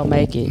 it. They though. gonna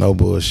make it. No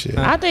bullshit.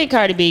 I think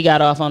Cardi B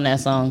got off on that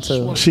song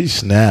too. She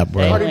snapped,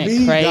 bro. They Cardi went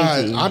B, crazy.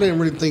 guys, I didn't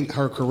really think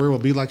her career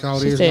would be like how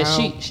it She is said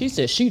now. she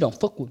said she don't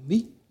fuck with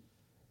me.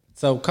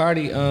 So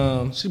Cardi,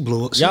 She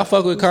blew it. y'all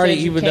fuck with Cardi said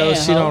you even though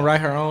can, she ho? don't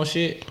write her own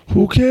shit.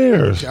 Who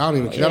cares? I don't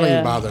even. That don't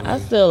even bother me. I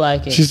still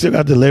like it. She still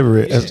got to deliver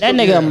it. That's- That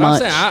nigga a I'm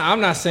munch. saying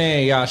I'm not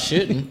saying y'all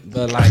shouldn't,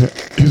 but like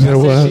You said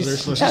what? I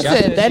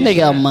said that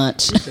nigga a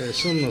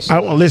munch. I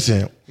want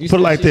listen. you Put it said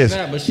like she this.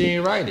 snapped, but she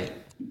ain't write it.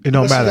 It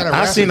don't But she matter. got a I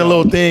rapper, seen a though.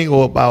 little thing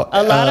about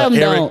A lot of 'em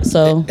Eric, don't,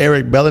 so.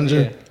 Eric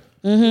Bellinger.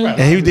 Yeah.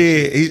 And he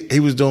did.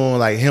 He was doing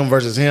like him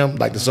versus him,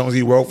 like the songs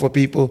he wrote for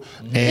people.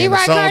 And He the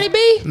write songs- Cardi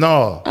B?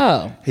 No.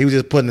 Oh. He was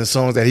just putting the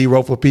songs that he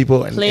wrote for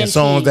people and Plenty.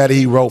 songs that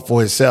he wrote for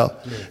himself.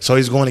 So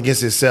he's going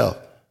against himself.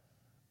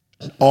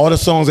 All the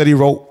songs that he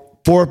wrote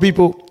for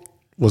people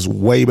was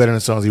way better than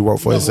the songs he wrote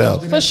for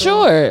himself. For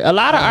sure. A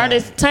lot of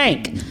artists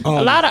tank. A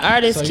lot of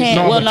artists can't.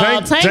 No, Well, but no,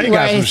 Tank Tank got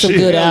writing some some shit.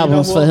 good Yeah,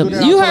 albums for him.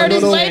 good You album. heard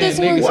his No, no, latest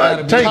niggas one? gotta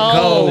What? be Tank able to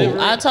cold. deliver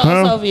it. I told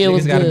Sophia it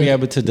was Niggas got to be good.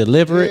 able to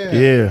deliver it.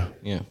 Yeah.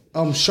 Yeah.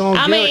 Sean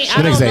I Garrett. mean, I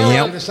Niggas don't say,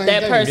 know yep. if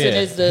that person Yeah.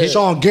 is the.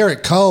 Sean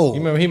Garrett Cole. You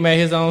remember he made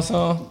his own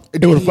song?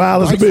 It was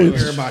foul as a bitch.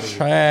 Everybody.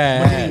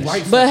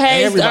 Trash. But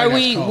Hayes, Everybody are got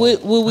we?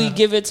 cold. Will we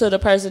give it to the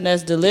person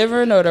that's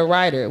delivering or the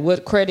writer?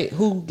 What credit?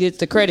 Who gets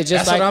the credit?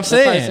 Just That's like what I'm the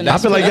saying. person I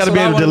that's feel like you That's got to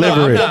be what able to I wanna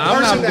deliver know. it. I'm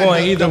person not that-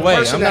 going either the way.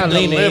 person I'm that not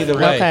leaning either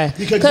delivered. way. Okay,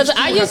 Because you because I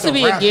still used have to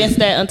be to rap against it.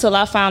 that until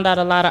I found out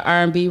a lot of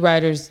R&B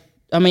writers.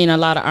 I mean, a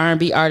lot of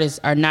R&B artists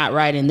are not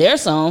writing their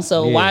songs.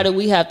 So why do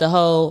we have to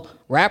hold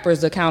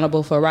rappers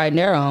accountable for writing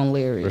their own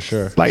lyrics? For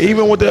sure. Like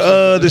even with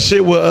the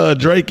shit with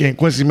Drake and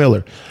Quincy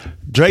Miller.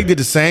 Drake did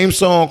the same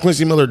song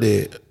Quincy Miller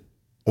did.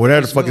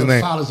 Whatever the fuck his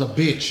name. Foul as a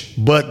bitch.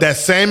 But that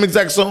same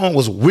exact song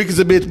was Weak as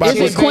a Bitch by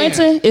Is it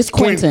Quentin? It's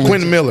Quentin.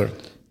 Quentin Miller.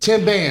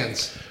 10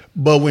 bands.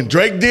 But when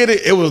Drake did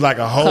it, it was like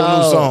a whole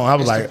new song. I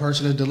was It's like, the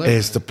person that delivered.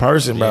 it's the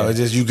person, bro. It's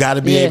just you got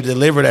to be Yeah. able to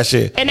deliver that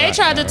shit. And they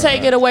tried to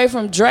take it away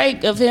from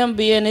Drake of him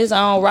being his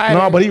own writer.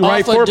 No, but he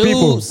write off of for Dude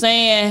people.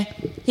 saying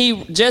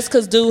he just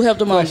because Dude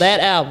helped him on that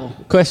album.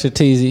 Question,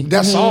 TZ.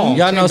 That song.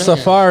 Y'all 10 know bands.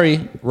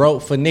 Safari wrote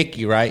for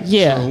Nicki, right?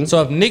 Yeah.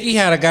 So if Nicki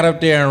had got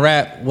up there and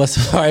rap, what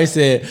Safari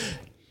said,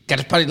 got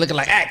his party looking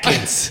like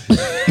Atkins.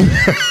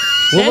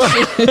 She would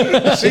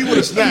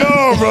have snapped.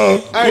 No,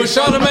 bro. Well,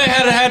 Charlamagne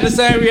had the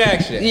same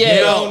reaction. Yeah. He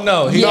don't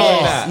know. He would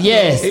Yes, not.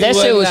 yes. He that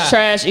would shit was not.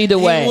 trash either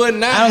way. He would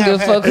not I don't give a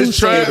have fuck had- who It's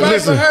said trash. it. Right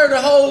Listen. for her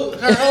the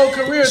whole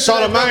career.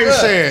 Charlamagne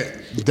said,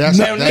 that's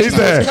No, that's He not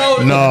said, told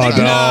her. no, No,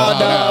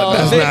 dog.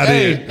 That's not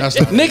Hey, it. That's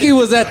not Nicki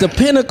was at the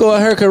pinnacle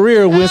of her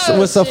career with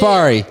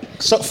Safari.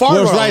 Safari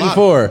Was wrote a writing lot.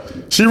 for her.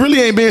 She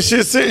really ain't been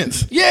shit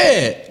since.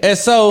 Yeah. And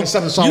so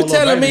Except the song you with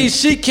Lil telling me Baby.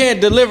 she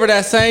can't deliver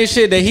that same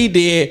shit that he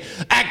did,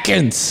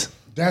 Atkins.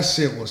 That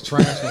shit was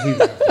trash when he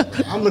rapped.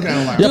 I'm looking at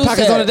him like, Your Dude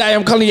pockets said- on the diet,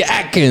 I'm calling you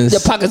Atkins.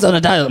 Your pockets on the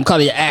dial. I'm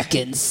calling you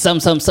Atkins.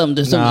 Something.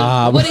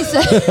 Nah, What he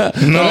said? No,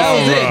 that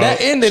was bro. it. That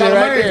ended it right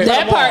Charlamagne- there.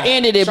 That part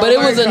ended it, but it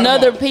was Charlamagne cut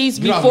another him off. piece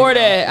You know before what I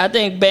mean? that. I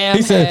think Bam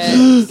He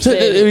said,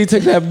 said he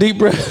took that deep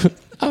breath.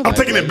 I'm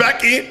taking it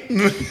back in. it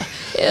was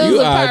You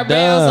a are part.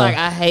 Bam was dumb. like,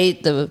 I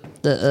hate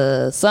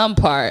the some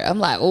part. I'm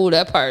like, oh,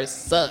 that part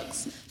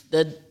sucks.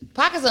 The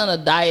pockets on a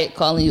diet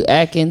calling you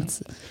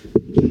Atkins.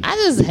 I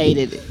just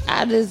hated it.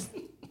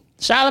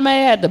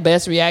 Charlamagne had the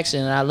best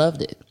reaction, and I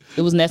loved it.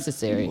 It was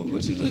necessary.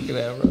 What you looking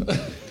at, bro?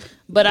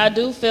 But I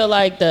do feel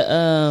like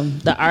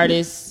the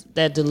artist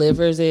that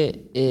delivers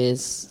it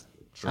is,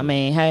 I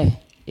mean, hey,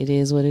 it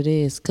is what it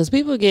is. Because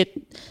people get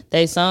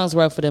their songs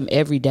wrote for them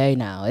every day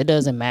now. It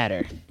doesn't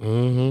matter.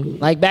 Mm-hmm.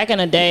 Like back in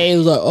the day, it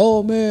was like,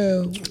 oh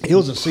man, it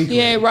was a secret. he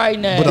ain't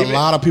writing that. But a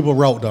lot of people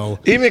wrote, though.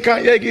 Even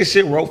Kanye get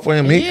shit wrote for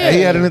him. He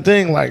had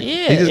anything like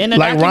Yeah, he just, in a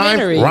like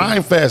documentary.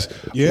 Rhyme Fest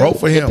wrote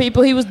for him.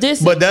 People he was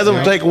dissing. But that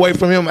doesn't take away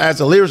from him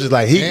as a lyricist.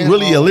 Like he And,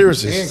 really a And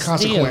lyricist.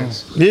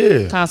 Consequence.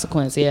 Yeah.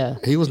 Consequence, yeah.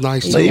 He was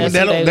nice, So too. even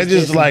That's what they that's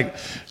was just dissing.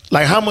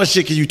 like how much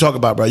shit can you talk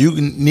about, bro? You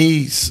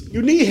need,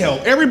 You need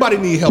help. Everybody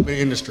need help in the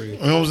industry. you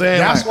know what I'm saying?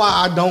 That's Like,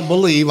 why I don't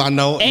believe. I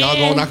know y'all And-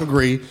 gonna not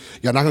agree.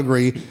 Y'all not gonna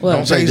agree. What?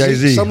 Don't say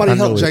Jay-Z. Somebody I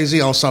know help it. Jay-Z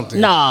on something.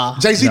 Nah.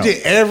 Jay-Z No. did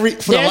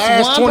for the There's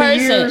last one 20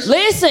 person. years.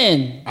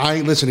 Listen. I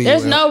ain't listening to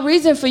There's you. no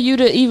reason for you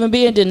to even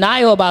be in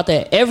denial about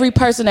that. Every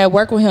person that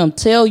work with him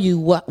tell you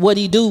what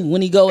he do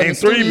when he go in in the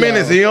 3 studio.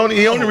 minutes, he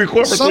only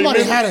record for 3 Somebody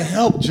minutes. had to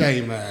help Jay,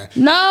 man.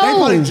 No. They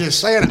probably just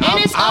saying And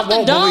it's off the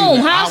won't dome. believe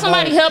it. How I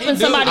somebody won't. helping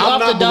somebody I'm off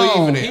not the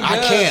dome? believing it.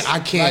 I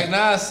can't. Like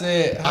Nas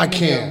said, how I many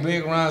can't.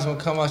 big rhymes gonna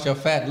come out your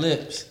fat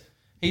lips?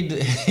 He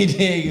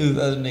did use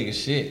other niggas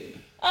shit.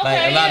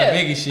 Like a lot of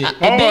Biggie shit.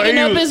 Bigging he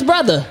up was- his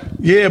brother.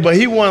 Yeah, but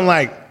he wasn't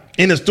like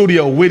in the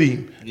studio with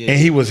him, and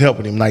he was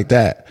helping him like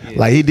that.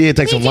 Like he did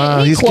take some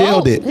lines. He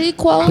scaled it. He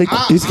quote.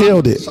 He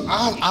scaled it. So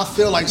I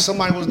feel like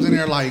somebody was in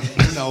there, like,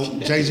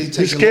 Jay-Z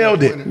taking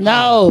scaled it.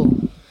 No.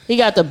 He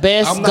got the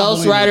best I'm not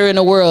ghostwriter believing it. in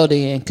the world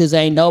in, because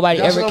ain't nobody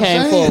That's ever what I'm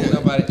came saying. forward.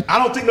 Nobody. I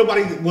don't think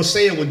nobody will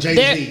say it with Jay-Z.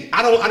 There-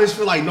 I just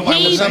feel like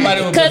nobody will say somebody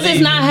it. will Because it's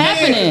believe not you. Yeah,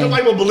 happening.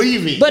 nobody will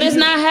believe it. But it's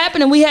not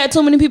happening. We had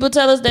too many people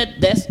tell us that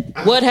that's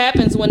what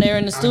happens when they're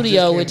in the I just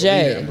studio can't with believe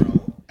Jay. that,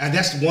 bro. And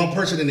that's one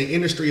person in the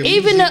industry of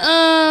Even music.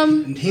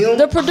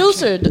 the Him?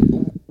 producer,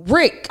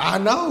 Rick. I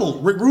know.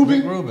 Rick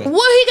Rubin. Rubin.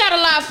 What he got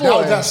a lot That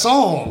was for? that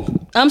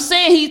song. I'm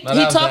saying he that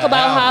was talk that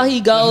about how album.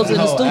 he goes in the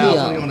whole He was only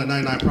studio. on the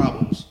 99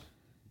 Problems.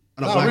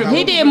 On the No, Black Rick Album.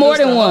 He did more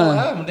than produced the whole one.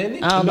 album, didn't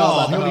he? I don't know No,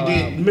 about he that. only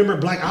did. Remember,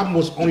 Black Album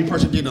was the only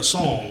person that did a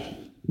song.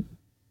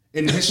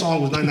 And his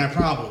song was 99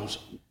 Problems.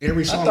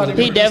 Every song thought was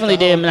he He different. definitely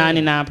did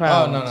 99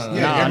 problems. no.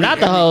 Yeah, every- not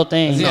the whole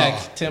thing. He No.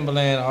 had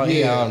Timberland, all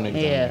he all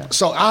niggas. Yeah.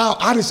 So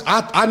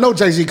I know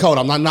Jay-Z code.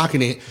 I'm not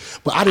knocking it,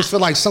 but I just feel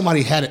like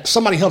somebody had it.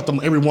 Somebody helped him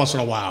every once in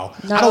a while.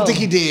 No. I don't think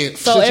he did.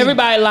 So Since he-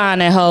 everybody lying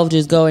that Hove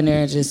just go in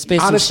there and just spit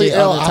some honestly, shit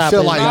L, on the I top feel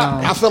of like his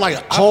I own. feel like I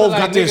feel Hove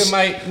like got this.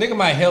 nigga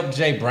might help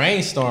Jay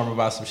brainstorm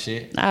about some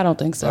shit. I don't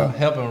think so.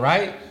 Help him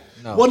write?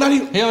 No. Well, not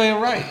even. He don't even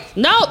write.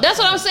 No, that's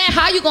what I'm saying.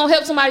 How you gonna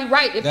help somebody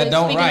write if That they're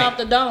don't speaking write. off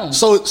the dome?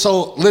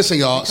 So listen,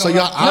 y'all. So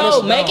y'all. No,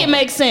 honest- make it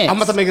make sense. I'm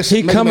about to make it.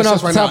 He make it coming make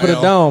off sense the right top of now,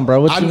 the dome,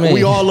 bro. What you mean?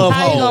 We all love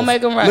How you Hov. gonna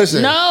make them right?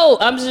 Listen, No,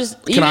 I'm just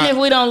even I- if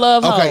we don't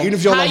love Hov, Okay, even if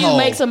you don't how love you Hov.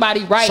 make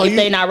somebody right So if you-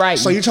 they not right?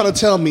 So you trying to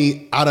tell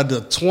me out of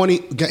the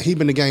 20, he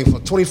been in the game for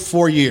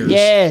 24 years.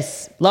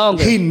 yes,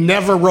 longer. He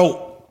never wrote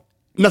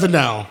nothing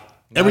down.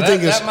 Everything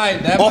that is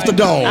might off the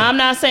dome. I'm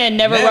not saying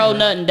never Never. wrote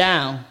nothing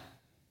down.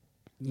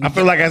 I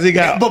feel like as he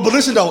got, But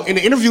listen though, in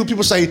the interview,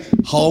 people say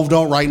Hov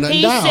don't write nothing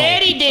He down.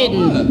 said he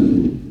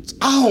didn't.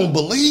 I don't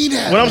believe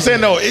that. what I'm man. saying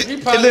though,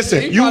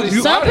 listen, you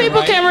Some started people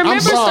right. can remember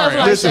stuff sorry.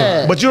 like listen,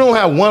 that. but you don't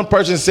have one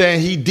person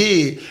saying he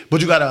did, but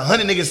you got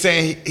 100 niggas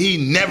saying he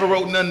never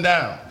wrote nothing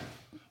down.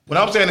 What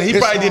I'm saying, he It's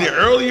probably did it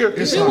hard. earlier.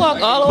 It's you hard.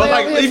 walk all the But way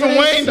like over here even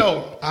for this? Wayne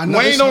though, I know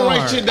Wayne it's don't write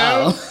hard. shit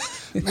down.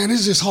 Man,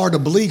 it's just hard to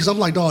believe because I'm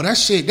like, dog, that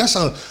shit, that's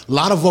a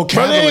lot of Bro, they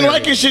vocabulary. ain't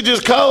liking shit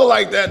just cold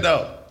like that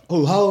though.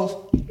 Who,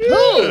 Hov?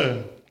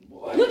 Who?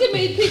 Look at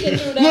me peeking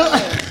through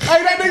that.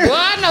 Hey, that nigga.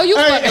 Well, I know you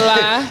fucking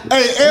lie.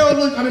 Hey, L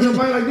look under the mic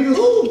like, nigga,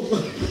 who?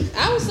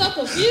 I was so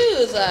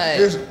confused. Like,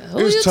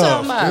 who you tough.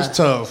 talking about? It's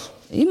tough.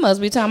 You must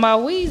be talking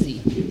about Weezy.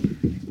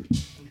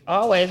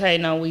 Always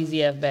hating on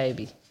Weezy F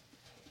baby.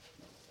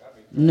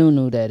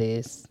 Nunu, that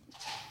is.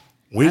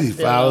 Weezy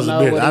still fouls a don't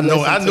know bit. what he I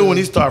listened knew to. when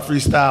he started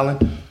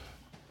freestyling.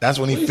 That's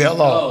when he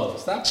fell off. Oh,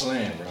 stop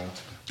playing, bro.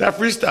 That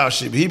freestyle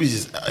shit, he be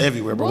just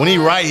everywhere. But when he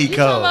write, he You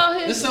cold. talking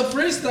about It's his- a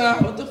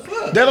freestyle. What the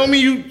fuck? That don't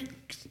mean you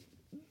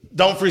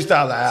don't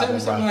freestyle the Tell me album, bro.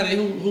 somebody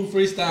who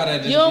freestyled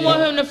that. You don't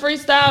want him to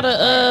freestyle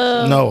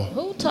the No.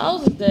 Who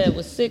toes is that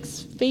with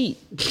 6 feet?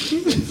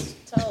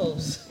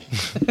 Toes.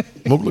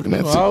 Mook looking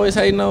at I always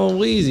hating on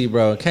Weezy,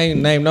 bro.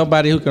 Can't name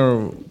nobody who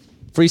can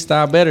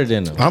freestyle better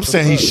than him. I'm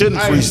saying he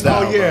shouldn't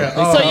freestyle. Oh, yeah.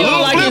 So you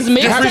don't like his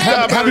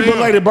mixtape? Happy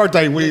belated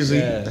birthday, Weezy.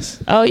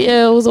 Yes. Oh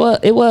yeah, it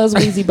was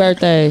Weezy's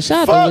birthday.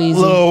 Shout out Fuck to Weezy.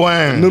 Lil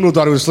Wayne. Nunu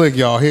thought he was slick,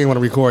 y'all. He didn't want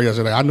to record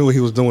yesterday. I knew what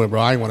he was doing, bro.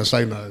 I didn't want to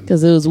say nothing.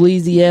 Cause it was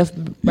Weezy F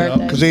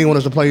birthday. Because he didn't want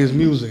us to play his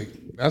music.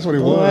 That's what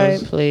it Boy,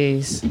 was.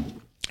 please.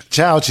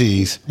 Chow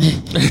cheese.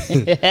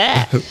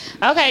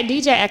 Okay,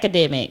 DJ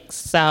Academics.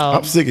 So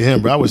I'm sick of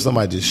him, bro. I wish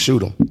somebody just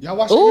shoot him. Y'all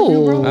watch the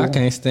interview, bro? I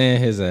can't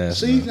stand his ass.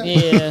 See?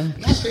 yeah,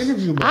 Watch the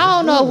interview, bro. I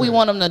don't know if we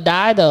want him to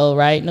die though,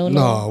 right? No.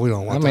 No, we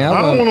don't I want mean, that.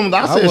 I don't want him.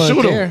 I said wouldn't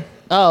shoot him. care.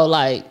 Oh,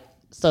 like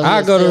so. I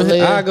he'll go still to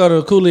live?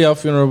 Coolio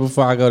funeral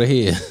before I go to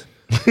his.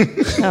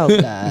 Oh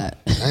God,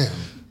 Damn.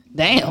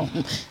 damn,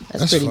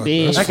 that's pretty fucked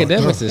big. up.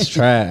 Academics is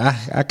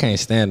trash. I can't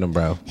stand him,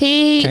 bro.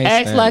 He Can't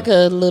acts stand like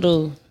a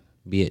little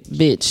Bitch.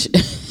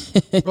 bitch.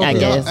 I Okay,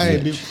 guess.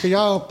 Hey, can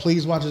y'all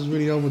please watch this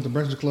video with the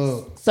Breakfast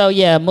Club? So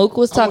yeah, Mook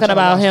was I want talking y'all to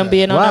about watch him that.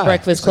 being on Why? the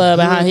Breakfast It's a Club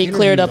and how good he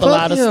cleared up a interview.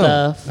 lot of Fuck him.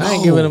 stuff. I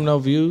ain't giving him no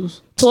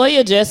views.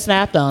 Toya just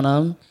snapped on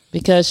him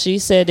because she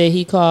said that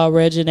he called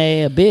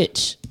Reginae a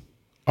bitch.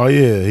 Oh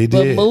yeah, he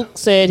But did. Mook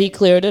said he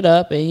cleared it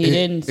up and he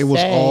didn't It was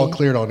say. all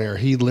cleared on there.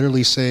 He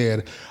literally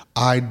said,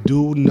 I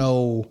do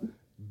know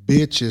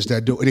bitches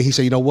that do. And he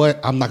said, you know what?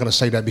 I'm not going to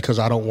say that because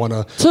I don't want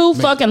to. Too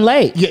fucking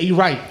late. Yeah, you're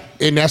right.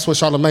 And that's what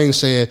Charlamagne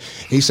said.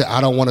 He said,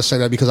 I don't want to say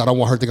that because I don't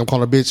want her to think I'm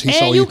calling her a bitch.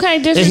 And you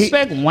can't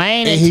disrespect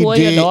Wayne and he Toya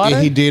did, daughter.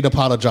 And he did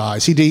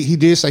apologize. He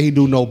did say he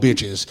do know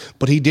bitches,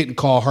 but he didn't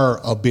call her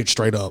a bitch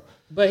straight up.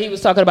 But he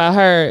was talking about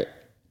her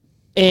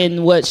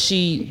and what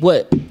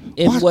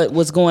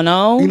was going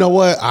on. You know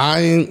what?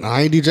 I ain't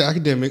DJ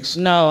Academics.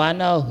 No, I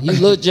know.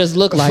 You just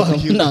look like Fuck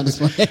him. you. No, I'm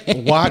just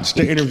playing. Watch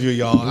the interview,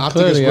 y'all. I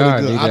think it's clearly really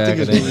are good. I DJ think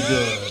it's really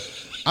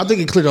Academics. good. I think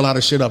he cleared a lot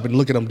of shit up and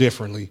look at them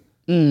differently.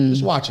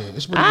 Just watch it.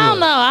 It's really I don't good.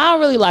 know. I don't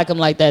really like him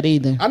like that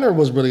either. I never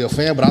was really a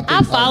fan, but I think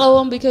I follow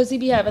him because he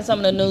be having some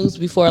of the news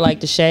before like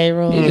the Shade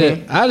Room.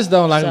 I just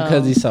don't like him So-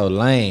 because he's so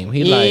lame.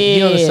 He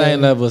on the Yeah.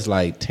 same level as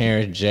like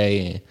Terrence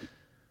J and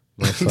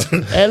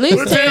motherfucker. At least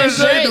What Terrence Terrence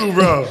J do, J.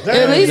 bro?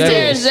 At least J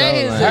Terrence is so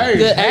J is lame. a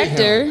good hate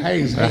actor. him.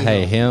 Hayes, I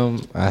hate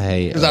him. I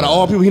hate. Because out of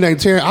all people, he named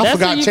Terrence. I That's who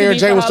forgot you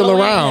Terrence can be J was for still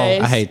Halloween, around.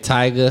 Hayes. I hate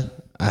Tyga.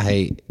 I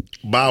hate.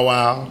 Bow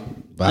Wow.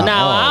 No,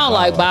 I don't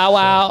like Bow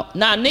Wow.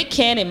 Now Nick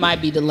Cannon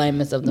might be the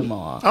lamest of them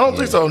all. I don't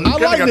think so. I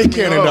like Nick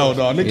Cannon though,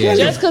 dog. Nick Yeah. Cannon.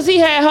 Just because he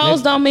had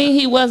hoes don't mean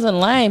he wasn't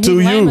lame. He's To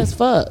lame you. as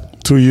fuck.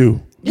 To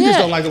you. You just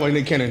Yeah. don't like the way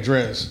Nick Cannon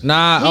dressed.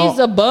 Nah, He's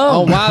a bum.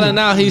 On Wild 'N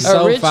Out, he's A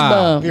so rich foul.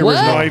 bum. He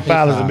What? No, he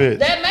foul as a bitch.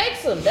 That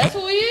makes him. That's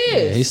who he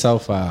is. He's so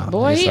foul.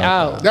 Boy, He's he so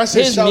out. foul. That's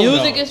his show,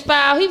 music though. is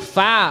foul. He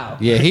foul.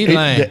 Yeah, he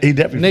lame. he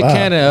definitely Nick foul.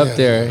 Cannon up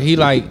there. He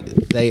like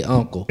they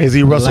uncle. Is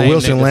he Russell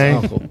Wilson nigga's lame?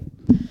 uncle.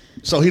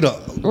 So he the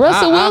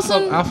Russell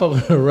Wilson. I fuck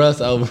with Russ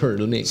over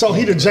Nick. so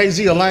he the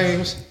Jay-Z of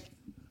lames.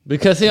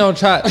 Because he don't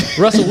try.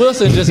 Russell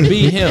Wilson just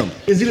beat him.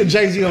 Is he the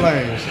Jay-Z of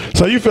lames?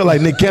 So you feel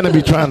like Nick Cannon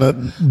be trying to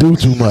do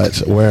too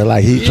much, where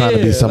like he's trying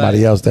to be somebody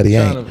like, else that he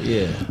trying ain't. to-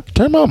 yeah.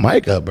 Turn my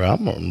mic up, bro.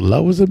 I'm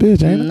low as a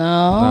bitch, ain't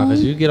Nah, No.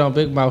 cause you get on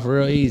Big Mouth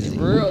real easy.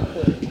 Real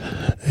quick.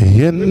 I?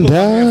 Hitting die.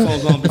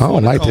 headphones on I before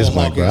don't like this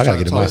Nicole mic, bro. I gotta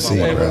get in my Hawkins seat,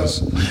 trying to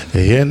bro. talk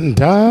Hitting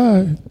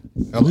die.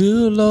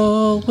 We'll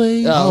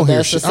always. I Oh, don't hear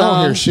that's the shit. I don't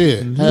hear song.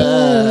 shit.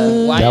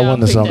 Why That y'all wasn't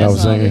the pick song that I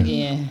was song singing.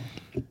 again?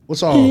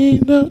 What's all?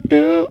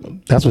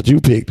 That's what you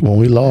picked when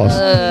we lost.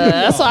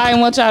 That's why I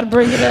didn't want y'all to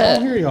bring it I up.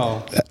 don't hear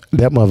y'all.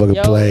 That motherfucker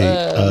Yo,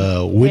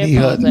 played Whitney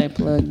headphones Hutton. ain't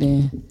plugged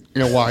in.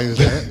 And why is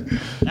that?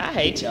 I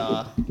hate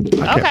y'all.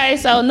 Okay,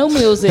 so new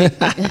music.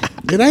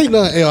 It ain't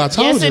nothing. I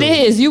told Yes, you. it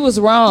is. You was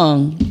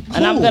wrong,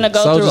 and I'm gonna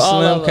go Soldier through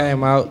all Slim of them.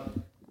 came out.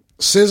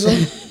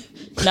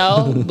 SZA.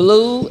 No,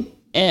 Blue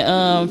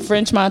and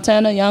French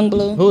Montana, Young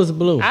Blue. Who is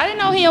Blue? I didn't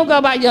know he don't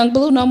go by Young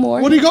Blue no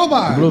more. What do you go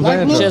by? Blue Like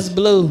Vandross. Just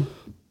Blue.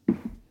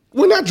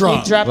 When that He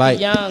dropped? dropped Like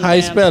the Young. how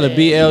you spell it?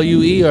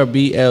 BLUE or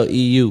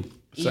BLEU?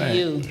 EU.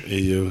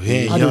 He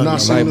ain't I do young.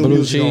 not see like new blue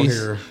music on cheese.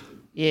 here.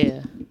 Yeah.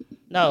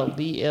 No,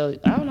 BL.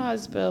 I don't know how to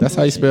spell. That's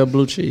blue how you cheese. spell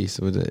blue cheese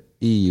with the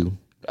EU.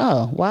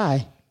 Oh,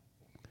 why?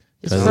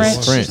 It's 'Cause French,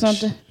 it's or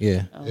something.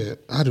 Yeah. Yeah,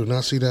 I do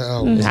not see that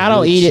album. I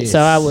don't eat it, so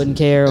I wouldn't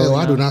care. Hell, you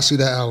I know. do not see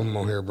that album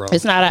on here, bro.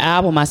 It's not an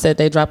album. I said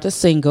they dropped a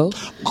single.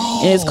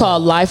 And it's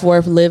called Life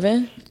Worth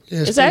Living.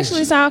 Yeah, It's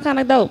actually sound kind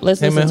of dope.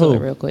 Let's Him listen and to who? it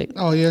real quick.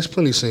 Oh yeah, it's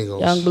plenty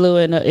singles. Young Blue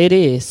and it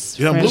is.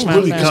 Young French Blue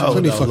really Montana. cold.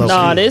 Plenty though, fucking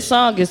low-key. No, this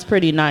song is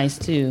pretty nice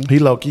too. He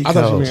low key I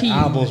thought you cold. meant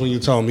albums when you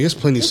told me. It's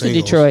plenty It's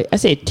singles. Detroit. I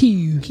said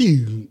T.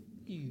 Cute.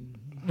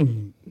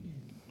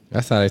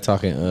 That's how they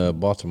talk in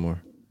Baltimore.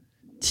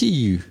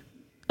 T.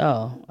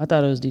 Oh, I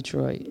thought it was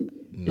Detroit.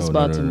 It's No.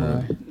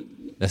 Baltimore.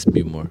 That's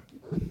Bmore.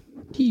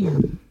 T.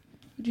 What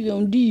you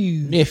gonna do?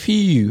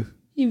 Nephew.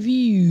 If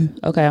you.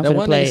 Okay, I'm That gonna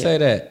one play nigga it. say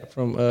that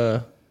from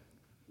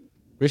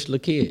Rich the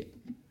Kid.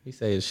 He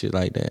say shit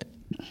like that.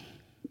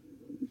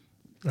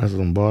 That's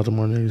some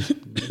Baltimore niggas.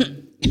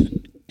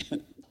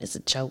 It's a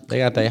joke. They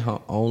got their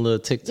own little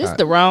TikTok. This is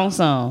the wrong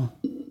song.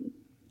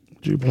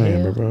 What you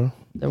playing, bro?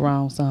 The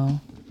wrong song.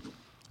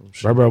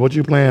 Bro, what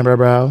you playing,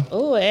 bro?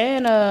 Oh,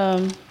 and I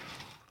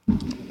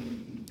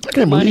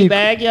can't Money believe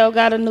Bag Yo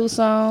got a new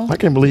song. I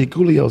can't believe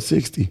Coolio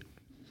 60.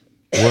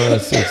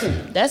 Was 60.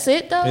 That's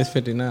it though. It's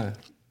 59.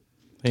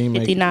 He ain't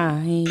make it.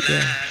 59. He ain't,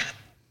 yeah.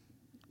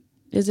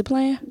 Is it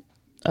playing?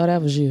 Oh,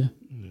 that was you.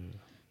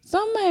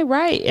 Something ain't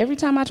right. Every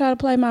time I try to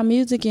play my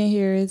music in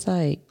here, it's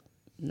like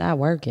not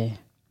working.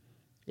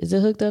 Is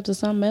it hooked up to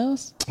something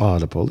else? Oh,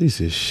 the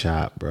police is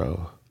shot,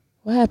 bro.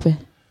 What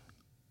happened?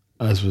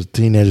 Us was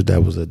teenagers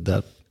that was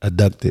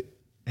abducted,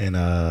 and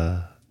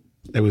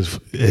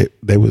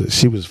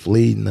she was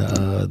fleeing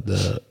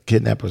the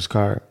kidnapper's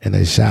car, and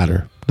they shot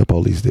her. The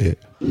police did.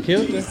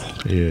 Killed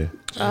her? Yeah.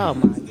 Oh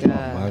my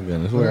God. My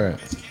goodness. Where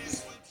at?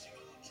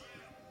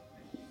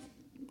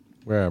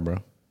 Where at, bro?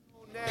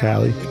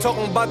 Cali.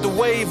 Talking about the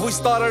wave, we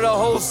started a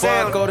whole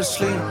sound. I go to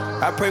sleep,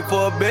 I pray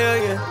for $1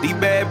 billion. These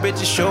bad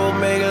bitches show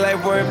make it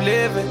like worth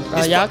living.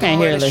 Oh, y'all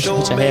can't hear unless you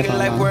put your make it headphones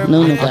like on. worth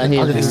Nunu living. got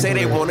headphones. They say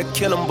they wanna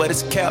kill him, but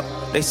it's cap.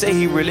 They say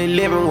he really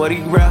living what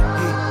he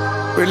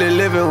rap. Really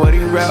living what he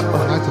rap.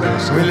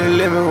 Really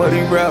living what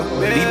he rap.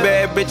 These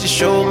bad bitches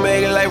show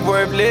make it like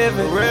worth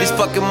living. This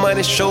fucking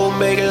money show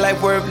make it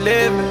like worth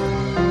living.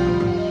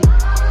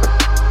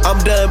 I'm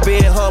done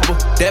being humble.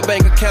 That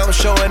bank account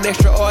showing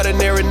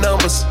extraordinary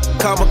numbers.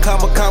 Comma,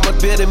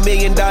 build $1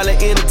 million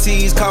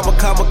entities. Comma,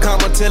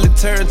 till it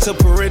turned to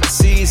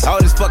parentheses. All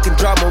this fucking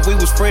drama, we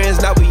was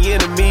friends, now we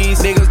enemies.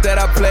 Niggas that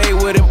I played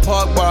with in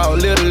park ball,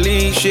 little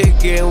league. Shit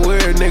getting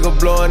weird, nigga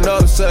blowing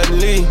up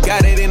suddenly.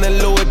 Got it in a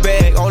Louis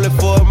bag, only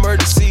for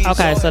emergencies.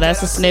 Okay, so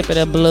that's a snippet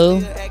of Blue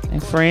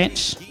and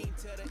French.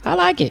 I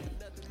like it.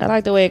 I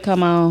like the way it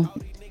come on.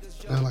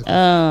 I like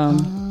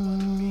that.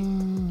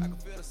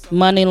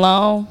 Money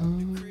Long.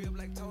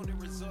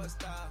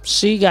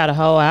 She got a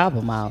whole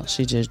album out.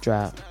 She just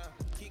dropped.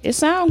 It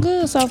sound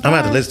good so far. I'm gonna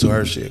have to listen to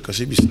her shit because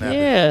she be snapping.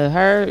 Yeah,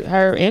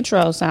 her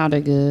intro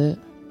sounded good.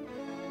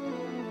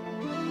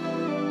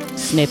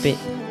 Snippet.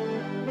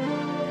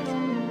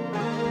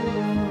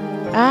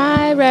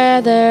 I'd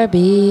rather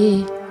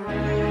be.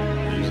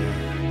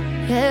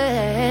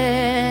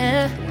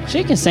 Yeah.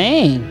 She can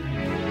sing.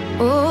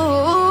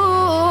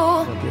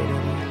 Ooh.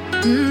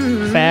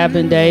 Fab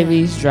and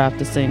Davies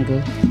dropped a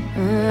single.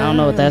 I don't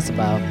know what that's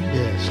about.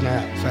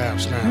 Yeah, Fab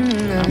Snap.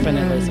 I'm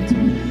finna listen to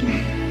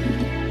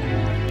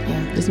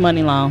it. It's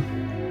Money Long.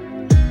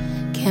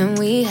 Can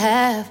we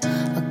have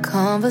a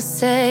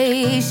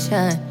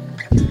conversation?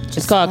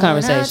 It's called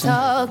Conversation.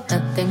 Talk,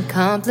 nothing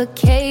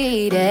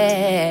complicated.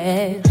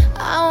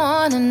 I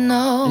wanna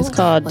know. It's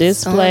called what's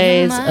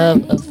Displays on your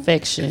of mind.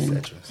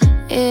 Affection.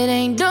 It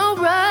ain't no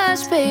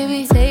rush,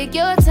 baby. Take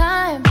your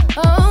time.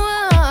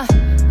 Oh,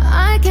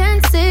 I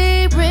can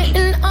see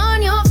written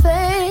on your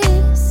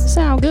face.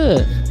 Sound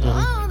good.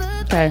 All the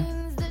Okay.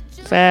 things that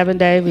you Fab and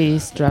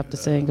Davies dropped a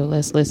single.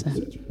 Let's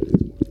listen.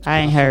 I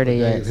ain't heard it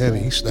yet. Heavy,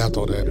 he snapped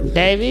on that.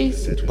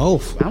 Davies?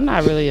 Both. I'm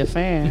not really a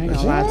fan. I ain't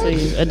gonna lie to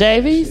you. A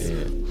Davies?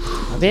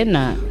 I bet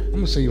not. I'm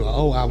gonna send you an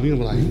old album. You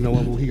gonna be like, you know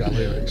what? He got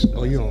lyrics.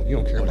 Oh, you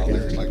don't care about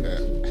lyrics like that.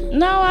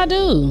 No, I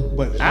do.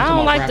 But I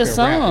don't like the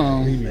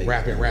song. He be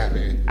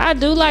rapping. I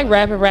do like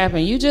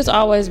rapping. You just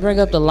always bring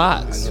up the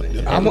locks. I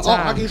every get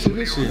time. some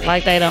good shit.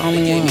 Like they the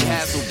only Getting ones.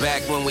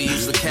 Hasselback when we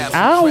used to capsule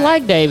I don't crack.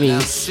 like Now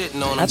Davies.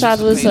 shitting on I him tried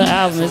to just listen to the pay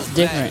album. It's back.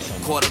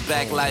 different.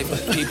 Quarterback life,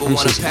 people This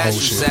wanna is pass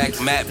you bullshit.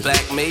 Zach. Matte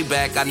Black,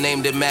 Maybach, I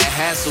named it Matt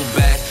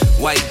Hasselback.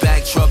 White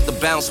back truck, the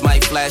bounce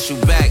might flash you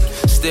back.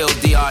 Still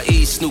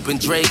DRE, Snoop and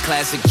Dre,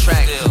 classic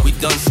track. We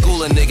done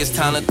schooling niggas,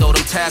 time to throw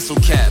them tassel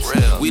caps.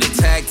 We the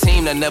tag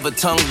team that never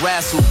tongue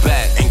wrestle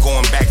back. Ain't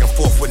going back and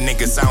forth with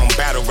niggas, I don't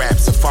battle rap.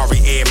 Safari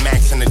Air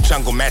Max in the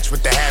jungle, match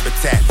with the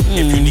habitat.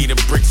 If you need a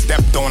brick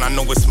stepped on, I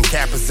know where some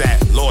cappers at.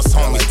 Lost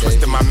homies,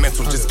 twisted my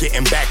mental, just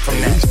getting back from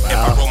that. If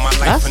I wrote my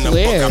life in a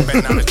swear. book, I've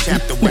been out a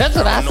chapter where That's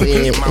what I don't know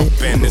where your said. mouth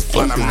been. This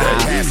blunt, I'm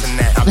not passing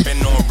that. I've been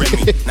on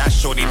Remy, not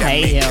shorty that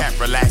hate make him. cap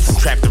relax.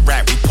 Trap the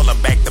rap, we pull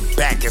her back to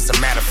back, as a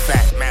matter of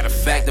fact.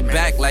 Back to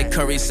back like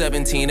Curry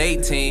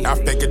 17-18. I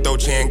figured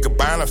Dolce and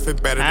Gabbana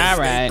fit better than All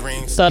State right.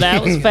 Greens. So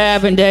that was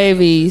Fab and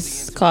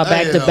Davies called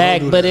Back to Yeah,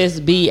 Back, don't do but that. it's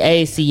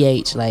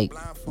BACH, like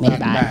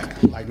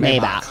Maybach. Like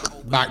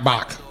Maybach.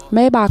 Back.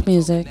 Maybach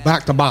music.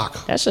 Back to back.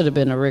 That should have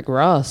been a Rick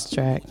Ross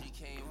track.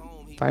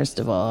 First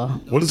of all,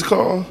 What is it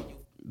called?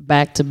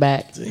 Back to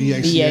Back.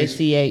 B-A-C-H.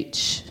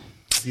 BACH.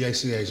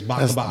 BACH,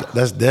 box to box.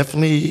 That's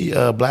definitely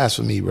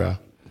blasphemy, bro.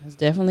 It's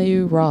definitely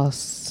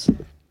Ross,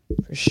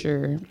 for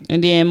sure.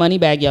 And then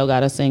Moneybagg Yo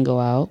got a single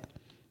out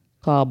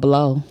called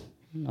Blow.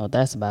 I don't know what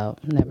that's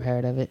about. Never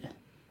heard of it.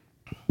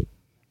 I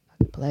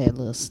can play a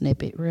little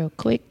snippet real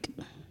quick.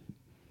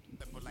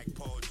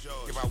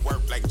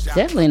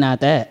 Definitely not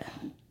that.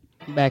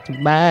 Back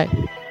to back.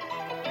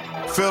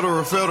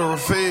 Federal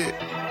Fed.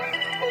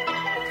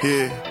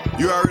 Yeah,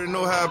 you already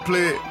know how I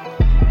play it.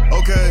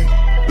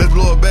 Okay, let's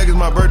blow it back, it's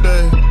my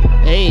birthday.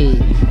 Hey.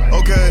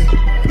 Okay,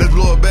 let's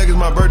blow it back, it's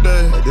my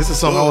birthday. This is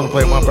something I want to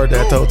play my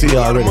birthday. I told T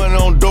already. Blow a lot of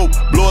money on dope,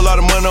 blow a lot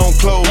of money on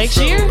clothes. Next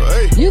year,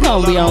 you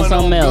gonna be on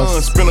something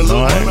else. Spend a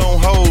little money on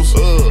hoes.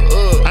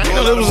 I didn't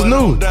know that was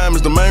new.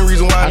 Diamonds, the main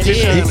reason why It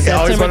is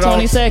September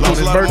 22nd. On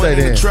his birthday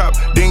then.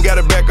 Then got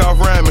it back off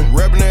rhyming.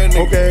 Rapping that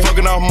nigga. Okay.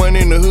 Fucking off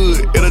money in the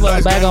hood.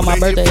 Well, back on my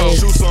birthday.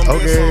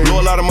 Okay.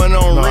 Blow a lot of money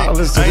on No, I rent.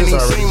 listened to I ain't this even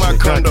already. seen my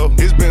Shit, condo.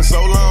 It's been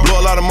so long. Blow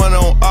a lot of money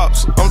on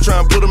ops. I'm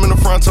trying to put them in the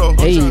front toe.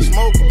 Hey.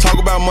 Talk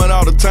about money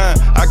all the time.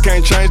 I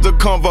can't change the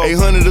convo.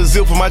 800 a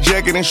zip for my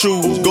jacket and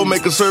shoes. Go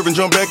make a serve and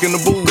jump back in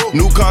the booth.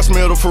 New car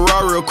smell, the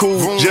Ferrari are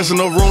cool. Just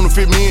enough room to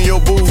fit me in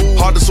your booth.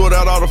 Hard to sort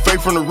out all the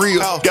fake from the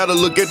real. Gotta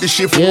look at this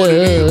shit for what it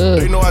is.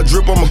 They know I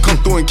drip, I'ma come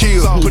through and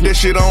kill. Put that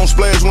shit on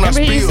splash when Remember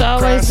I he used spill.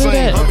 to always do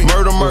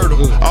that. Murder.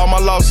 All my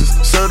losses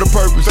serve the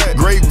purpose.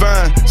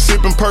 Grapevine,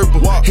 sipping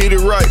purple. Hit it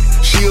right,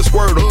 she a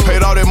squirtle.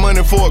 Paid all that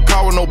money for a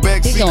car with no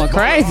backseat. He's going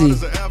crazy.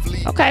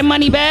 Okay,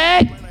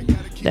 Moneybagg.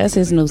 That's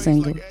his new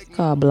single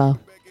called Blow.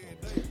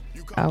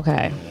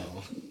 Okay.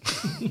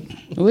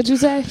 What'd you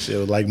say? Shit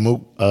was like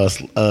Mook,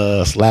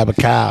 slab a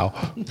cow.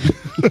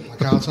 A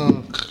cow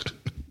tongue.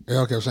 Yeah,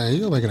 okay, I'm saying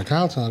you're making a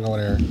cow tongue over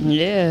there.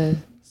 Yeah,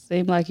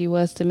 seemed like he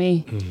was to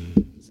me.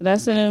 So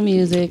that's the new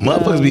music.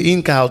 Motherfuckers be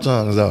eating cow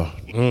tongues though.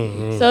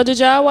 So did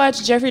y'all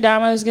watch Jeffrey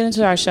Dahmer? Let's get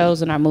into our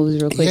shows and our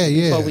movies real quick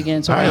before we get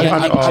into our I ain't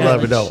watch all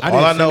of it though.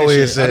 All I know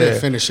is I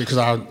didn't finish it because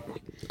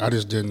I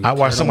just didn't. I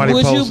watched somebody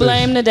Would post you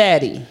blame the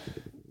daddy?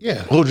 Yeah.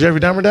 Who, Jeffrey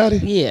Dahmer daddy?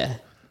 Yeah.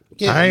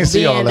 I ain't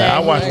see all that. I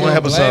watched one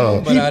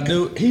episode. But I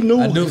do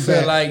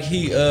feel like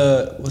he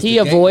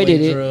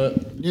avoided it.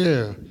 Drug.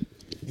 Yeah.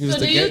 He was So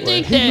the do you gateway.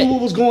 think He knew that?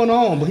 what was going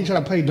on, but he tried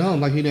to play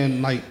dumb like he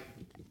didn't like.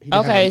 He didn't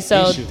Okay, have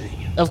so an issue.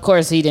 of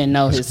course he didn't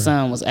know his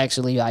son was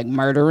actually like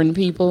murdering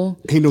people,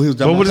 He knew he was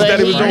dumb. What was his but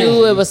daddy he was doing?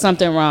 knew it was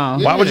something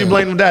wrong. Why would you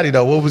blame the daddy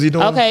though? What was he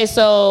doing? Okay,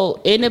 so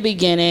in the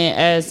beginning,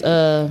 as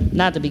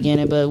not the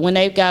beginning, but when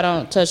they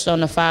touched on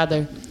the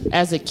father,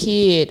 as a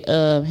kid,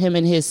 him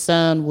and his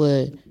son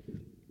would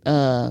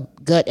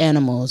gut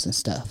animals and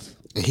stuff.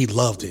 And he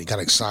loved it. He got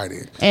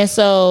excited. And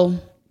so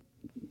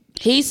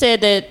he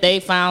said that they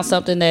found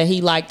something that he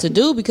liked to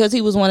do because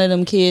he was one of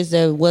them kids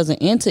that wasn't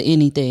into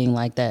anything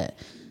like that.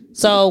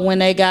 So when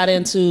they got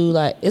into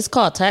like, it's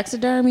called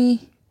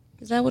taxidermy.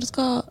 Is that what it's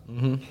called?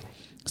 Mm-hmm.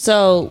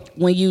 So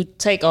when you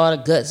take all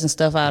the guts and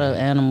stuff out of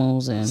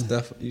animals and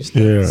stuff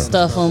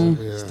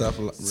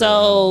them,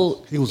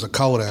 so He was a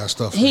cold ass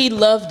stuff. he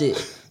loved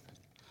it.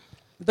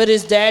 But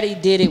his daddy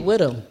did it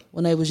with him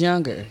when they was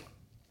younger.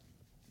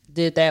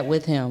 Did that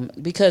with him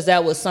because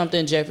that was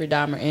something Jeffrey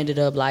Dahmer ended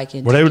up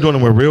liking. Were they doing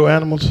it with real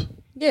animals?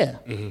 Yeah,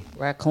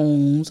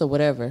 raccoons or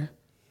whatever.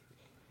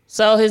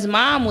 So his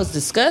mom was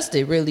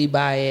disgusted really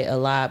by it a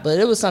lot, but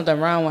it was something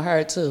wrong with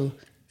her too.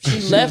 She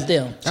left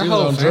them. She was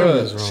on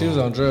drugs. She was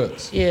on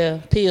drugs. Yeah,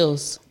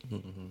 pills.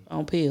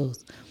 On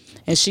pills.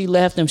 And she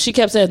left them. She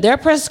kept saying, they're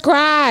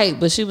prescribed,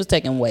 but she was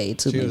taking way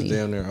too She was many.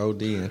 down there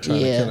ODing and trying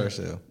to kill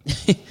herself.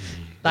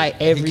 Like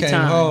every He came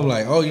time. home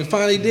like, oh, you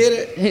finally did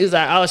it? He was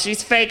like, oh,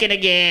 she's faking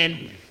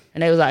again.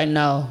 And they was like,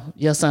 no,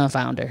 your son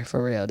found her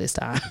for real this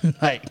time.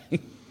 Like,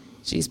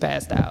 she's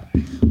passed out.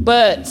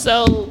 But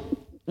so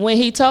when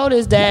he told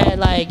his dad,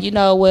 like,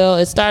 well,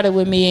 it started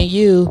with me and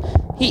you,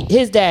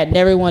 his dad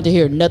never wanted to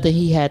hear nothing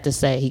he had to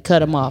say. He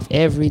cut him off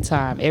every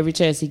time, every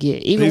chance he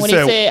get. Even when he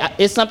said,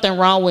 it's something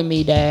wrong with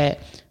me, Dad.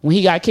 When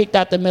he got kicked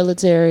out the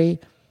military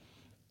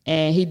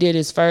and he did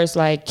his first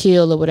like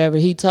kill or whatever,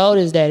 he told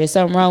his dad, there's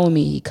something wrong with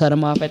me. He cut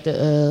him off at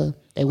the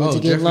they went to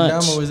get Jeffrey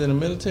lunch. Dahmer was in the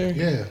military?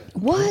 Yeah.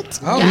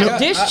 What? I Got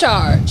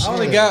discharged.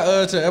 only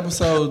got to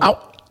episode.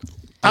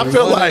 I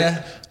feel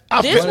like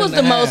This was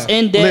the most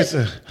in-depth.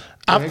 Listen,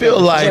 I feel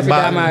like Jeffrey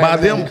by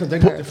Dahmer them Because they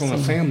got it from the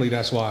family,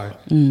 that's why.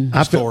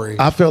 I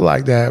feel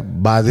like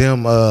that by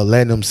them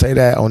letting him say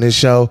that on this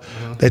show,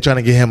 they're trying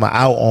to get him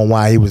out on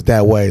why he was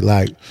that way.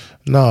 Like,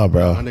 no,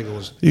 bro. My nigga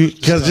was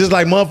Because just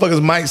like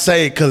motherfuckers might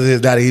say it because of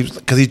his daddy,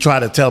 because he tried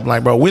to tell him,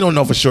 like, bro, we don't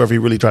know for sure if he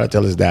really tried to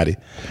tell his daddy.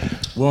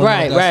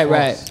 Right.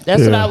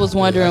 That's what I was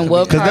wondering.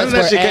 What Because none parts of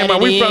that were shit came out.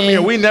 added We from in.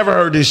 here. We never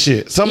heard this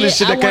shit. Some of this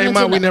shit I that came wanted to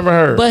out, we know- never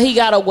heard. But he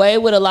got away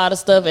with a lot of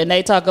stuff, and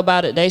they talk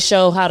about it. They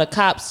show how the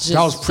cops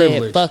That was just said,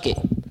 privilege. "Fuck it."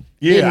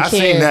 Yeah, Didn't I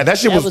seen care. that. That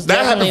shit was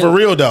that happened definitely- for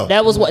real though.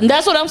 That was what.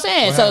 That's what I'm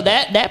saying. So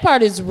that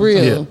part is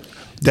real. Yeah.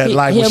 That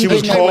like when Him she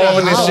was getting away calling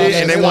with and all shit,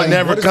 that. and they They're were like,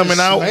 never what is coming this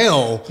out.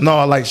 smell?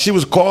 No, like she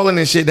was calling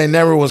and shit, they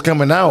never was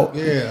coming out.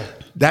 Yeah.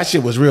 That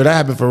shit was real. That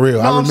happened for real. No,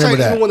 I I'm remember saying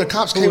that. even when the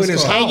cops came in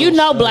his house. And you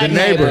know, black The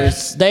neighbors.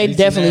 neighbors, they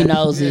definitely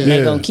knows it. Yeah.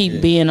 They gonna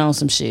keep being on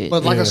some shit.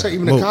 But like I said,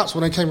 even the cops,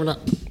 when they came in,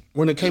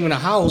 when they came in the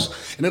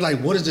house, and they're like,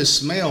 "What is this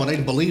smell?" And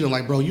they believe him,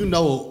 like, "Bro, you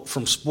know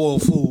from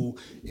spoiled food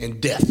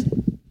and death."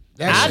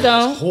 I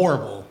don't.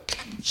 Horrible.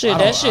 Shit,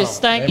 that shit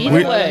stank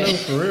either way.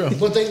 For real.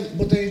 But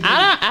they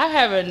I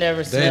haven't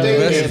never smelled they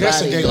it.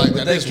 investigate like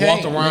that. They just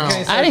walked around.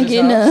 I didn't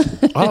get none.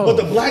 But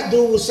the black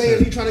dude was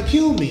saying he trying to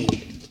kill me.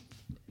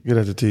 Get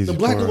at the tease. The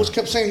black dude was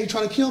kept saying he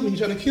trying to kill me. He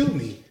trying to kill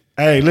me.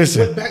 Hey, Went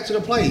listen. back to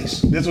the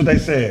place. This is what they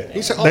said.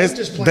 He said, they, we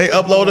just playing they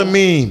uploaded a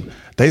meme.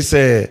 They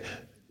said,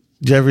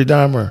 Jeffrey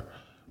Dahmer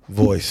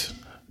voice.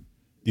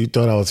 You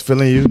thought I was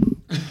feeling you?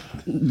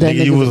 That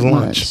Nigga, you was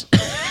lunch.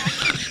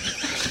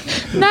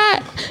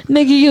 Not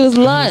nigga, you was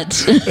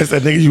lunch. They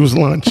said, nigga, you was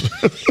lunch.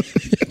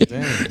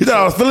 You thought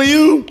I was feeling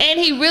you? And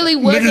he really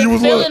Nigga, wasn't you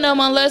was feeling what? them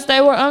unless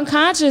they were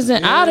unconscious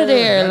and out of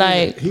there.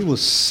 Like, He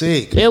was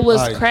sick. it was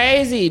Like,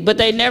 crazy. But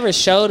they never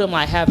showed him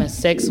like having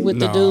sex with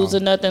the No. dudes or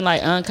nothing,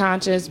 like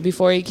unconscious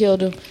before he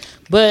killed him.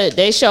 But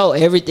they show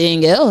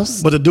everything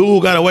else. But the dude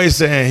who got away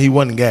saying he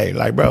wasn't gay.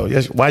 Like, bro,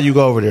 yes, why you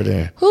go over there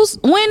then?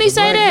 When he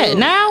say that? dude.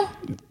 Now?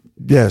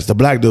 Yes, the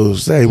black dude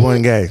say he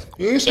wasn't gay.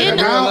 he ain't say In,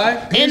 that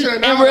now. He ain't say that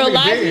in now. real That nigga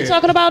life, you dead.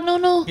 talking about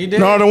Nunu? He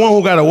did. No, the one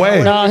who got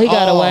away. No, he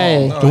got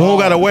away. The one who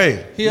got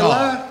away. He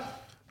alive?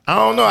 I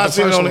don't know. I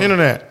seen it first on the one.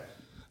 internet.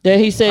 That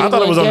he said I he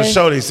thought it was on the gay?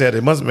 show. They said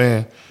it must have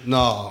been.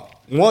 No,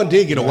 one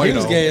did get away He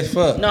was though. gay as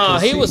fuck. No,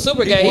 he was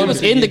super gay. He wanted was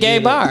to in the get gay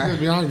gay. bar.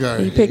 Beyond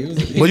gay. He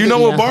picked, Well, you know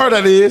what bar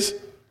that is?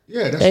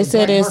 Yeah, that's they the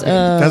said black it's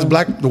market. That's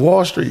Black, the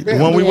Wall Street. The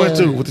Yeah. one we went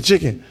Yeah. to with the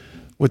chicken.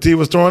 Where T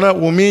was throwing up.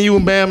 Well, me and you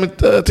and Bam and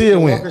Tia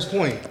went. Walker's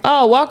Point.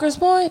 Walker's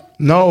Point?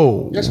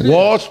 No. Yes, it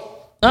Wall is.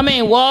 I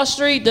mean, Wall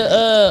Street,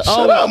 the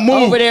Shut up,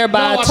 move. over there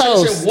by No, I said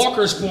Toast.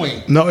 Walker's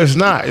Point. No, it's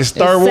not. It's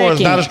Third Ward. It's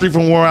second. not a street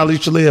from where I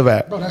used to live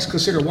at. Bro, that's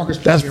considered Walker's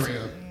Point That's-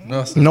 area.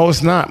 No,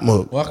 it's not,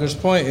 Mook. Walker's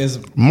Point is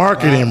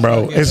Marketing,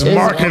 bro. It's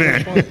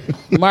marketing.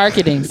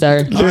 Marketing,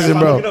 sir. Listen,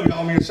 bro. Look it up, y'all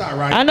on your shot,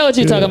 right? I know what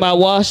you're talking about,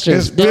 Wall Street.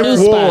 It's The new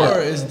Fifth Ward. spot.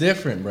 It's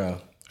different, bro.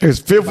 It's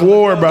Fifth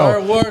Ward, bro.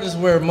 Third Ward is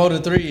where Motor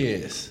 3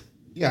 is.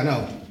 Yeah, I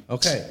know.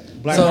 Okay.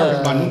 Black So-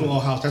 Market by Noodle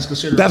House. That's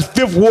considered. That's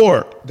Fifth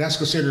Ward. That's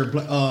considered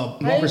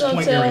Walker's gonna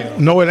Point tell? area.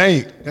 No, it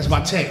ain't. That's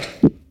by Tech.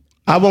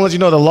 I want to let you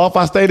know the loft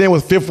I stayed in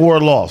was Fifth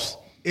Ward lofts.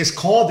 It's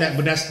called that,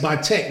 but that's by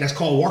Tech. That's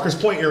called Walker's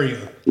Point area.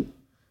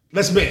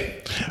 Let's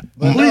bet.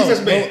 Please, No, let's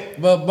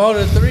bet. but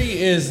Motor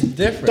 3 is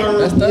different. Third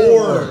That's Third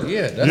Ward. Ward.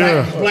 Yeah. That's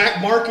Yeah. Third Ward.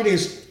 Black Market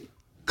is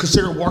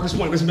considered Walker's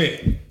Point. Let's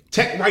bet.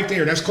 Tech right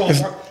there. That's called.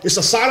 It's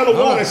a sign on the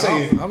wall that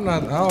say it. I'm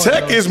not. I don't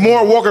Tech know. is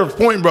more Walker's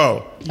Point,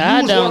 bro.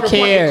 I Use don't Walker's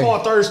Point, care. they call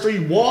Third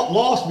Street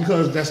Lost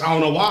because that's, I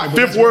don't know why. but Fifth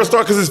that's- Ward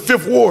start because it's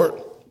Fifth Ward.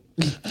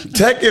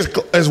 Tech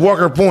is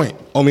Walker Point.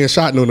 Owe me a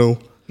shot, Nunu.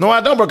 No,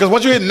 I don't, bro. Because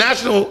once you hit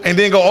National and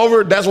then go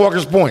over, that's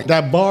Walker's Point.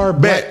 That bar,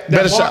 Bet. that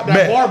Better bar, shot. that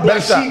Bet. bar black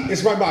Better shot. sheet.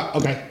 It's right by.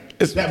 Okay,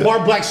 It's- that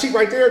bar black sheet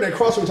right there. They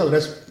cross each other.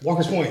 That's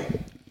Walker's Point.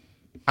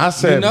 I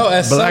said, You know,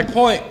 at black. some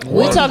point,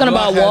 We one talking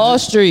block about had Wall to-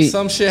 Street.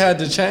 Some shit had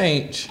to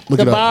change.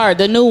 The bar,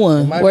 the new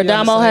one, Might where be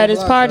on the Damo same had his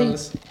block, party.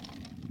 fellas.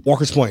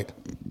 Walker's Point.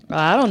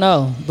 I don't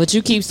know, but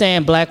you keep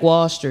saying Black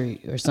Wall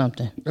Street or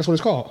something. That's what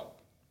it's called.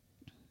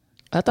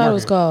 I thought it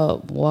was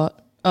called what?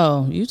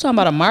 Oh, you talking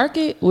about a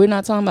market? We're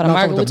not talking about a No, I'm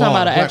market. We're the talking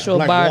bar. about an actual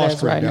Black bar Wall that's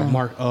Street, right that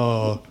now.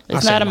 I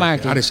It's said not a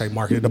market. I didn't say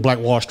market. The Black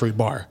Wall Street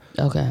bar.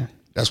 Okay.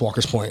 That's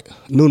Walker's Point.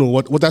 Nunu,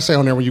 what that say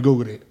on there when you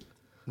Googled it?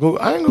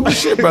 I ain't Google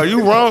shit, bro.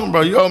 You wrong, bro.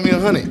 You owe me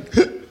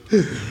 $100.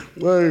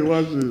 Wait,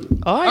 watch it.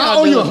 All I y'all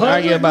owe do you is $100,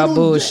 argue about Nunu.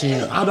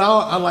 bullshit.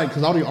 I like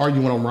because I only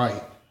argue when I'm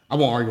right. I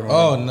won't argue when I'm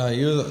Oh right. no,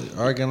 you was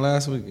arguing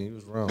last week and you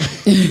was wrong.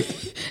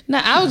 No,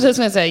 I was just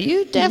gonna say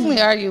you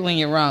definitely argue when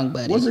you're wrong,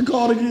 buddy. What's it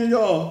called again,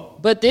 y'all?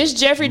 But this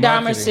Jeffrey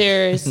Dahmer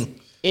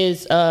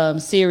Marketing.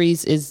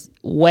 series is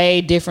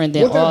way different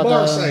than What that all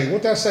bar the say?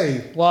 What that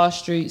say? Wall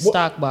Street What-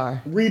 stock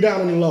bar. Read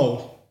down on the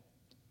low.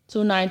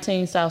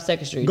 219 South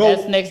 2nd Street. Go-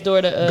 That's next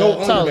door to go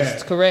under Toast,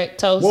 that. correct?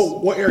 Toast.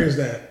 What area is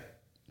that?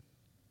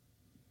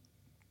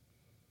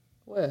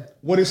 Where?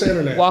 What is saying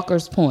on that?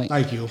 Walker's Point.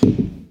 Thank you.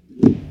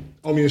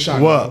 Owe me a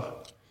shot.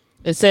 What?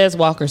 It says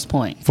Walker's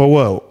Point. For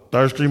what?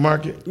 Third Street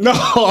Market? No.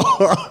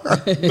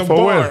 The For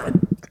bar. where?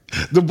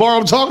 The bar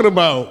I'm talking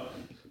about.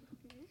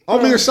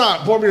 Owe me a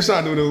shot. Pour me a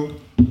shot, Nunu.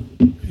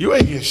 You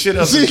ain't getting shit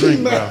else See, to he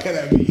drink, bro. mad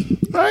at me.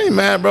 I ain't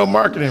mad, bro.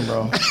 Marketing,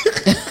 bro.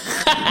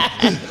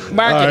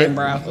 Marketing,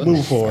 All right, bro.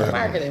 move forward.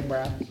 Marketing,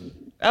 bro.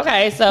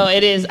 Okay, so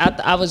it is.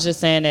 I was just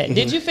saying that.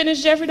 Did you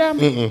finish Jeffrey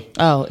Dahmer?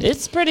 Oh,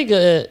 it's pretty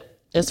good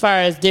as far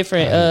as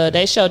different.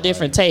 They show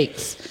different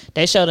takes.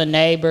 They show the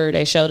neighbor.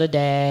 They show the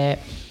dad.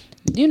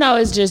 You know,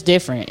 it's just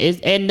different.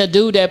 And the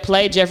dude that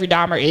played Jeffrey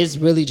Dahmer is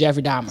really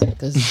Jeffrey Dahmer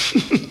because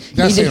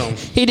That's him.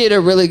 he did a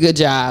really good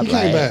job. He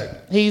came like,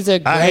 back. He's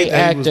a I hate great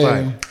that he was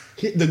actor.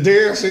 like, The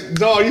dance,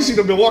 dog. You see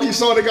the Milwaukee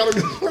song they got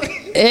him.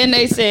 And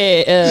they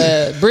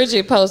said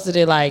Bridget posted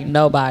it like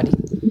nobody,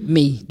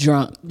 me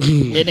drunk,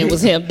 and it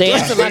was him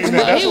dancing like a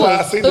that's he why I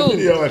was seen the stupid.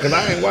 video because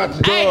I ain't watching.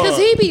 Because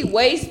he be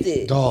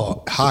wasted.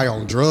 Dog, high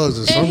on drugs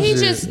or And some he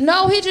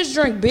shit. just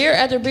drank beer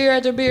after beer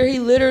after beer. He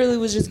literally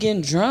was just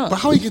getting drunk. But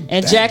how he get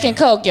and that Jack and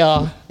Coke,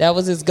 y'all. That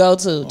was his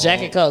go-to. Jack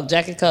and Coke,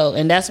 Jack and Coke.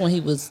 And that's when he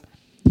was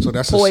So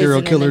that's a poison serial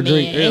in killer the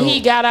drink. men. And he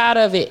got out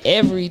of it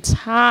every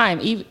time.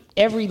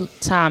 Every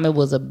time it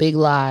was a big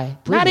lie.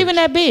 Not even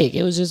that big.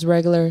 It was just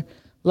regular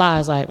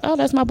lies like, oh,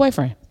 that's my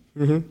boyfriend.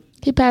 Mm-hmm.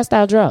 He passed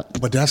out drunk.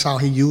 But that's how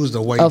he used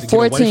the way A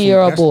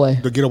 14-year-old boy.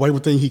 To get away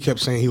with things, he kept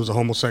saying he was a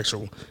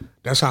homosexual.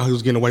 That's how he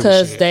was getting away with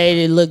Because shit.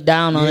 they looked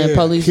down on it.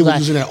 Police he was like,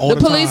 using that all the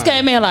the police time.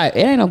 came in like, it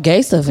ain't no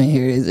gay stuff in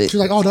here, is it? She's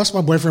like, oh, that's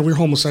my boyfriend. We're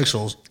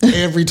homosexuals.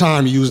 Every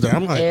time he used that.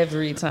 I'm like,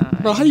 Every time.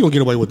 bro, how you gonna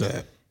get away with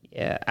that?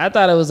 Yeah, I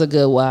thought it was a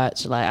good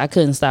watch. Like, I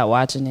couldn't stop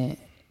watching it.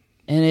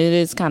 And it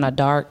is kind of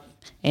dark.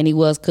 And he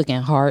was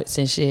cooking hearts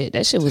and shit.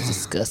 That shit was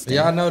disgusting.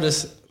 Y'all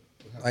notice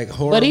like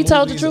horror But he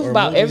told the movies truth or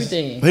about movies-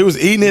 everything. He was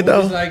eating it though.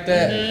 Movies like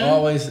that Mm-hmm.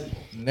 always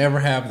never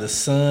have the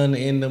sun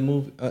in the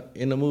movie.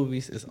 In the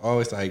movies, it's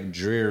always like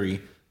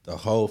dreary the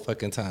whole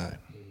fucking time.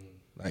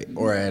 Like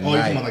or at Oh, you talking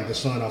night. about like the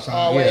sun outside?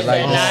 Always like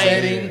at the night.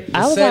 setting, I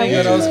was the setting like,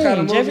 of those what you kind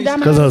of mean? Jeffrey movies. Dahmer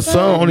Because the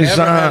sun only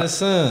Never had shines. the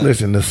sun.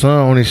 Listen, the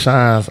sun only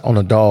shines on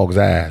a dog's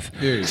eyes.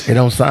 Period. It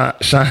don't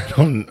shine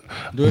on.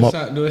 Do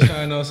it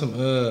shine on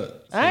some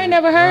I ain't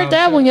never heard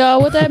that one,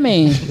 y'all. What that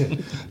mean?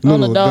 On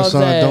the the dog's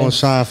sun don't ass.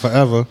 shine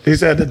forever. He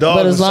said the dog.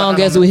 But as long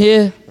as we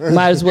here,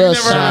 might as well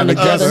never shine heard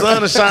the together.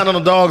 sun to shine on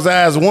a dog's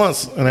eyes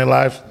once in their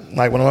life.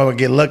 Like when I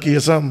get lucky or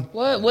something.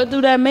 What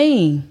do that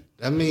mean?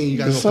 That means you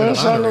The gotta go play the sun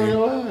shine on lottery.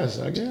 your eyes,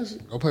 I guess.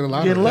 Go play the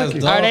lottery. Get lucky.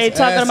 Dog's Are they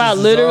talking asses about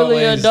is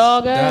literally a always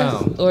dog ass?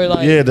 down. Or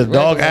like Yeah, the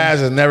dog regular?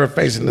 eyes is never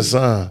facing the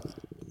sun.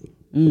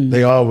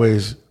 They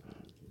always.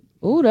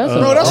 Ooh, that's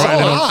Bro, that's a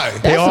grinding on- lie. They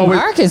That's some always,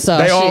 Arkansas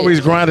They shit. always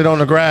grind it on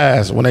the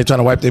grass when they trying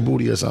to wipe their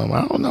booty or something.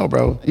 I don't know,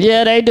 bro.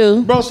 Yeah, they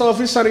do. Bro, so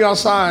if it's sunny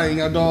outside and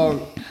your dog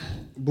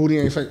booty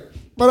ain't fake,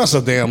 bro, that's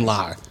a damn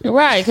lie.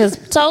 Right, because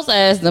Toast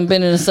ass done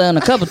been in the sun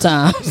a couple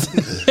times.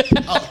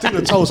 Speaking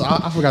of toast,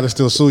 I forgot to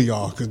still sue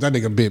y'all because that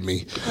nigga bit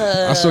me.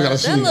 I still gotta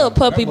sue that y'all. little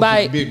puppy That motherfucker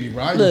bite. bit me,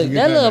 bro. I didn't Look,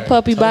 forget that little day.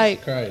 puppy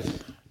bite. Crazy.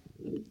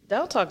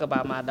 Don't talk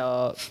about my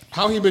dog.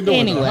 How he been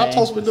doing? Though? How Anyway.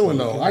 Toast been doing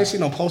though? I ain't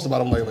seen no post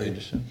about him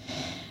lately.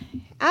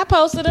 I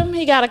posted him.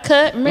 He got a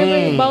cut. Remember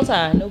his bow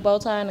tie? New bow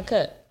tie and a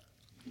cut.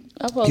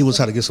 I posted He was him.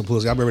 trying to get some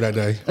pussy. I remember that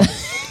day.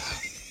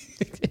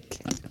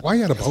 Why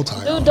you had a bow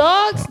tie? Do on?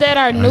 dogs that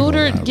are gonna lie,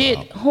 neutered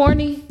get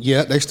horny?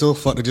 Yeah, they still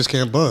fuck. They just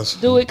can't buzz.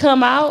 Do it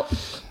come out?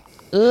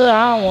 I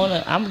don't want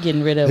to. I'm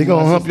getting rid of He him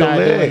gonna once he hump your start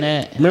leg. doing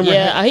that. Remember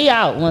yeah, he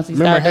out once he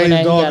Remember start doing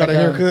Hayes' that. dog He got a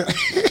gotta go.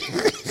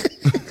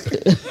 haircut?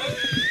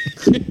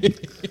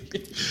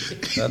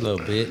 That little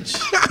bitch.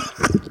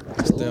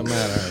 Still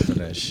mad at her for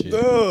that shit.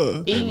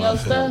 Eating your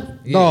stuff.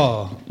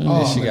 No.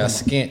 And she got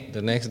skint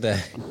the next day.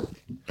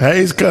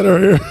 Hayes cut her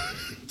hair.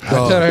 I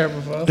cut her hair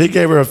before. He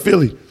gave her a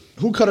Philly.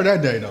 Who cut her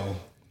that day though?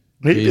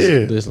 He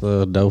did. This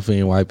little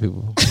dolphin white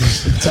people.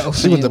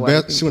 She went the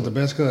best. She went the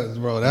best cuts,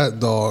 bro. That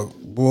dog,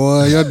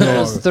 boy, your It's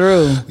dog,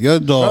 through. your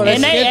dog.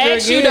 And they Skint her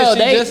ask you again. though. She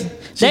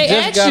They just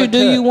ask got you, a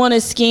do cut. you want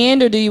it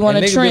skinned or do you want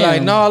And to niggas trim? be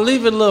like, no,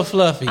 leave it a little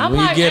fluffy. I'm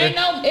when like, you get ain't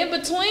her, no in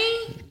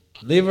between.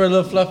 leave her a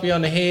little fluffy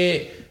on the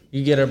head.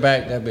 You get her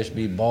back, that bitch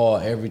be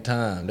bald every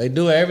time. They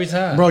do it every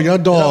time. Bro, your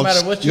It don't dog,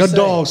 matter what you your say.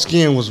 dog's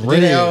skin was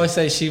Then they red. always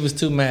say she was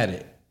too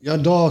matted. Your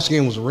dog's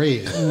skin was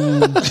red.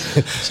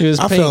 She was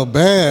I pink. felt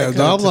bad. They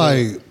Dog. cut I'm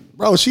her to like,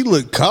 bro, she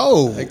looked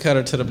cold. They cut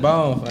her to the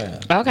bone, fam.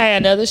 Okay,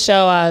 another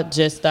show I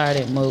just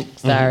started, Mook.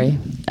 Sorry.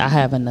 I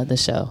have another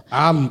show.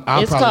 I'm It's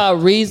probably,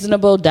 called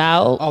Reasonable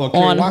Doubt Oh, okay,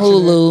 on watching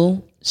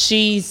Hulu.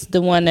 She's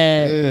the one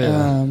that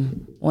Yeah.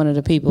 one of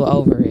the people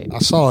over it. I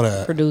saw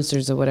that.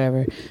 Producers or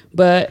whatever.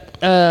 But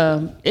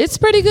it's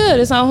pretty good.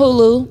 It's on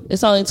Hulu.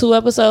 It's only 2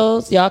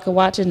 episodes. Y'all can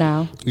watch it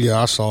now.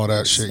 Yeah, I saw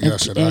that shit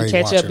yesterday. I And ain't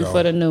catch watch up it before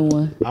though. the new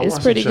one. I It's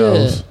watch pretty some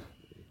shows. good.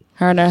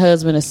 Her and her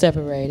husband are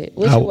separated.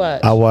 What you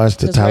watch? I watched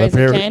the 'Cause Tyler Raising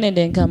Perry. Kanan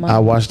didn't come I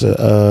out. watched good,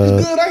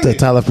 ain't the it?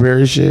 Tyler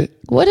Perry shit.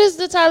 What is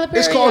the Tyler Perry?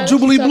 It's called that you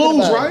Jubilee talking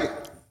Blues, about? right?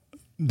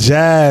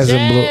 Jazz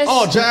and blue. Jazz.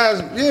 Oh,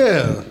 Jazz.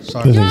 Yeah.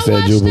 Sorry. This Y'all nigga said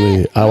watched Jubilee.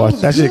 that? I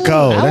watched that shit good.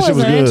 cold. I That shit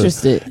was wasn't good.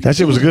 interested. That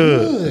shit was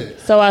good.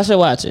 So I should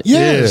watch it.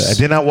 Yes. Yeah, and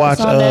then I watched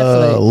on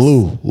Netflix.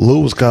 Lou. Lou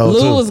was cold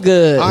too. Lou was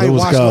good. I Lou ain't was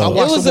watched. cold. I It It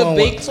watched was the a one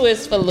big with-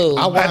 twist for Lou.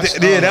 I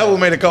watched. Yeah, that would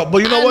make it cold. But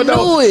you know I what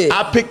though? knew it.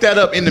 I picked that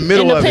up in the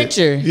middle in the of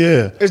picture. it.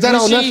 Yeah. Is that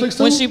when on she, Netflix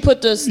too? When she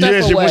put the stuff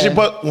Yeah,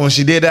 away. when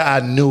she did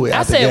that, I knew it. I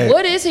out the said, gate.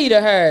 "What is he to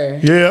her?"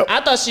 Yeah.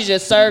 I thought she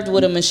just served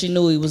with him and she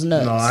knew he was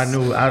nuts. No, I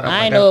knew.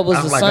 I didn't know it was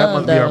I the like, son, that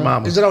must be her though.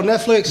 mama. Is it on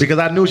Netflix? Because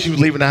I knew she was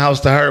leaving the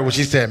house to her when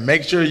she said,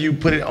 "Make sure you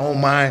put it on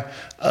my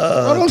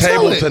don't tell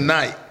table it. Oh,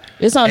 tonight."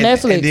 It's on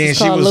Netflix. And then It's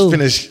she called was Lou.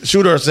 finna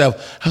shoot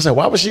herself. I was like,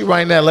 "Why was she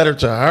writing that letter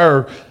to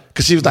her?"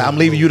 Because she was like, "I'm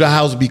leaving you the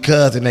house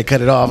because," and they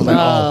cut it off. I was like,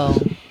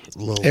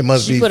 "Oh, it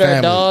must She be put family."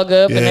 her dog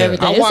up and Yeah.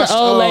 everything. I It's watched, an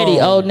old lady,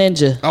 old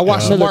ninja. I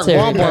watched the Mark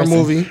military Wahlberg person.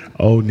 movie.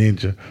 Oh,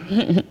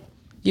 ninja.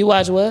 You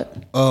watch what?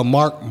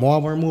 Mark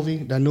Wahlberg movie,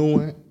 that new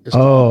one. It's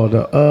Oh,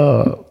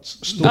 the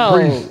Stu Oh,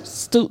 Priest.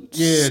 Stu.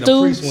 Yeah, the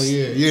Stu. priest one.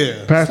 Yeah, yeah.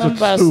 Pastor Something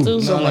about Stu,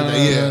 Stu. Something like that.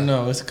 Yeah.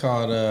 No, it's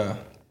called it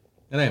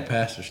ain't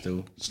Pastor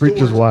Stu.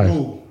 preacher's wife.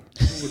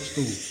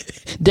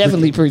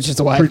 Definitely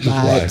preacher's wife. Preacher's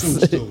wife.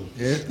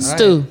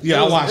 Stu.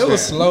 Yeah, I watched It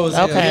was that. slow as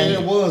hell. Okay. Yeah,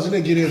 it was. It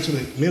didn't get into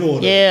the middle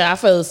of it. Yeah, I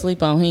fell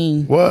asleep on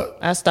him. What?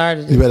 I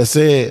started You it. better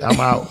say it. I'm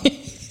out.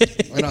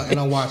 And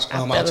I watched.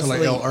 I was telling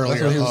asleep. Elle earlier.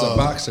 That's when he was a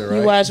boxer, right?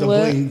 You watch the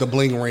what? the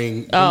bling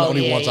ring. Oh, the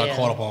only yeah, ones I yeah.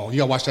 caught up on. You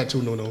gotta watch that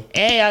too, Nuno.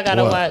 Hey, I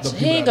gotta watch. The He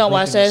people ain't that gonna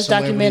watch broke that. It's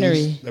into documentary.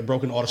 celebrities, that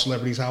broke into all the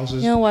celebrities'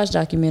 houses. You don't watch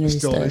documentary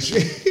Still that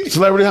stuff. shit.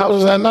 Celebrity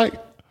houses at night.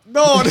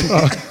 No,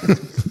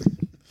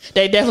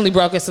 They definitely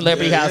broke in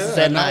celebrity houses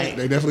at night.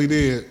 They definitely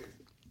did.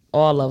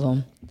 All of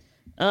them.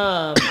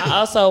 I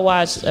also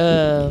watched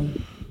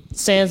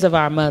Sins of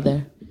Our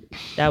Mother.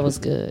 That was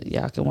good.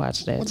 Y'all can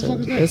watch that too.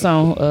 It's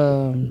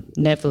on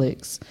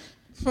Netflix.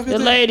 The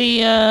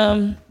lady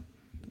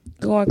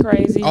going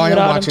crazy. Oh, I with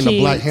am all watching them the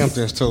Black kids.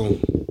 Hamptons too.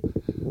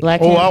 Black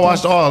Oh, I Hamptons.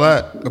 watched all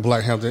that. The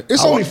Black Hamptons.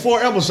 It's only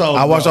 4 episodes.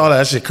 I watched bro. all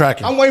that shit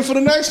cracking. I'm waiting for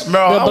the next.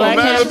 Bro, I was Black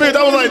mad as a bitch.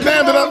 I was like,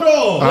 damn, did I? I don't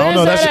know. Where's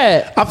That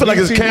that shit, I feel like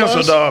it's BT canceled,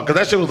 Plus? dog. Because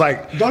that shit was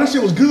like Dog, that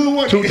shit was good.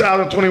 One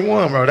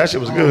 2021, bro. That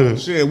shit was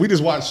good. Shit, we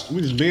just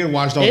been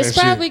watched on It's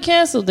that probably shit.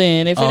 canceled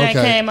then if it ain't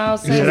Okay. came out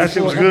since. Yeah, that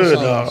shit was good,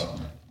 dog.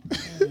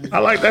 I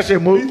like that shit,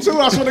 Me movie. too.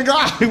 I swear to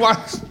God, we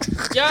watched.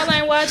 Y'all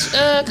ain't watched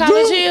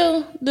College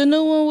Hill, the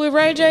new one with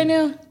Ray J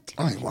now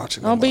I ain't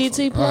watching on that BET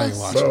motherfucker. I ain't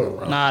Plus. watching it,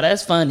 bro. Nah,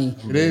 that's funny.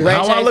 is. Ray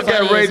How J I look at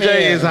funny Ray as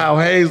J hell. is how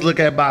Hayes look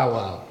at Bow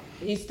Wow.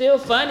 He's still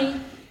funny.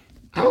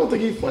 I don't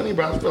think he's funny,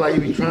 bro. I feel like he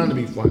be trying to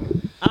be funny.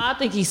 I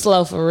think he's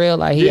slow for real.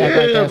 Like he act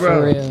like that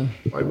bro. for real.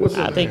 Like, what's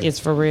I up, think man? it's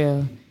for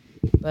real.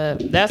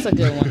 But that's a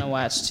good one to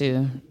watch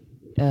too.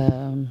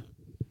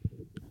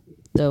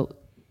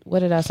 What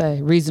did I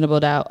say? Reasonable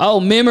Doubt. Oh,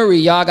 Memory.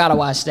 Y'all gotta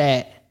watch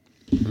that.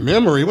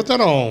 Memory. What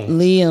that on?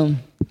 Liam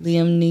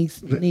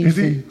Neeson. Is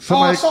he? Oh,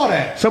 I saw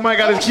that. Somebody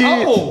got his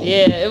kid. Oh,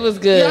 Yeah, it was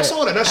good. Yeah, I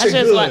saw that. That shit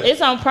good.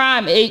 It's on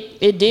Prime.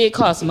 It did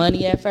cost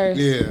money at first.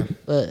 yeah.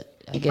 But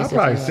I I guess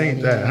probably it's seen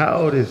that.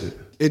 How old is it?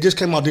 It just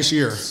came out this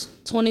year.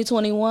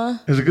 2021.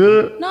 Is it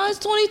good? No, it's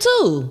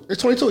 22.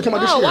 It's 22. It came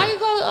out this Oh, year. why you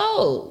call it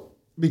old?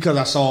 Because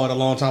I saw it a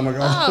long time ago.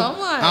 Oh, I'm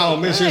like, I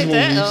don't miss his ain't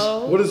that movies.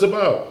 old. What is it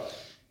about?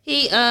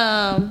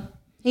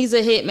 He's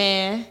a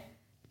hitman,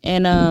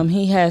 and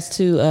he has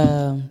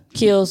to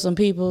kill some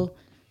people.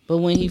 But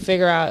when he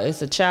figure out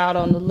it's a child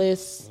on the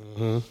list,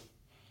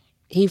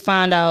 he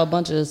find out a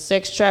bunch of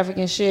sex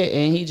trafficking shit,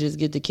 and he just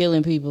get to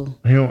killing people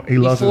He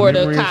lost his before the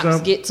memory or cops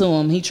something? get to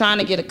him. He trying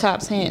to get a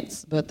cop's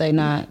hints, but they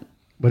not.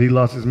 But he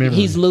lost his memory.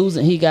 He's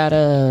losing. He got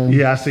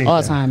Yeah, I seen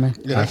that.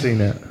 Alzheimer. I seen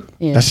that.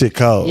 Yeah. That shit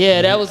cold.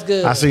 Yeah, that was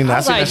good. I seen that. I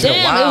was I seen like, that shit a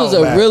damn, it while was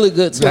a back. really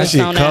good That twist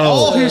shit on that. cold.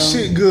 All as well. his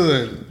shit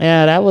good.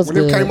 Yeah, that was When it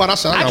good. came out, I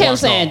said, I gotta kept watch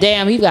saying, all.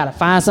 damn, he got to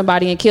find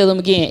somebody and kill him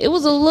again. It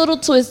was a little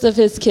twist of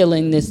his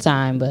killing this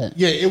time, but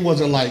Yeah, it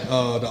wasn't like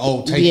the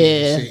old Takens.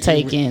 Yeah, shit.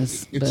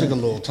 Takens, It but took a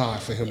little time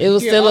for him. it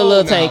was to get still a little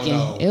old now, taken.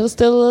 though. It was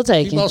still a little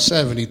He's taken. about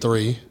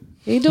 73.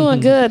 He doing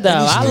good though.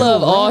 he's I still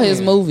love all his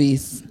running.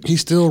 movies.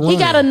 He's still running. He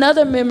got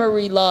another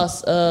memory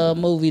loss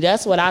movie.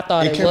 That's what I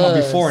thought It it came out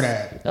was. before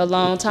that. A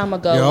long time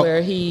ago, Yep.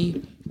 where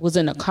he was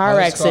in a car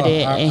What it's called?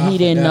 accident I and he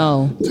didn't forgot.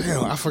 know.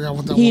 Damn, I forgot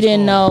what that He was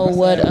didn't called. know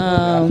what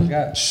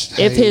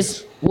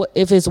forgot.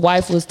 if his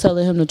wife was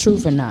telling him the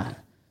truth or not.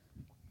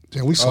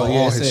 Damn, we saw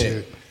all his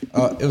shit.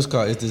 It was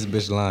called "Is This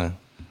Bitch Lying."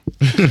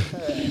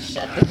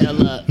 Shut the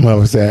hell up. What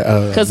was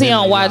that? Cause he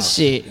don't watch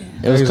shit.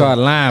 It was called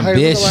 "Lying Hey,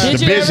 Bitch." look at The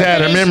Did you bitch ever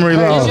had her finish- memory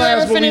Did lost. you ever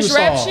Last movie finish you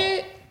rap saw.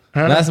 shit?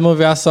 Last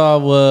movie I saw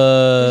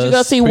was Did you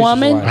go see Preacher's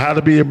Woman? Wife. How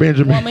to be a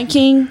Benjamin. Woman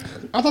King.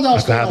 I thought that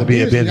was That's how called to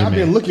be a Disney. I've Benjamin.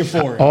 been looking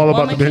for it. All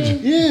about the Woman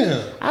Benjamin. King?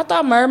 Yeah, I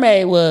thought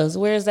Mermaid was.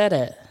 Where's that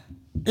at?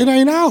 it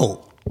ain't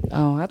out.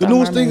 Oh, I The thought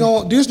newest Mermaid. thing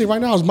on Disney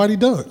right now is Mighty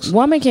Ducks.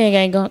 Woman King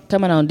ain't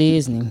coming on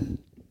Disney.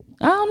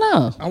 I don't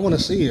know. I want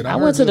to see it. I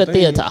went to heard the good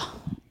things. theater.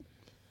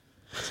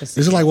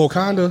 Is it like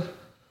Wakanda?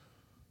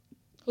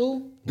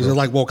 Who? Is it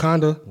like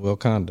Wakanda?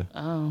 Wakanda.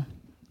 Oh,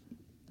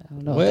 I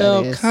don't know. Well,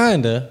 what that is.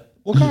 kinda.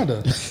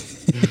 Wakanda.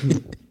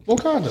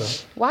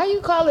 Wakanda. Why you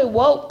call it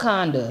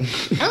Wakanda?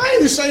 I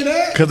ain't say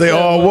that. Because they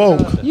all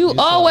woke. You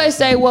always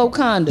say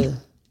Wakanda.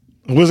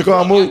 What's it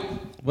called, Moot?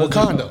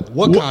 Wakanda.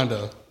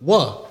 Wakanda.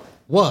 What?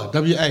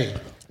 W-A.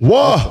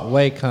 Whoa.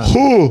 Wakanda.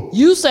 Who?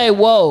 You say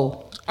whoa.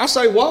 I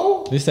say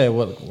whoa. You say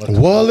what?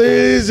 What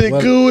is it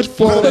good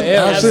for?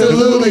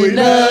 Absolutely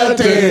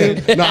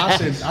nothing. No, I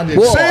did.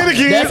 Whoa. Say it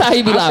again. That's how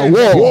he be I like,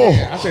 said whoa.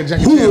 Jackie Chan. I said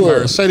Jackie Chan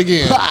verse. Say it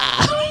again.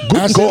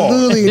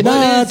 Absolutely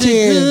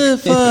nothing.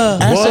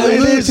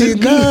 Absolutely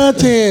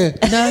nothing.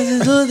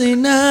 Absolutely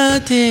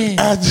nothing.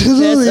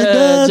 Absolutely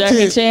That's Jackie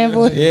nothing. Chan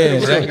voice. Yeah,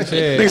 Jackie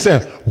Chan. They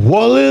said,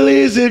 what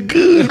is it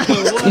good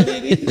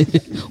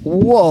for?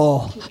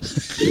 Whoa.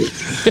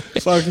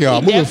 Fuck y'all.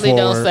 He Moving definitely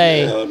don't forward.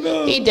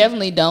 say. He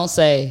definitely don't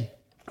say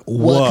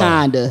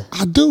Wakanda.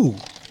 I do.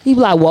 He be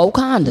like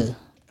Wakanda.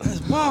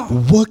 What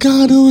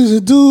Wakanda is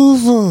it do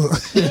for?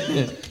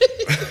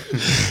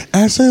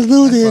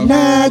 Absolutely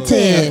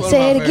nothing.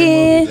 Say it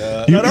again.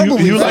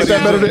 You like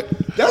that better than?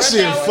 That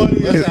shit funny.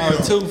 That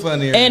sounds too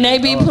funny. And they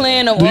be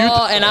playing them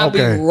all, and I'll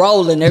okay. be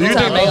rolling every Do you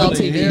time they on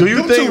think- TV. Do you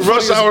Them think two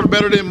Rush funny Hour is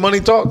better than Money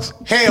Talks?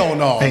 Hell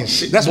no. Ain't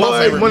shit. That's Boy,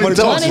 my favorite. Money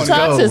Talks Money is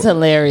Talks gold. is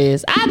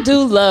hilarious. I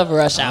do love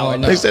Rush Hour.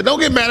 They said, don't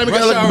get mad at me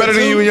because I Rush look Hour better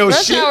than 2? you and your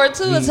Rush shit. Hour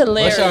 2 is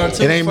hilarious. Rush Hour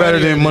 2 It ain't better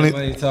than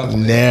Money. Talks.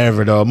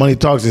 Never though. Money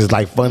Talks is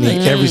like funny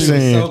every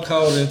scene. So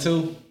cold and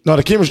too. No,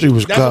 the chemistry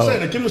was That's what I'm cold.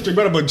 saying. The chemistry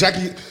better, but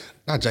Jackie,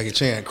 Not Jackie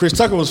Chan. Chris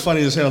Tucker was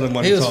funny as hell in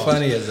Money He was Talks.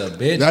 funny as a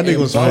bitch. That nigga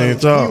was funny.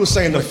 He was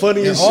saying the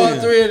funniest all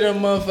shit. three of them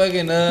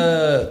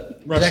motherfucking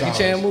Rush Jackie hours.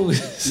 Chan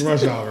movies.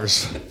 Rush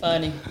Hours.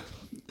 Funny.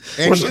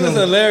 And It was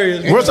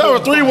hilarious. Rush Hour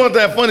 3 wasn't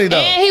that funny though.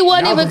 And he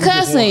wasn't Y'all even was the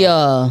biggest cussing, one.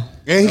 y'all.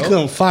 And he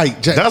couldn't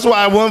fight. That's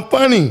why it wasn't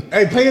funny.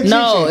 Hey, pay attention.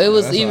 No, it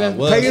was That's even.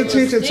 all it Pay was.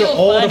 attention to still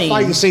all funny. the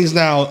fighting scenes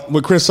now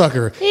with Chris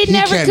Tucker. He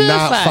never could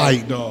cannot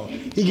fight. dog.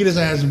 He get his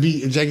ass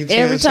beat and Jackie Chan.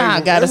 Every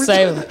time, gotta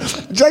save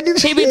him. Jackie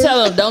He be Chan.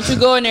 telling him, don't you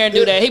go in there and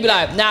do that. He be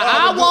like, now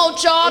I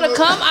want y'all to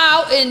come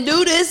out and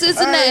do this and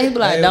that. He be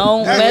like,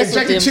 don't Hey, mess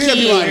Jackie with them Chan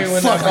be kids.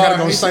 like, fuck, I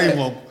gotta go save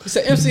him. He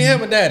said, MC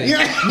Hammer Daddy.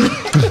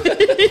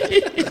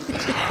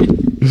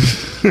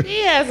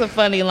 He has some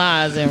funny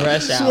lines in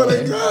Rush Hour.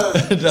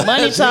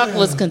 Money Talk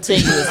was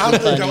continuously I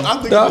think funny.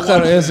 I'm Y'all call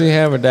him MC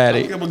Hammer I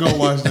Daddy. think I'm gonna go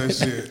watch that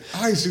shit.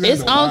 I ain't seen that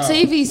It's in a while. on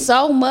TV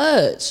so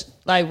much.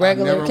 Like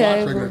regular never watch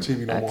cable. regular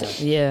TV no more.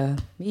 Yeah.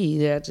 Me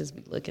either. I just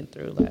be looking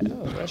through like,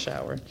 oh, Rush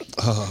Hour.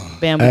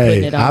 Bam, putting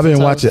Hey, it on I've been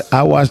for watching. toast.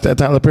 I watched that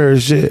Tyler Perry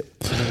shit.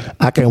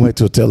 I can't wait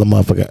to tell the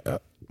motherfucker.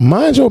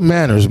 Mind your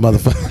manners,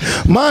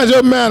 motherfucker. Mind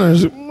your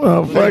manners,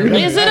 motherfucker.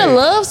 Is it a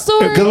love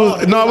story?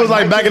 Because it was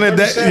like back in the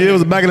day. Yeah, it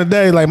was back in the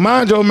day. Like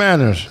mind your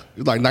manners. It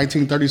was like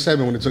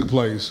 1937 when it took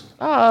place.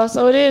 Oh,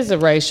 so it is a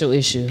racial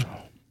issue.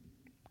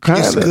 Kinda,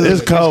 It's good.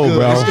 it's cold, It's good.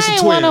 bro. It's I a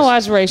ain't want to twist.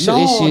 watch racial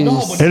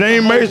issues.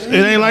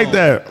 It ain't like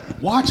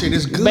that. Watch it.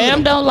 It's good.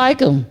 Bam don't like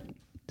them.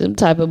 Them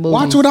type of movies.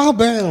 Watch without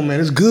Bam, man.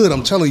 It's good.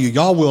 I'm telling you,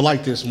 y'all will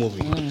like this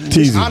movie.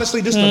 Teasy. Honestly,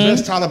 this is the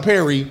best Tyler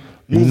Perry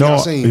You movie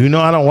I've seen.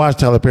 know, I don't watch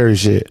Tyler Perry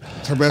shit.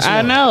 It's her best I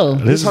one. know.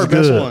 This is her is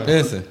best good. one.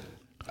 Listen,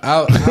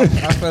 I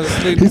fell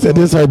asleep. He said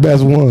this her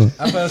best one.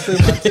 I fell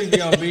asleep on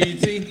TV on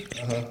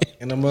BET,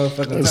 and the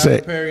motherfucking Let's Tyler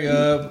say- Perry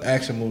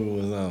action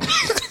movie was on.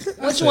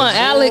 Which one?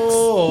 Alex.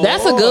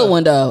 That's a good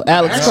one though.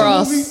 Alex Action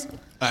Cross. movie?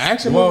 An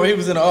action Well, movie? he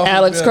was in the office.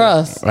 Alex building.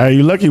 Cross. Hey,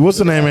 you lucky? What's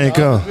the name ain't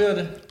come? Office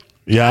building.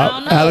 Yeah,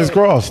 don't know. Alex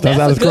Cross. That's That's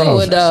Alex a good Cross.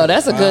 one though.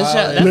 That's a good show.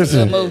 That's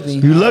Listen, a good movie.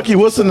 you lucky?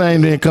 What's the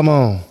name? Then come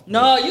on.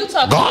 No, you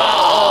talking about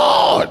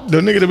Oh,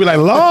 the nigga to be like,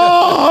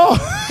 Lord.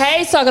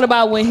 Hayes talking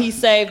about when he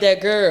saved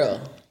that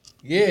girl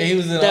Yeah, he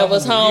was in the that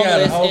office. was He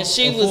had a homeless whole- and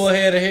she a was full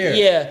head of hair.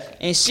 Yeah,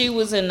 and she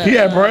was in the. He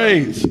had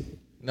braids.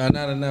 No,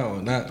 not in that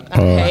one. Not.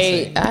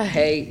 I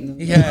hate.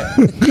 He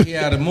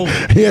had a move.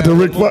 He had the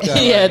Rick Fla-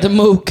 He had the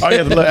mook. Oh, he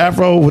had the little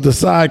afro with the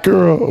side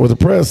curl with the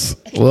press.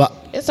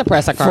 It's a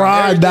press card.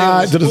 Fried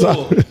died to the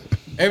side.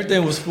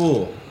 Everything was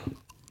full.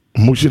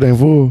 Mook shit ain't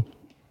full.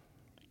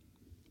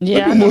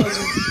 Yeah, I know.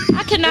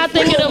 I cannot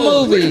think of the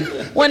movie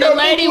when the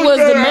lady was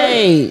the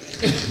maid.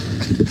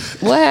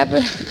 What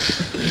happened?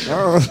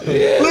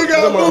 Look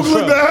at Mook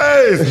with the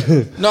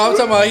haze. No, I'm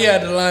talking about he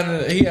had the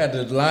line. He had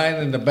the line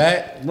in the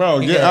back. Bro,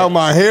 He get had- out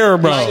my hair,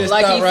 bro. Like-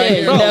 Like he Stop right said,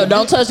 here. no,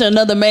 don't touch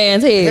another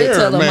man's head. Hair,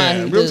 Tell him man.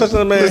 how he Real do. touching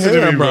the man's Listen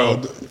to hair, me, bro.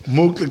 bro.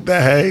 Mook looked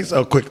that haze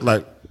so quick,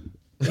 like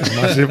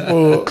my shit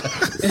full.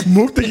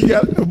 Mook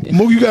think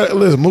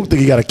Mook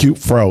think he got a cute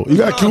fro. You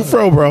got a cute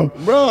fro, bro.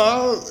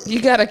 Bro,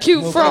 You got a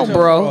cute Well, fro, cut your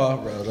bro. fro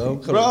off, bro.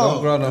 Don't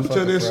grow no until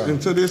fucking this fro.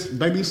 until this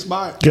baby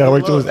spot. Gotta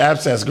wait till his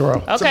abscess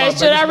grow. Okay, my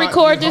should I baby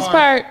record spot this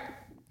hard. part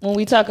when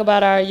we talk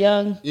about our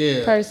young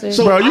Yeah. person?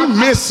 So Bro, you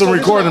missed some this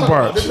recording is not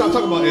parts. This is not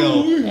talking about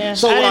L. Yeah.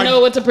 So I didn't our- know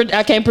what to.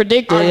 I can't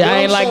predict it. our I young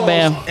ain't like songs,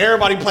 Bam.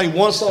 Everybody play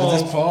one song,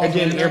 this Paul and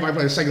then right there? everybody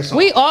play the second song.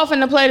 We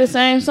often to play the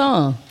same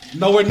song.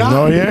 No, we're not.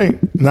 No, he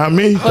ain't. Not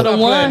me. For the I'm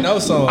one, playing no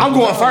song. I'm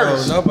going No,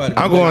 first. Nobody.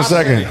 I'm going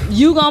second.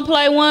 you gonna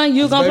play one,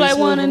 you gonna Baby play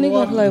one, Smooth and they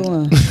gonna and play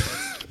one.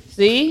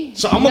 See?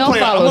 So I'm You gonna don't play.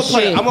 follow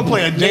shit. I'm gonna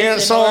play a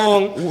dance Listen or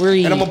song,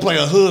 read. and I'm gonna play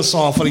a hood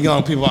song for the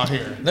young people out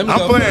here. Let me I'm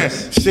go playing.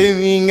 first.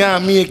 She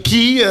got me a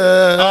Kia.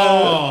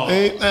 Oh.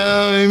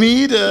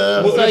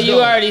 So you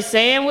already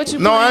saying what you?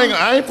 No, playing?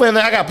 I ain't playing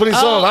that. I got plenty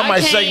songs. I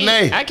might can't- shake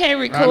nay. I can't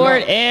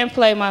record and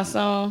play my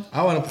song.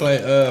 I want to play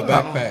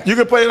backpack. You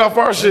can play it off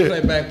our Play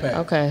shit. backpack.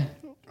 Okay.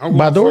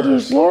 My Door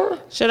Explorer?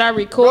 Should I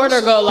record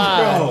or go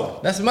live? Bro,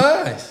 That's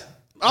mine.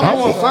 I'm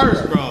going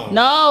first, bro.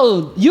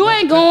 No, you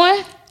ain't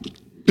going.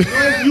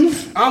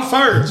 I'm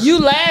first. You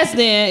last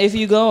then if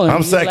you going. I'm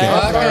You second.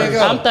 last. I can't go.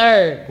 I'm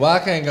third. Well, I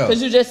can't go.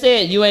 Cause you just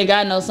said you ain't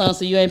got no song,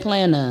 so you ain't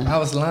playing none. I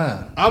was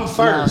lying. I'm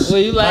first. Well,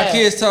 you My last.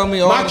 kids told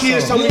me all My the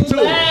kids songs. told me too.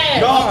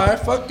 laugh. All No, right,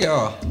 fuck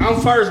y'all. I'm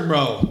first,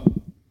 bro.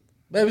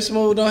 Baby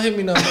Smooth, don't hit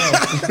me no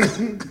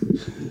more.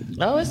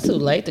 No, it's too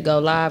late to go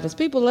live. Is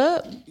people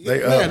up? They,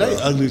 Man, they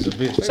ugly as a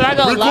bitch. Should I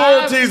go record,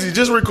 live? Teasy.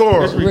 Just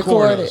record.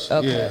 Record it. us.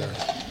 Okay.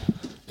 Yeah.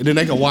 And then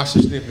they can watch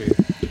the snippet.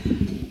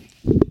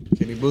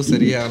 Kenny Boo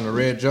said he had on the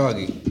red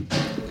joggy.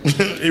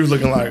 He was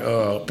looking like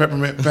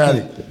Peppermint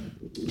Patty.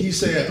 He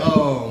said,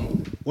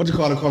 what you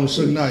call it? Call him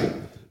Suge Knight.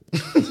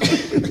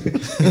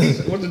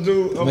 What the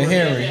dude?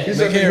 McHenry. He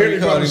said McHenry McHenry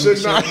called him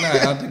Suge Suge Knight.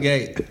 Knight out the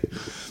gate.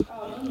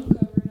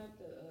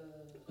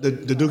 The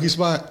Dookie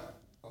spot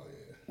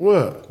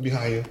What?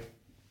 behind you.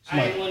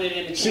 I ain't want it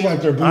in the She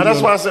wiped her booty. That's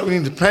on- why I said we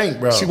need to paint,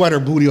 bro. She wiped her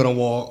booty on the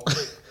wall.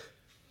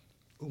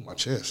 Ooh, my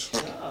chest.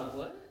 Oh,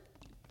 what?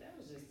 That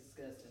was just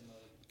disgusting.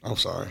 I'm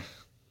sorry.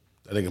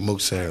 That nigga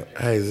Mook said,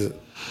 hey,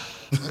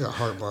 I got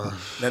heartburn.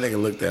 that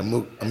nigga looked at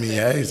Mook. I mean,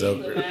 Hayes up.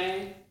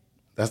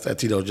 That's that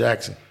Tito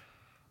Jackson.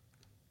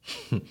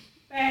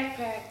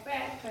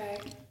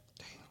 Backpack.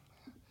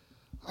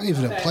 I ain't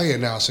even gonna play it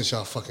now since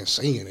y'all fucking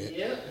singing it.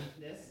 Yep.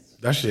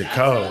 That shit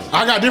cold.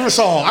 I got a different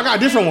song. I got a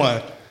different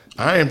one.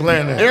 I ain't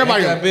playing that.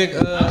 Everybody got big.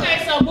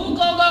 Okay, so Mook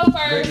gonna go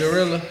Big first.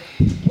 gorilla.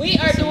 We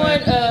are doing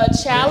a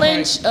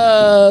challenge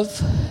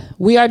of.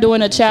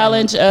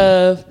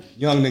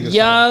 Young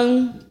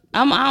niggas.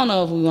 I don't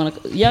know if we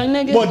want to young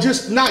niggas. But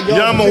just not young.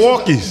 Young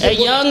Milwaukee's. A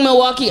young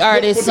Milwaukee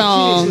artist What the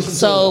song. kids listen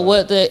So to.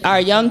 what our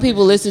young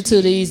people listen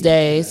to these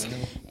days,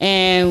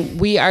 and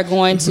we are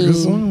going Good to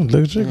song.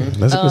 Look at chicken.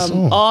 That's a good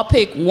song. all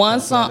pick one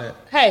song.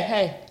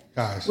 Hey,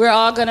 Guys. we're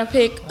all gonna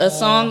pick a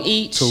song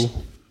each. Two.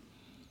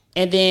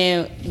 And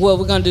then, we're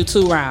gonna do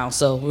 2 rounds.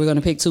 So we're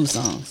gonna pick 2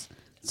 songs.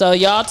 So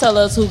y'all tell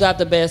us who got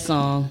the best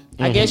song.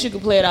 I guess you can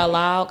play it out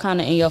loud,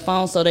 kind of in your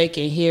phone, so they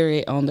can hear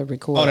it on the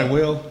recording. Oh, they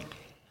will?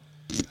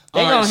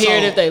 They gonna hear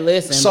it if they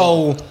listen.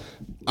 So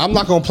I'm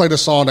not gonna play the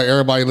song that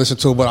everybody listen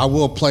to, but I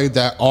will play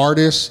that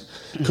artist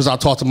because I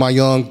talked to my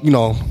young,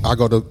 I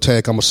go to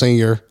Tech, I'm a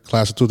senior,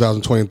 class of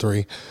 2023.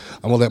 I'm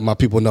gonna let my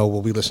people know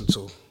what we listen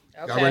to.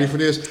 Y'all ready for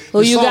this? Who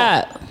The you song-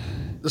 got?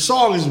 The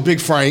song is Big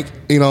Frank,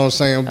 you know what I'm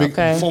saying? Big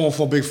Okay.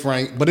 414 Big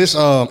Frank, but it's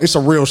a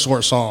real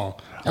short song.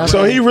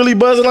 So he really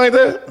buzzing like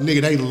that?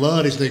 Nigga, they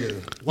love this nigga.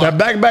 That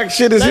back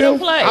shit is Let him? him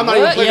play. I'm not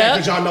even What? playing that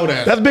Yep. because y'all know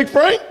that. That's Big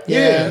Frank?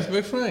 Yeah. That's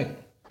Big Frank.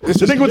 The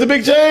nigga with the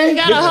big chain?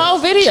 Got a whole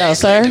video,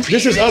 sir.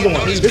 This is other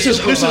one. This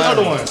is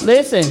other one.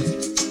 Listen.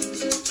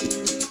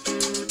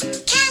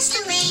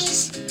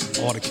 Castaways,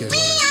 All the kids. we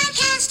are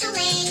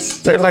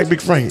castaways. They like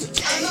Big Frank.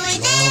 Ahoy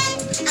there,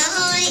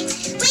 ahoy.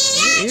 We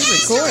are He's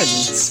recording.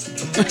 castaways.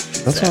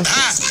 That's what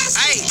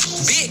Hey,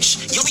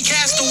 bitch, yo, we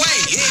cast away.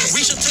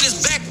 Reach up to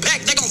this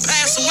backpack, they gon'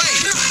 pass away.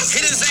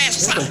 Hit his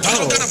ass, you don't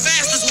got the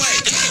fastest way.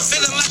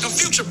 Feeling like a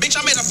future, bitch,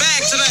 I made a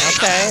bag today.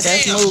 Okay,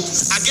 that's Mook.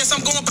 I guess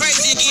I'm going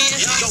crazy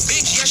again. Yo,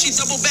 bitch, yeah, she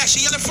double back,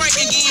 she yelling Frank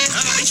again.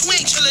 Bitch, we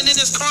ain't chilling in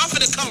this car, I'm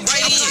finna come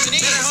right in.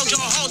 Better hold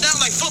y'all hold down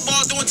like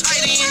football doing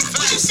tight end.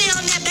 What you say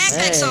on that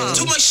backpack song?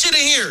 Too much shit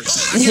in here.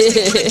 I guess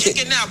they put a kick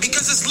it now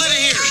because it's lit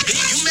in here.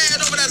 You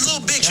mad over that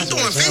little bitch? You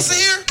throwing fists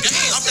in here?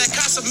 Off that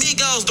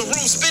Casamigos, the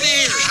room spinning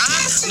here.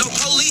 No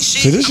police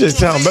shit. See, this shit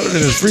sound better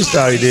than his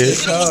freestyle he did.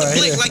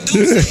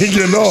 He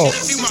getting off.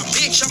 If you my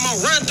bitch, I'ma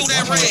run through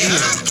that rain.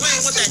 I'm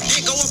playing with that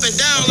dick, go up and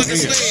down like a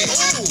sled.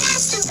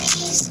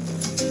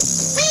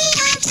 We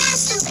are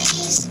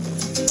castaways.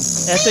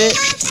 That's it.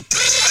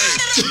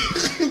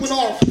 It went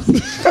off.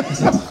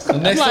 The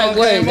next I'm like, song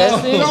wait, came that's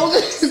on.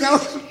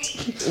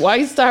 it? Why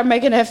you start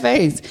making that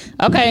face?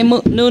 Okay,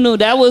 Nunu,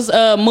 that was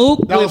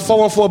Mook. That was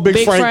 414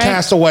 Big Frank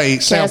Castaway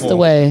sample.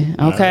 Castaway.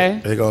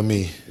 Okay. There go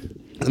me.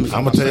 I'm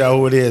gonna tell y'all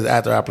who it is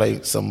after I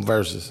play some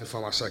verses.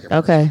 For my second.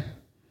 Okay.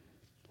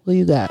 Who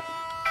you got?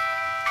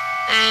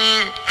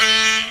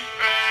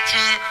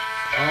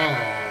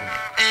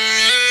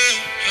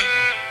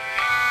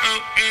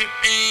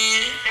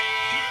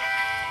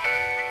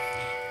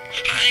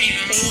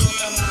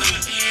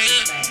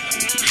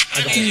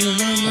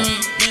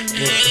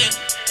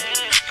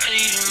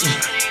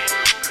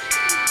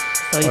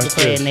 So you can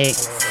play it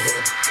next.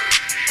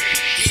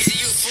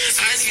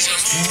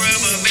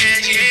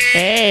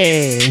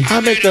 Hey, I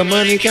make the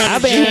money count.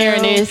 I've been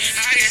hearing this.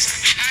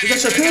 Is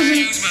that your cousin?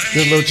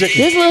 This little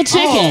chicken. This little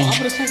chicken. I'm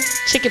gonna say-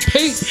 Chicken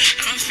piece.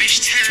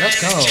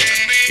 That's cold.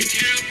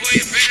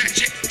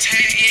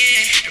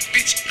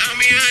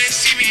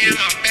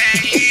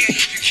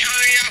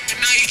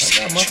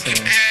 Got my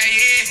phone.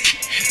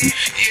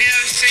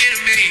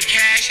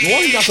 No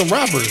wonder you got some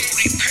rappers.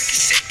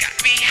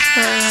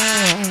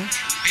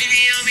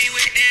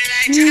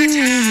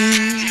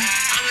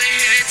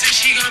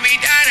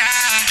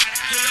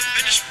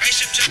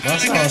 My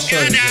song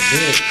short is a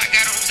bitch.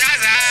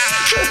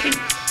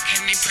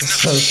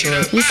 So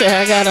short. You said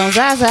I got on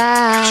Zaza.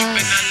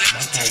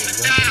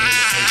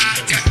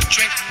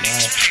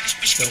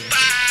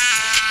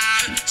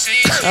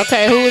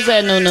 Okay, who was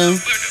that, Nunu?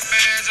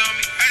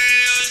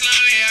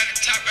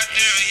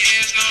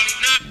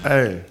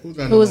 Hey,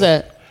 Who was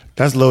that?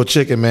 that's little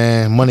chicken,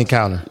 man. Money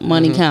counter.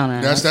 Money counter.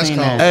 That's I seen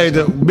called- that. Hey,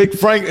 the Big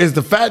Frank is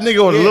the fat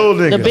nigga or the little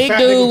nigga? The big Fat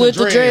dude nigga with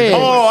the dreads.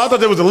 Oh, I thought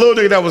there was a little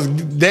nigga that was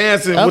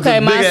dancing with Okay,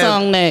 the big my ass.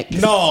 song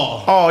next.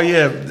 No. Oh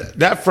yeah,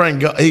 that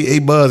Frank, he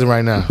buzzing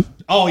right now.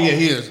 Oh yeah,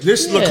 he is.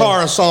 This Yeah.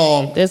 Lakara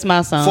song. That's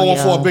my song.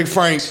 414 y'all. Big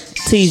Frank.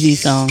 TZ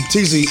song.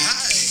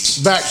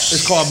 TZ. Back.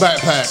 It's called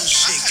Backpack.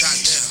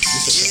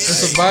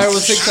 It's a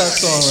viral TikTok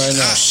song right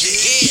now.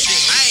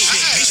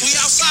 Bitch, we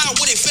outside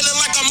with it, feeling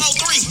like I'm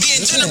 03.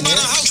 Being tender by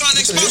the hoe, trying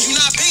to expose you,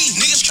 not P.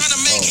 Niggas trying to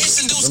make hits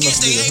and do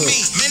skits, they ain't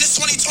me. Man, it's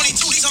 2022,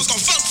 these hoes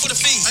gon' fuck for the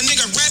fee. A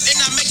nigga rap and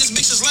I make these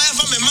bitches laugh,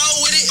 I'm in mode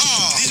with it.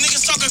 These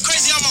niggas talking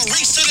crazy, I'ma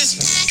reach to this.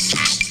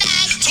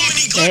 Too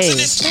many glitches in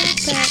this.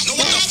 Know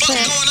what the fuck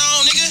going on,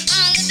 nigga?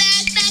 All the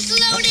backpack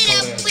loaded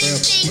up with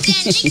things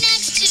that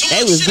next to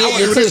They was getting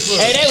it too.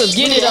 Hey, they was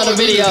getting it on the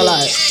video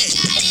like.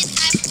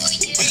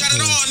 We got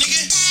it all,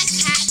 nigga.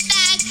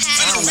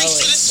 I don't know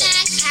it.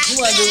 You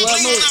wanna do what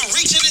move?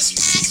 Reaching this.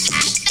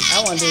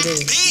 I wanna do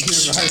this.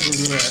 Bitch.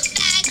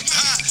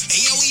 And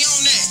yeah, we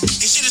on that.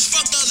 This shit is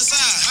fucked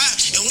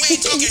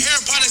ain't talking hair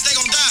products, they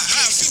gon' die.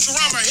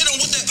 Futurama, hit them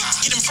with the,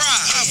 get them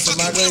fried. Fucking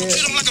with them,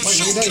 hit them like I'm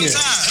shooting in the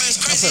tide. It's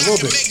crazy, I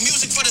can make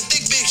music for the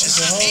thick bitches.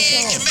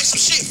 And can make some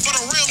shit for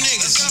the real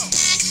niggas.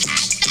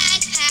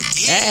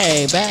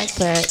 Hey,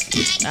 backpack.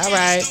 All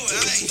right.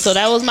 So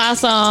that was my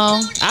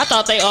song. I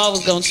thought they all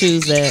was gonna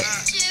choose that.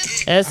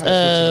 That's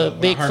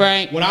Big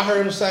Frank. When I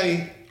heard him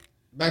say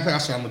backpack, I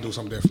said I'm gonna do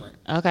something different.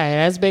 Okay,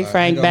 that's Big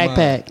Frank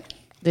Backpack.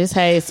 This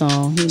Hayes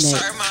song. He next.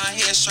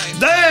 Damn,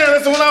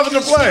 that's the one I was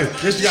gonna play.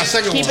 This you got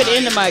second Keep one. it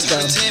in the mic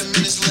though.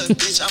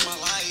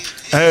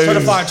 Hey,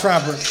 Certified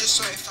Trapper.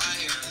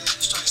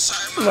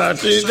 my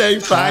they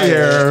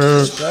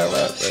fire.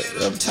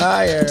 I'm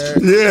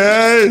tired.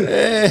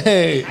 Yeah.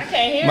 Hey, I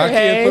can't hear my it,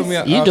 kid put Hayes. me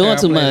on. You Okay, doing I'll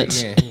too play it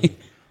much. again.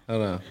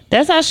 Hold on.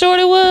 That's how short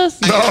it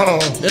was? No.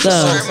 So,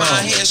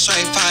 My head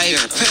straight fire.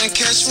 Pen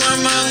catch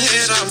one my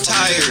head, I'm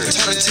tired.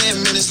 Tell her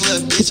 10 minutes,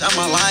 little bitch, I'm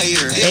a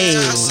liar. Hey.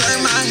 Yeah,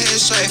 serve my head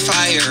straight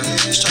fire.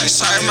 Straight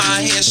serve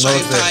my head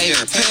straight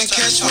fire. Pen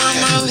catch one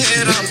my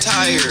head, I'm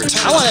tired.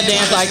 I want to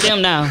dance like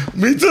them now.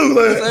 Me too.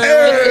 Like,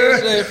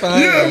 hey.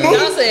 Yeah, move.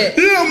 Y'all said,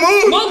 Yeah,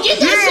 move. Move,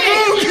 get that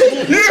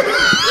shit.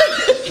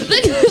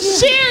 Look at the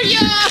share,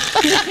 y'all.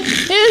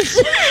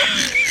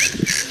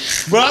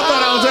 Bro, I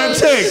thought I was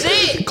at Tech.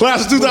 Shit.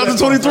 Class of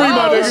 2023,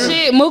 my Oh, nigga.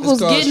 shit. Mook was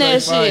getting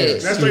that Straight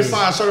shit. That's straight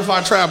fire,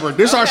 Certified Trapper.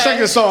 This is our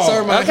second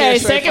song. Okay,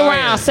 second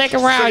round, Second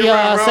y'all. round,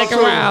 round Second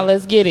two. round.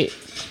 Let's get it.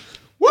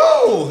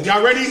 Woo!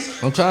 Y'all ready?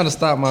 I'm trying to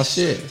stop my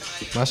shit.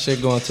 My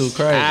shit going too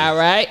crazy. All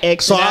right.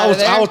 Exit So out of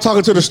there. I was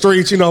talking to the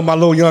streets, you know, my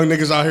little young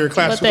niggas out here,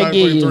 class What they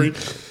give you?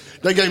 2023.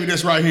 They gave me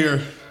this right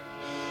here.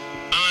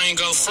 I ain't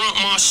go front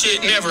my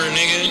shit never,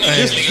 nigga.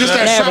 This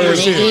that Never, trapper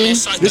shit.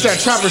 nigga. This that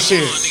trapper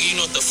shit.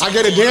 I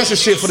get a dancing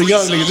shit for the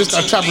young niggas. This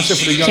that trapper shit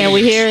for the young Can niggas.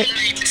 we hear it?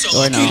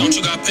 Or no? Don't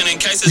you got pen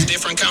and cases,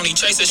 different county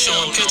chases,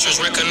 showing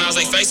pictures, recognize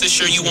they faces.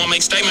 Sure, you won't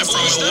make statement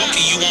from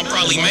Milwaukee, you won't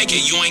probably make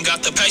it. You ain't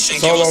got the patience.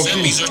 Give us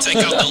zippies or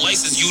take out the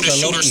laces. You the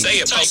shooter, say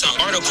it. Posting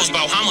articles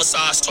about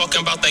homicides,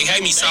 talking about they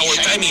hate me, sour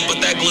pay me, but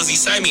that glizzy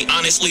say me.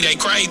 Honestly, they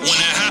crave. When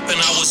that happened,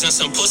 I was in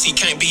some pussy,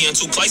 can't be in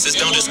two places.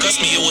 Don't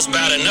discuss me, it was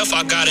bad enough.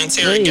 I got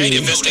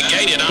interrogated,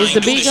 investigated. I Is the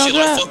ain't do beat this shit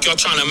gonna like drop? fuck y'all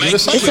trying to make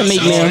It's a Meek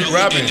Mill.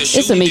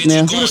 It's a Meek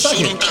Mill.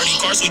 Shoot them 30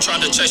 cars, we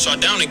tried to chase y'all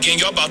down again.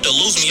 Y'all about to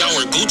lose me. I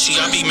wear Gucci.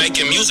 I be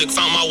making music,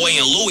 found my way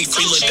in Louis.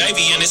 Free Lil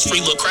Davy and it's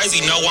free Lil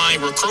Crazy. No, I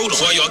ain't recruiting.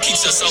 Well, y'all keep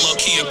saying solo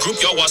key a group.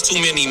 Y'all watch too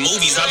many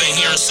movies. I've been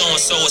hearing so and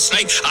so a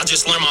snake. I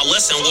just learned my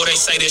lesson. What they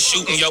say that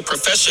shooting your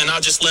profession. I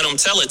just let them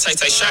tell it. Tay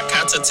shot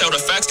cat to tell the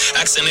facts.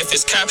 Asking if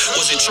it's cap.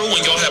 Was it true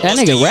when y'all had That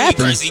nigga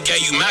rapping. Crazy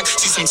gave you Mac.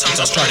 See, sometimes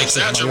I start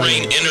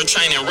exaggerating,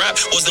 entertaining rap.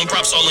 Was them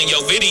props all in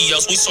your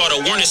videos? We saw the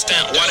warning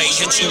stamp. Why they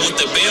hit you with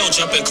the bell?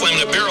 Jump and claim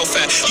the barrel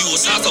fat. You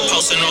was hot for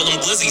posting all them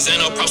glizzies.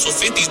 Ain't no props with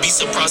 50s. Be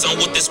surprised on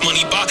what this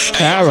money bought.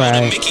 All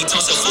right. Mickey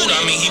tons of food.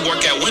 I mean, he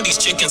work at Wendy's.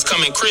 Chickens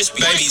coming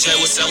crispy. Baby J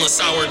was selling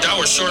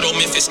sourdough. Short old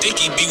Memphis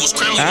Sticky. B was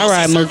crumbling. All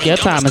right, Mook, your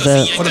time is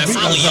up.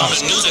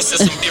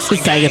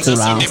 He's taking too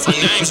long. It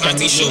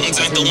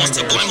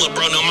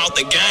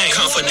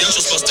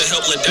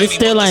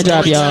still ain't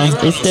drop, y'all.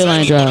 It still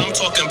ain't drop. I'm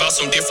talking about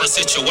some different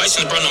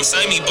situations. Bro, don't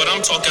say me, but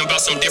I'm talking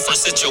about some different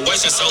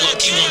situations. So low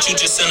key, won't you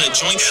just send a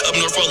joint? Up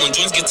north rolling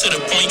joints, get to the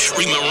point.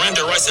 Read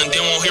Miranda rights and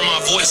then won't hear my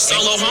voice.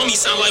 Solo homie,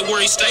 sound like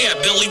where he stay at.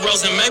 Bentley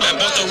Rose and Maybach.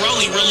 Bought the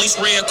rollie, released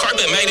red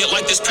carpet. Made it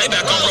like this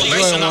payback on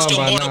probation. I still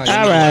bought a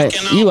All right,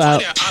 you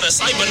out.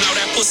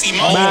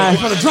 Bye.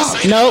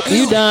 Nope,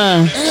 you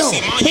done.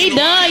 He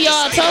done,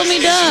 y'all. Told me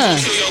done.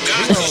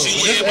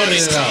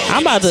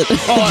 I'm about to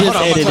just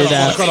edit it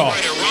out. Cut off.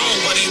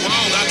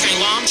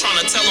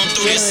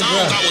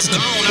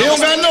 He don't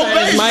got no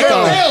bass.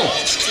 Michael.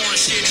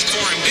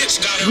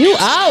 You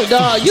out,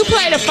 dog. You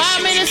played a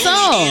 5-minute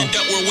song.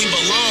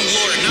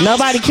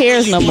 Nobody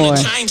cares no more.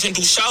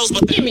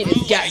 Give me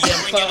this goddamn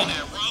phone.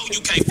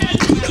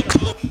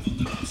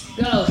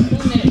 Go. 2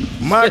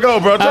 minutes. Michael,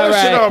 bro. Turn All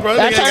that shit right. off, bro. I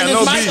They ain't turned got this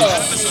no mic beat. off.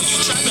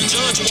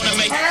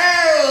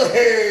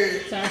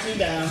 Hey. Turn you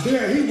down.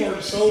 Yeah, he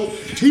worked so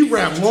he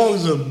rapped long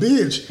as a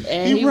bitch.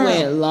 And he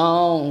went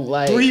long,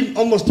 like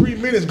almost 3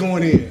 minutes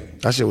going in.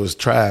 That shit was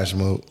trash,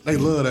 Mook. They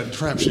love that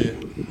trap shit.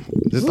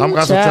 I'm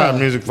got some trap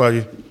music for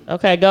you.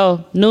 Okay,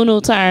 go.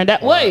 Nunu turn.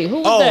 That wait,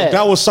 who was that?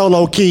 That was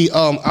Solo Key.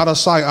 Out of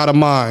sight, out of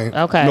mind.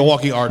 Okay.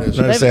 Milwaukee artist.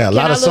 Let me say a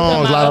lot of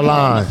songs, a lot of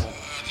lines.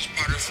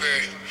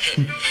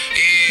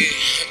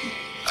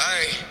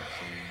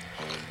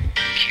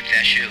 Keep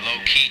that shit low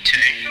key,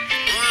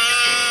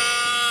 Tay.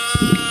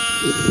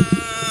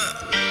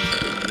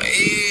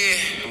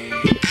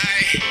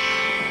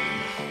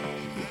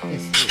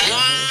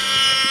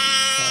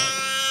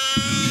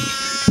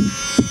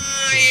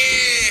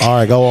 All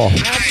right, go off.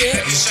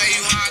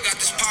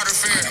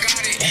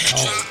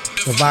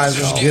 The vibes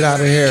just get out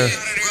of here.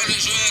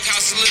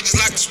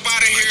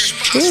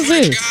 Who's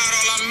this?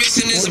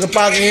 What's the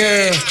fucking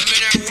here?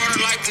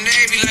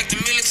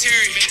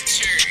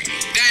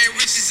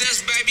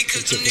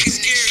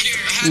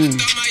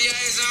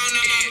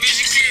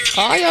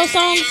 All your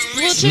songs?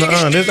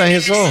 Nuh-uh, this ain't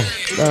his song.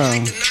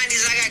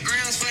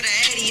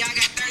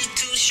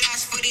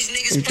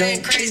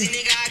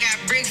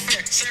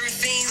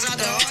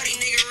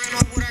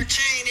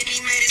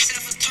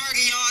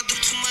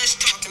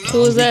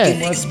 Who is that?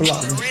 Much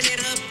block.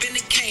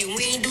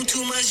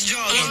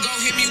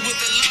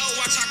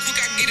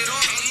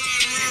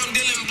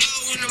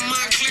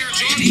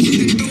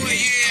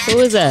 Who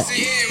is that?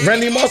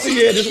 Randy Moss,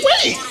 yeah, just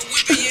wait.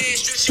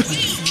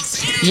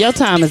 Your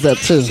time is up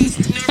too.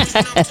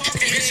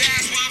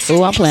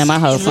 Ooh, I'm playing my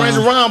whole Randy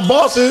song. Ron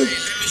Boston.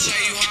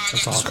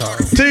 That's all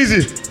called.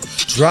 Teasy.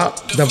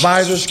 Drop the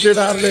visor, skid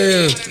out of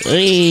there.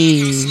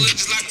 Hey.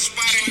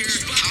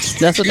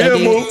 That's what Yeah,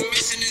 they move. did.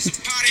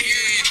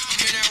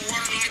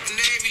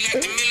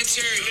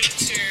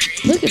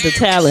 Look at the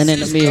talent in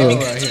the mill.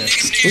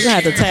 We're gonna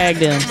have to tag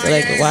them so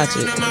they can watch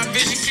it.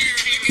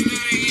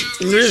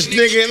 Rich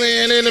nigga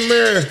man in the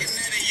mirror.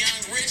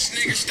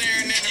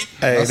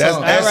 Hey, that's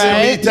all SME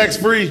right. tax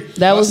free.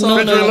 That was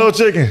Featuring Nunu. Little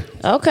Chicken.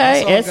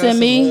 Okay,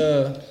 SME.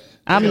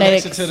 I'm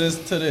next. To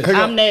this.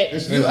 I'm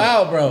next. You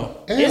out,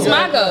 bro. It's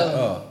my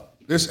go.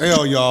 This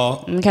L,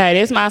 y'all. Okay,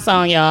 this my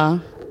song, y'all.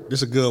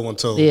 This a good one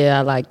too. Yeah,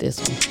 I like this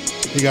one.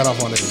 He got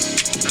off on this.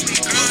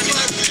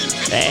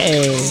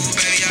 Hey,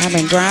 I've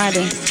been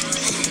grinding.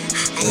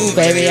 Ooh,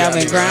 baby, I've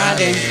been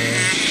grinding.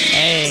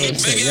 Hey,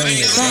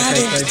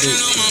 grinding.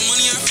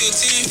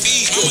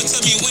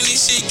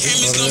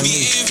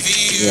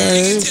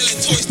 Yes.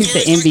 He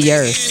said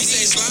envious.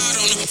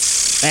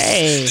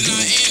 Hey,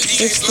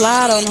 just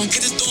slide on them.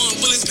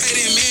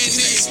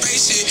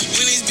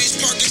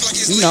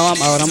 You know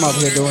I'm old. I'm over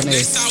here doing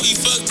this.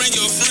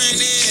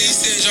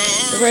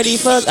 Ready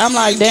fuck? I'm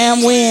like,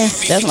 damn when?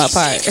 That's my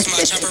part.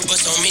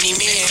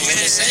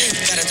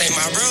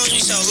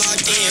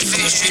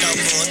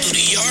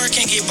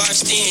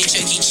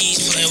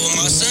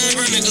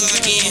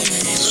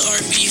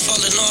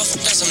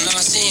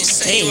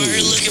 Hey.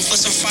 Looking for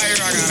some fire,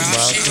 I got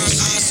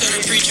options. I'ma tell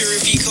the preacher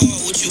if he call,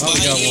 would you buy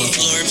it?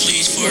 Lord,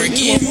 please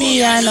forgive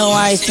me. I know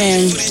I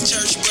sin.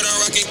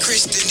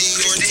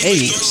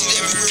 Hey.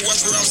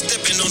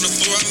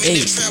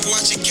 Hey.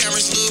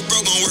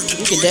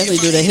 You can definitely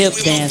do the hip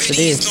dance to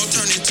this.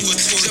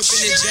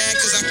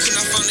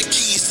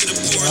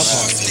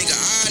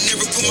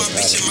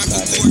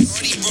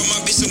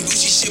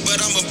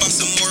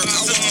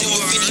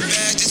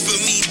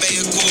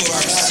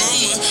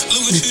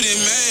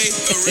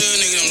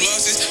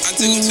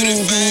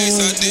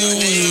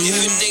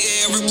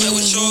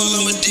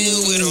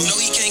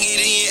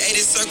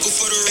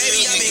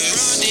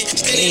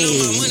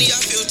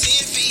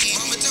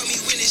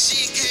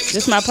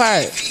 This is my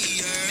part.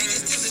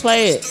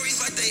 Play it.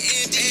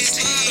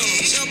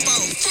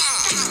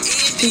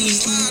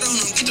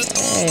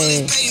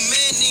 Hey.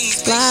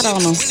 Slide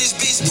on them.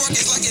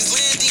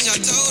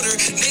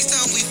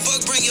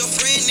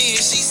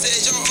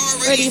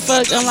 Ready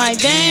fuck, I'm like,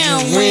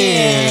 damn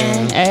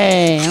when.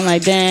 Hey, I'm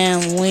like,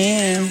 damn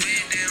when.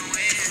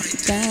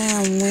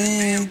 Damn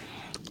when.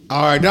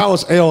 All right, that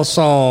was L's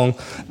song.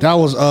 That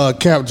was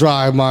Cap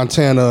Drive,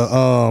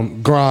 Montana,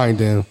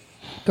 grinding.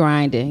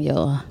 Grinding,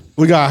 yo.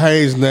 We got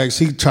Hayes next.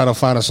 He trying to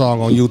find a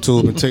song on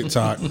YouTube and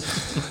TikTok.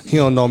 He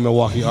don't know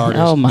Milwaukee artists.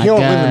 Oh my he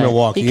don't God. live in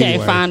Milwaukee. He can't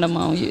anyway. find them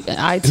on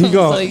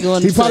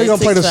iTunes. He probably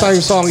gonna play the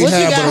same song he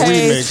had, but a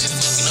remix.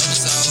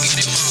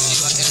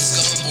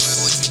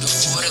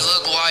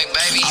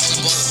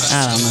 I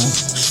don't know.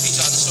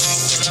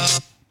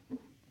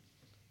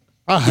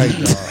 I hate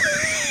y'all.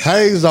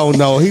 Hayes don't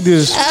know. He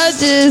just type.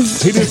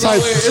 It's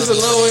a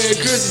low end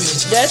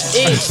Christmas. That's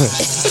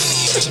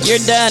it. You're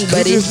done,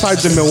 buddy. He just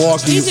typed in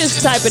Milwaukee. He's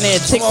just typing in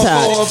TikTok.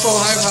 Hype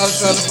House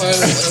trying to find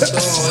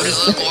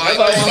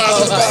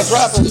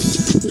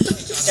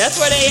That's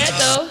where they at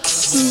though.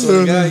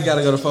 So the guy, you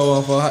gotta go to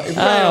 414. If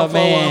you ain't on 414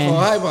 man.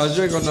 Hype House,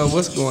 you ain't gonna know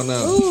what's going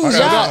on. Ooh,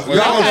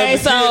 okay,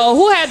 so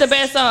who had the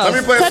best song? Let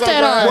me play a Cut song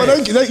that right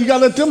off. Well, you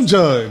gotta let them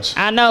judge.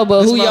 I know,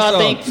 but This who my y'all song.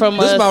 think from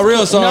us? This my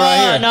real song right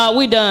here. No,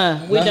 we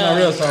done. We That's done.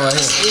 my real song right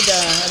here. We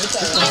done. Let me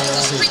tell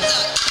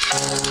you.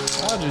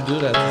 How'd you do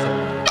that?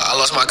 I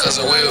lost my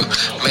cousin Will.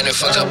 Man, it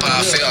fucked up how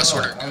I feel, I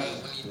swear.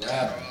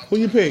 Who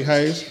you pick,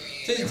 Hayes?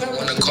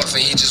 When the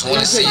coffin, he just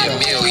wanna see a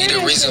meal. He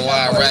the reason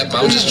why I rap.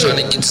 I'm just trying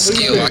to get the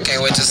skill. I can't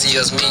wait to see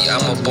us meet.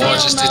 I'm a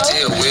born just to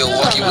tell.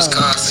 Milwaukee,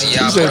 Wisconsin.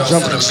 Yeah, I put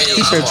up for the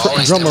meal. I'ma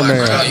always stand my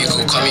ground. You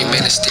can call me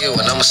Man of Steel.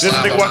 And I'ma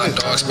slide with my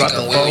dogs. Speak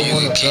on Will,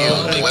 you can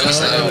kill. The way we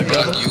slam on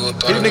block, you would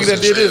thought it was a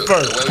drill.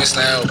 The way we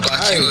slam on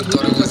block, you would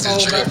thought it was a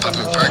drill.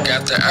 Popping perk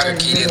after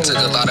Eric. He done took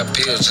a lot of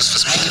pills just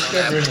for speaking on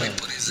that point.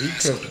 Put his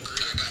ass on the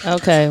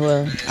ground. Okay,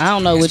 well, I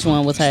don't know which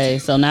one was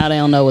Hayes, so now they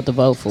don't know what to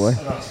vote for.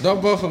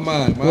 Don't vote for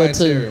mine. What Mine's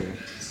two? terrible.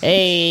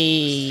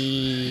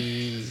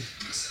 Hey.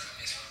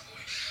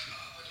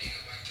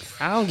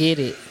 I don't get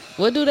it.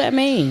 What do that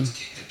mean?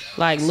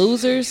 Like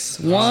losers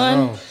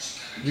won?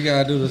 You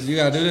gotta do this. You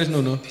gotta do this,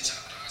 Nunu.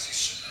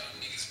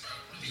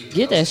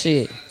 Get that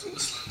shit.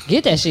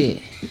 Get that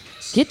shit.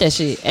 Get that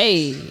shit.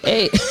 Hey,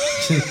 hey.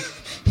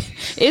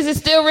 Is it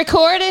still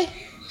recorded?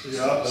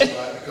 Yeah, that's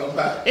right. Come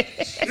back.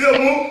 Yeah,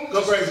 move.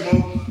 Go crazy,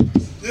 move.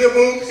 Yeah,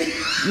 move.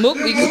 Mook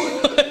be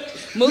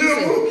Mook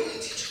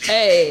said,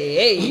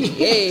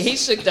 hey, he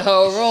shook the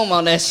whole room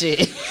on that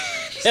shit.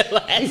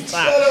 Last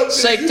time.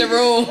 Shake the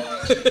room.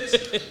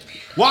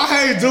 Why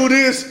Hayes do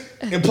this?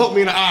 and poke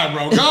me in the eye,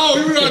 bro. Go,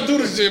 you gotta do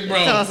this shit, bro.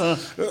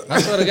 I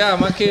swear to God,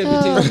 my kids be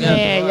teaching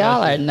Man,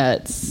 y'all are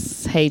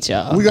nuts. Hate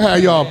y'all. We gonna have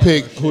y'all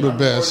pick who the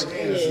best.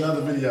 It's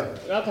another video.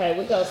 Okay,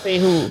 we gonna see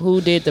who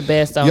did the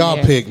best on Y'all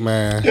there. pick,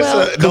 man.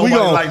 Nobody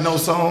like no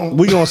song.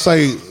 We gonna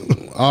say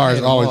ours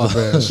is always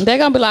the best. They're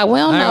gonna be like, we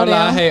don't know I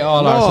them. hate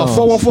all No, our songs.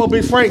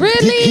 414 Big Frank.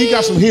 Really? He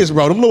got some hits,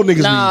 bro. Them little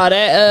niggas. No, be,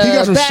 that he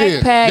got some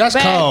shit. That's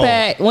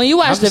backpack. When you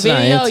watch I'm the just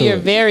not video, into you're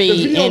it. very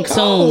The video in tune.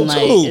 cold, Like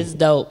too. it's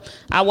dope.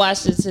 I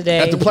watched it today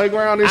at the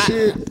playground and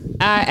shit.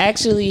 I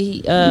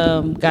actually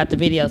got the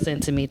video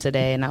sent to me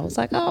today, and I was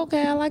like, "Oh,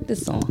 okay, I like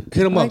this song."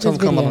 Hit him I up. like Tell him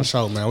this come on video. the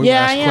show, man. We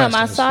Yeah, I gonna am. ask I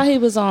questions. saw he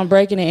was on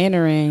Breaking and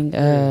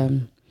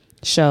Entering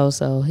show,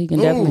 so he can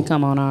definitely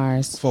come on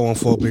ours.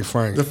 414 Big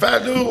Frank. The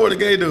fat dude or the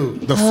gay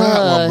dude? The fat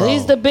one, bro.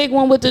 He's the big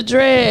one with the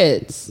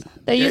dreads.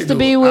 They Gay used to dude.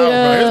 be with.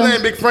 His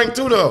name Big Frank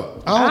too,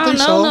 though. I don't I think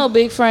don't so. know no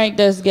Big Frank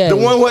that's gay. The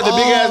one with the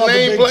big ass the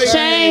name big plate.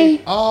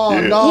 Shane. Oh,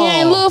 Yeah. no. He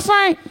ain't Lil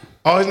Frank.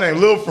 Oh, his name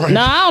Lil Frank.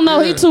 No, I don't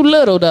know. He too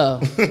little though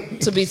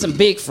to be some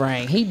Big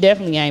Frank. He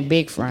definitely ain't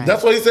Big Frank.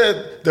 That's what he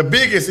said. The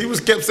biggest. He was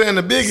kept saying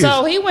the biggest.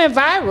 So he went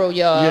viral,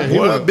 y'all. he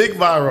went big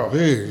viral.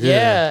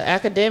 Yeah,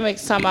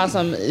 academics talking about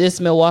this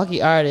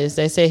Milwaukee artist.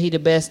 They said he the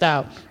best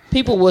out.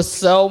 People was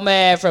so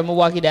mad from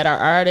Milwaukee that our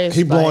artists.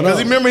 He blowing Because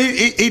up. remember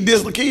he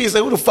dissed Lakia. He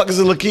said, "Who the fuck is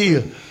a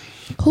Lakia?"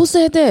 Who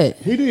said that?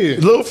 He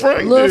did. Lil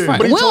Frank. Lil did. Frank.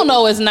 But We he don't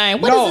know his name.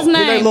 What is his His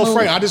name? name Lil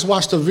Frank. I just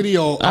watched the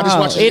video. I just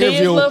Oh, watched his it is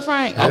interview. Lil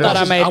Frank? I thought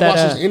I made that watched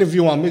up. his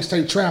interview on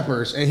Mixtape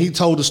Trappers, and he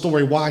told the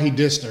story why he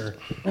dissed her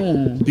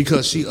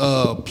because she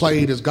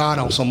played as God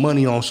on some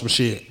money on some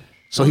shit.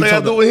 So he What they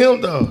told have to do with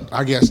him though?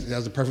 I guess that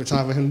was the perfect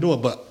time for him to do it.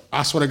 But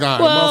I swear to God,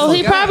 the Well,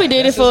 he motherfucker- probably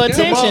did it for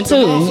attention the too.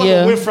 motherfucker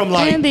Yeah, went from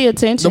like and the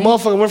attention. The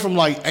motherfucker went from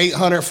like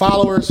 800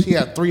 followers. He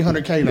had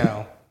 300K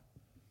now.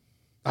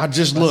 I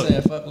just I looked.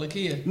 said, fuck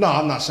Lakia. No,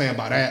 I'm not saying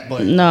about that,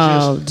 but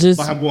No, just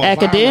by him going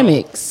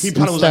academics viral. He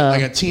probably was and like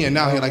stuff. at 10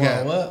 now. He like Going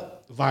at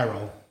what?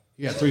 viral.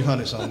 He had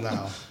 300 something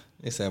now.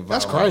 They said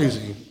That's viral.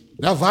 crazy.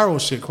 That viral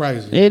shit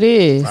crazy. It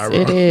is. Viral.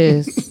 It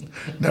is.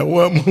 That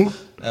one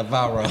move. That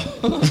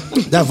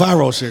viral. That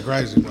viral shit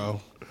crazy,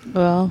 bro.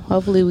 Well,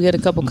 hopefully we get a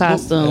couple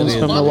costumes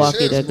from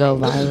Milwaukee that go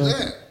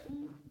viral.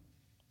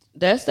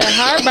 That's that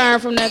heartburn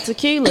from that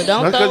tequila.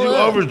 Don't That's because throw you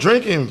up. over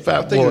drinking,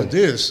 fat I think boy. it's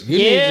this.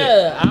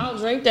 Yeah, I don't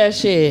drink that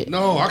shit.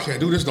 No, I can't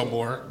do this no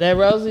more. That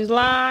Rosie's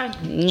line?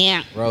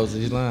 Yeah.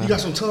 Rosie's line. You got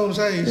some Tom's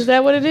Is Haze.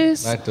 that what it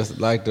is?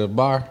 Like the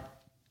bar.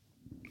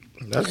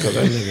 That's because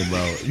that nigga,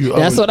 bro. You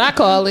That's over, what I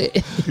call it.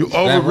 you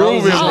That overgrooving,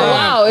 Rosie's Oh, bro.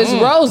 wow. It's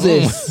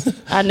roses.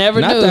 I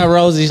never Not knew. that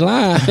Rosie's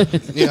line.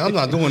 Yeah, I'm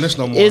not doing this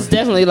no more. It's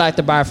definitely like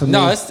the bar for me.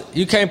 No, it's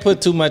you can't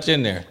put too much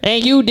in there.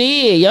 And you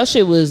did. Your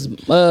shit was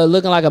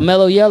looking like a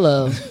mellow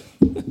yellow.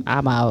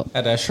 I'm out.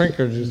 Had that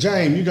shrinker juice.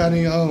 James, you got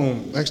any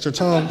extra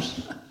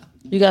Tom's?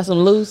 You got some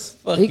loose?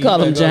 Fuck He you,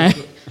 call him better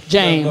go- James.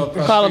 James. better go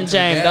across Call him the street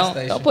to the James. gas Don't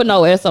station. put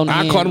no S on the I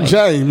end. called him man.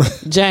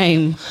 James.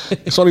 James.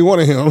 It's only one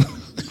of him.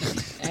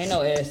 Ain't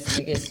no S.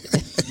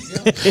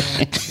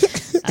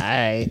 All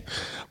right.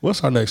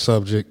 What's our next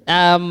subject?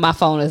 My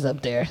phone is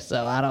up there,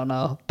 so I don't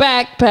know.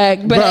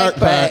 Backpack.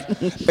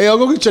 Hey, yo,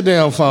 go get your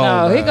damn phone.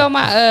 No, man. here go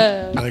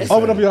my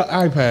Open up your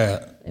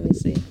iPad. Let me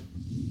see.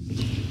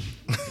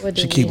 What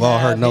do She we keep all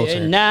her have notes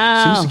here in. She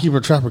now? used to keep her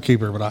trapper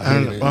keeper, but I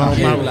hate it. I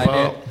hate my it. like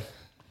that.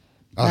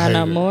 I Not hate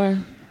no it. more.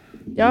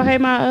 Y'all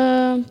hate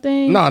my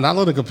thing? No, not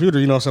on the computer,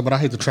 you know what I'm saying? But I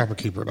hate the trapper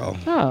keeper though.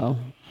 Oh,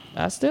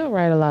 I still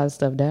write a lot of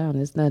stuff down.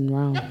 There's nothing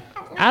wrong.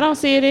 I don't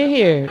see it in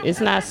here. It's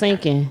not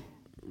syncing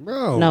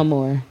Bro. no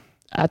more.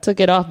 I took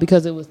it off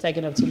because it was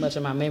taking up too much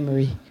of my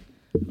memory.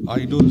 All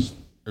you do is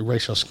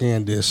erase your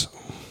scan disk.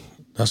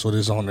 That's what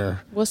is on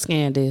there. What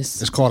scan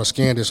this? It's called a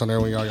scan disk on there.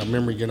 When y'all your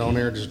memory get on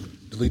there,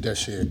 just delete that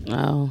shit.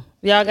 Oh,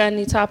 y'all got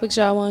any topics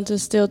y'all want to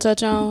still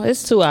touch on?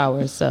 It's 2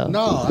 hours, so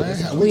No,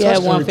 we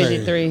touched had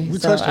 153. everything. We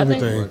so touched I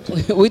think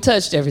everything. we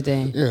touched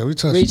everything. Yeah, we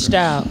touched Reached it.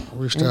 out.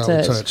 Reached and out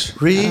and touched.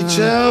 touched. Reach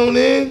out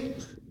and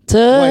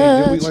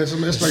Touch Wait, let's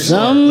make sure.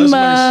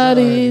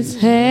 somebody's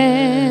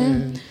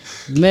hand.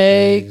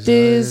 Make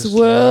this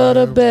world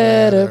a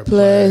better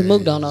place.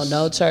 Mook don't know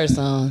no church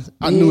songs.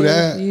 I knew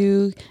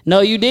that.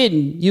 No, you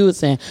didn't. You were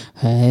saying,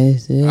 I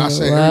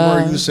said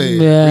every word you said.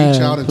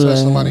 Reach out and touch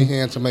somebody's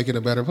hand to make it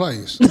a better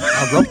place.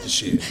 I wrote the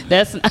shit.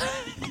 That's not,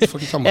 What the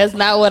fuck you talking that's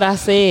about? not what I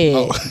said.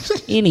 Oh.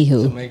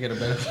 Anywho, Make it a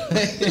better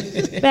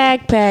place.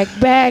 backpack.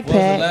 What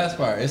was the last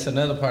part? It's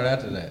another part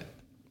after that.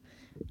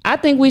 I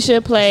think we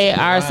should play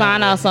our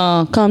sign out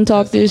song. Come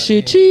talk this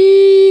shit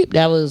cheap.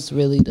 That was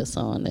really the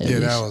song that, Yeah,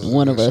 that was a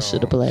one of good us song.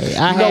 should have played.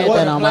 I You know had what?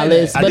 that on my Play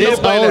that. list, I but did it's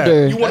play that.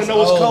 older. You want to know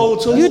what's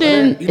cold too? You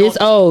didn't. You know It's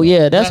old.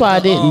 Yeah, that's why I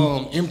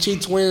didn't. MT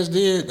Twins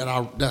did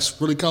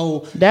that's really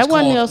cold. That It's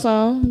wasn't called- your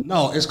song.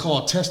 No, it's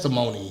called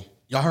Testimony.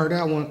 Y'all heard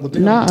that one? With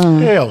them? Nuh-uh.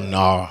 hell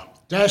no.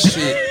 That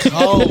shit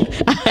cold.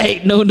 I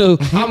ain't no.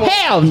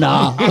 Hell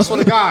no. I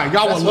swear to God,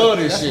 y'all would love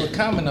this That's shit. what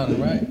comment on it,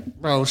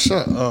 right? Bro,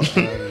 shut up.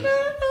 man.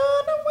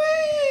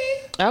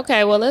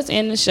 Okay, well, let's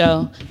end the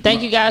show.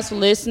 Thank you guys for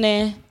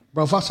listening.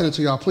 Bro, if I send it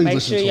to y'all, please Make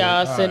listen sure to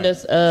y'all it. send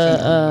us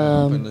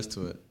Open listen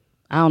to it.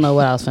 I don't know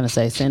what I was finna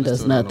say. Send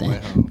us nothing.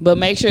 But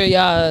make sure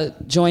y'all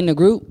join the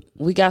group.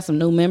 We got some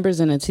new members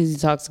in the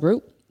TZ Talks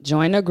group.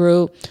 Join the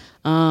group.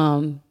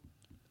 Follow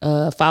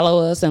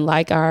us and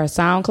like our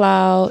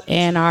SoundCloud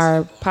and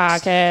our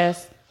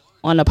podcast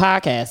on the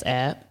podcast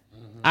app,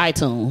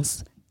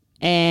 iTunes,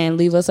 and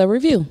leave us a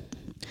review.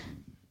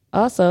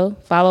 Also,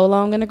 follow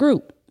along in the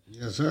group.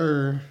 Yes,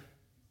 sir.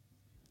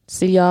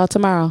 See y'all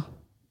tomorrow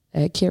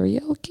at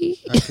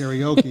karaoke.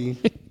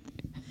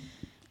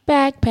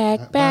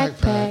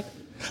 Backpack.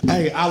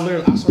 Hey, I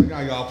swear to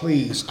God, y'all,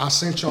 please. I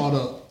sent y'all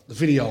the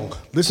video.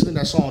 Listen to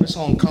that song. This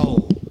song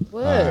cold.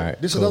 What? Right,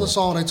 this is another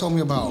song they told me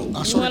about.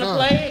 I swear to God.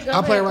 Play it?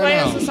 I'll play it right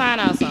now. Play us a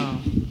sign-out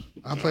song.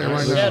 I'll play it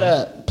right now. Shut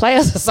up. Play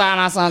us a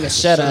sign-out song and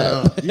shut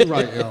up. You're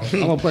right, yo. I'm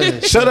going to play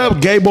it. Shut up,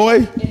 gay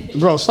boy.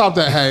 Bro, stop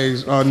that,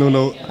 Hayes.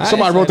 Nuno.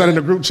 Somebody wrote that in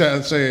the group chat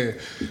and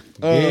said,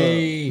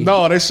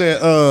 no, they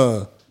said,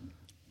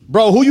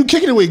 bro, who you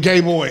kicking it with,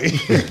 gay boy?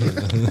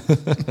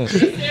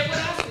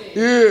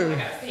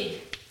 Yeah.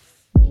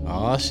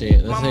 Oh,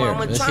 shit. Let's hear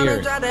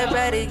it.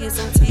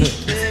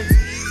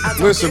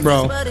 Listen,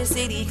 bro.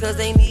 Listen to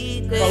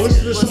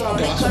this song,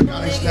 bro. I swear to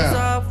God, they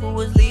snap.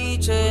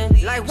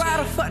 Like, why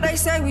the fuck they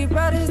say we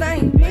brothers?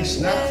 They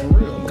snap for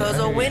real. Cause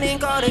a winning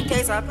call the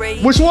case, I pray.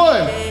 Which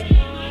one?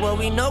 Well,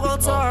 we know go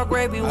talk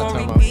great, we won't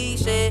repeat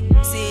shit.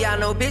 See, I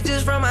know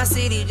bitches from my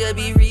city just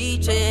be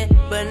reaching,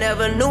 but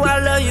never knew I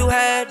love you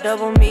had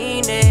double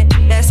meaning.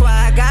 That's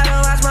why I gotta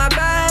watch my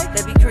back,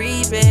 they be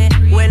creeping.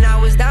 When I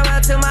was down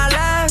out to my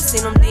life,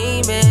 seen them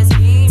demons.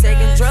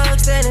 Taking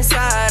drugs and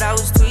inside, I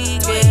was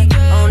tweaking.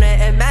 On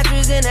that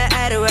mattress in the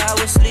attic where I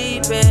was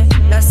sleeping.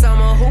 Now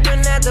someone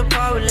hooping at the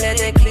park, we let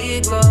that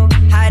click go.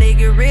 How they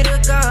get rid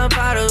of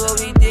gunpowder, what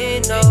we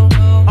didn't know.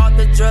 Off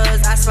the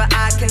drugs, I swear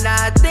I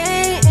cannot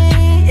think.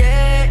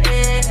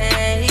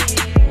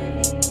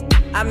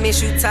 I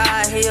miss you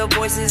tired, hear your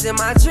voices in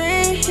my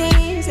dreams.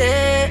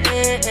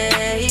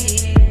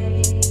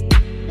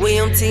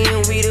 William T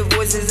and we the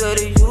voices of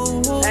the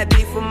youth. That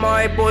beef from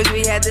Mari boys,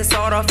 we had this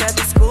sawed off at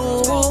the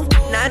school.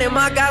 Now that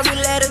my guys, we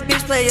let a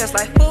bitch play us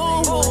like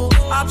fools.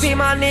 I pee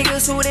my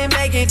niggas who didn't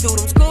make it through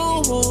them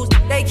schools.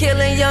 They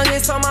killing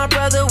youngins, so my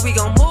brother, we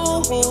gon'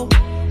 move.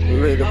 We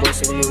really the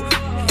voice of the youth.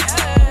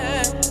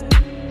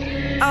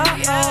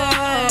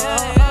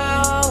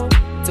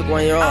 Took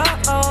 1 year off.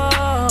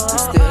 We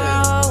still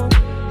here.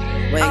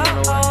 We ain't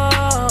gonna win.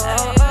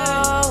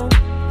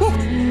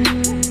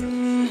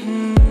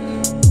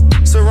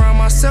 Surround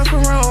myself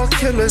around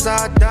killers,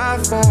 I die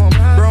for them.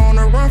 Bro on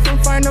the run from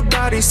find the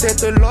body, set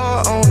the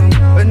law on them.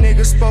 A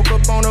nigga spoke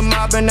up on the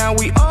mob and now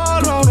we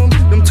all on them.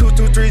 Them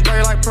 223s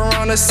burn like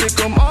piranha, sick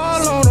them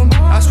all on them.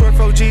 I swear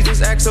for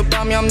Jesus, ask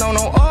about me, I'm known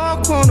on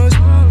all corners.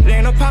 It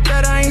ain't a pop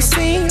that I ain't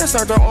seen, I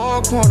start on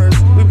all corners.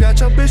 We got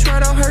your bitch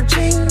right out her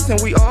jeans and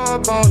we all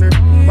boner.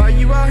 Why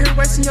you out here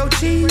wasting your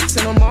cheese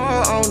and I'm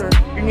all on her?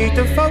 You need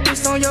to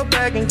focus on your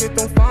bag and get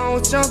them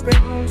phones jumping.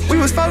 We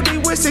was 40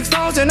 with 6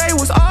 phones and they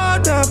was all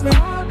dumping.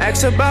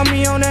 Ask about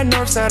me on that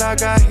north side, I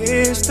got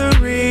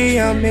history,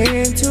 I'm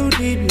in too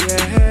deep,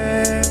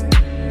 yeah.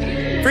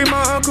 Free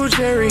my Uncle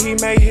Jerry, he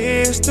made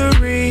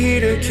history, he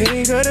the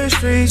king of the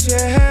streets,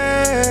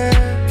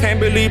 yeah. Can't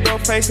believe bro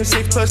facing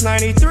 6 +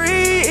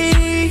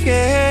 93,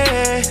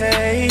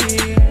 yeah.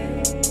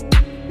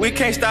 We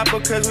can't stop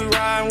because we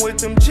riding with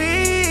them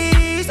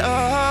G's,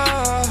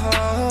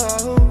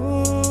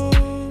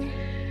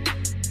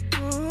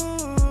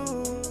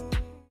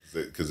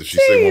 Because if she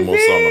sing one more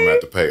song, I'm gonna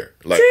have to pay her.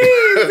 Like,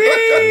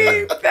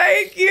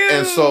 thank you.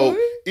 And so,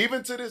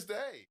 even to this day.